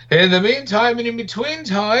 In the meantime and in between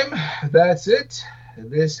time, that's it.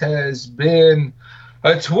 This has been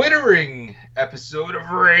a twittering episode of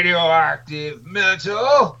Radioactive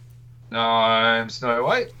Metal. I'm Snowy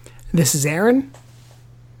White. This is Aaron.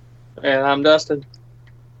 And I'm Dustin.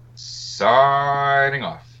 Signing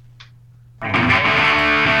off. Let's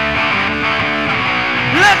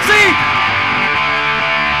eat!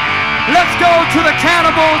 Let's go to the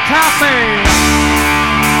Cannibal Cafe!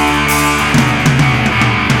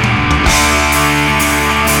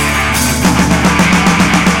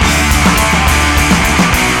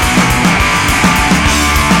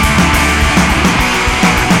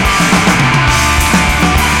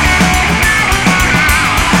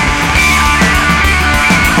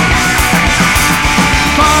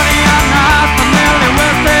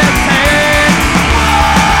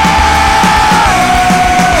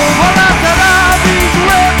 Well, after all these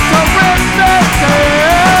whips are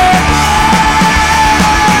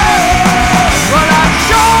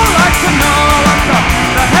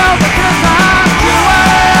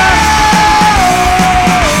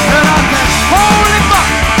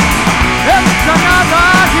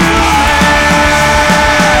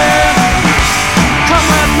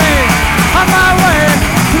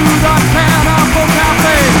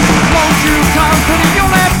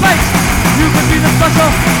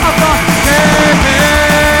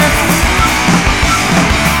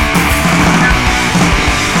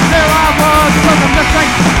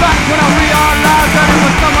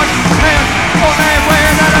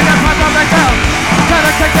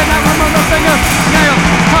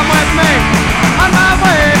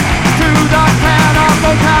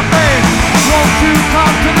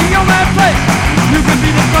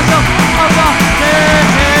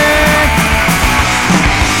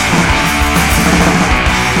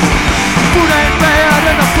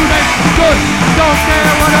foot. Don't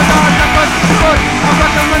care what a dog that puts foot. I'm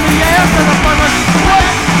rocking with the air to the front with foot.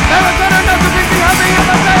 Never gonna know to be happy if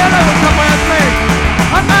I say hello. Come with me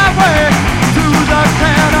on my way to the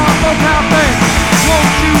Cannibal Cafe.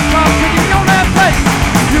 Won't you come kicking on that place?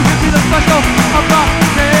 You can be the special of the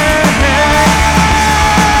day.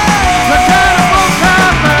 The Cannibal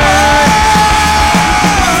Cafe.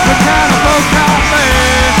 The Cannibal Cafe.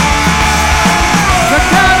 The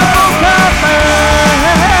Cannibal Cafe.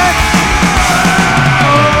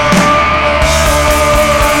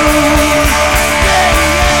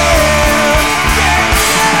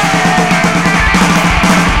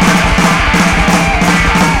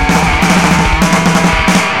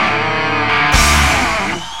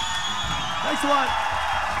 Thanks a lot.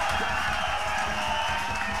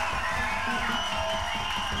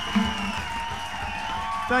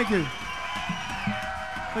 Thank you.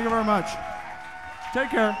 Thank you very much. Take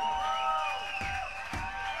care.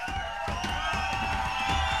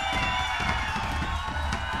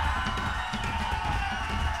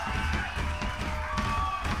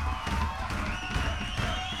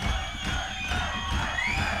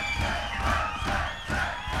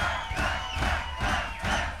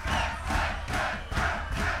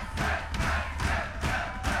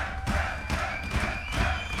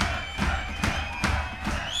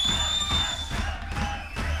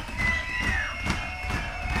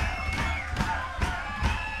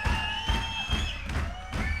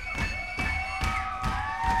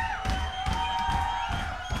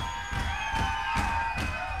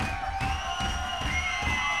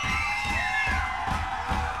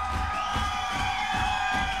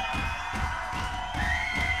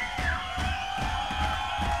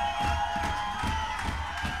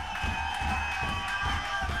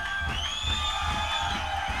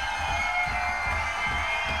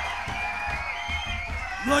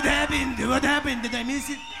 What happened? What happened? Did I miss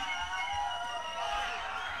it?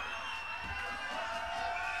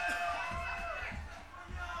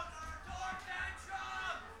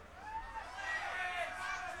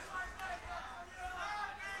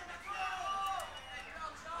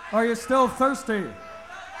 Are you still thirsty?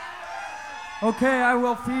 Okay, I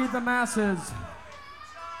will feed the masses.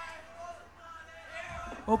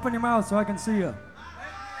 Open your mouth so I can see you.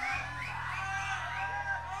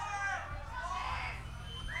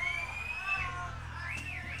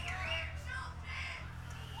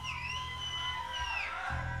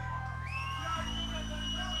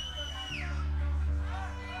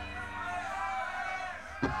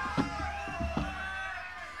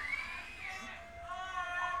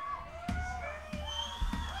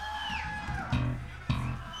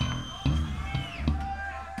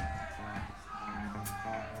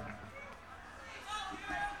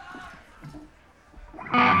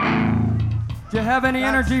 Do you have any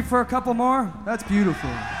energy for a couple more? That's beautiful.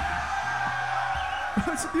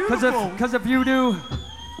 That's beautiful. Because if you do,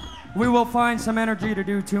 we will find some energy to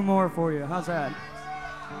do two more for you. How's that?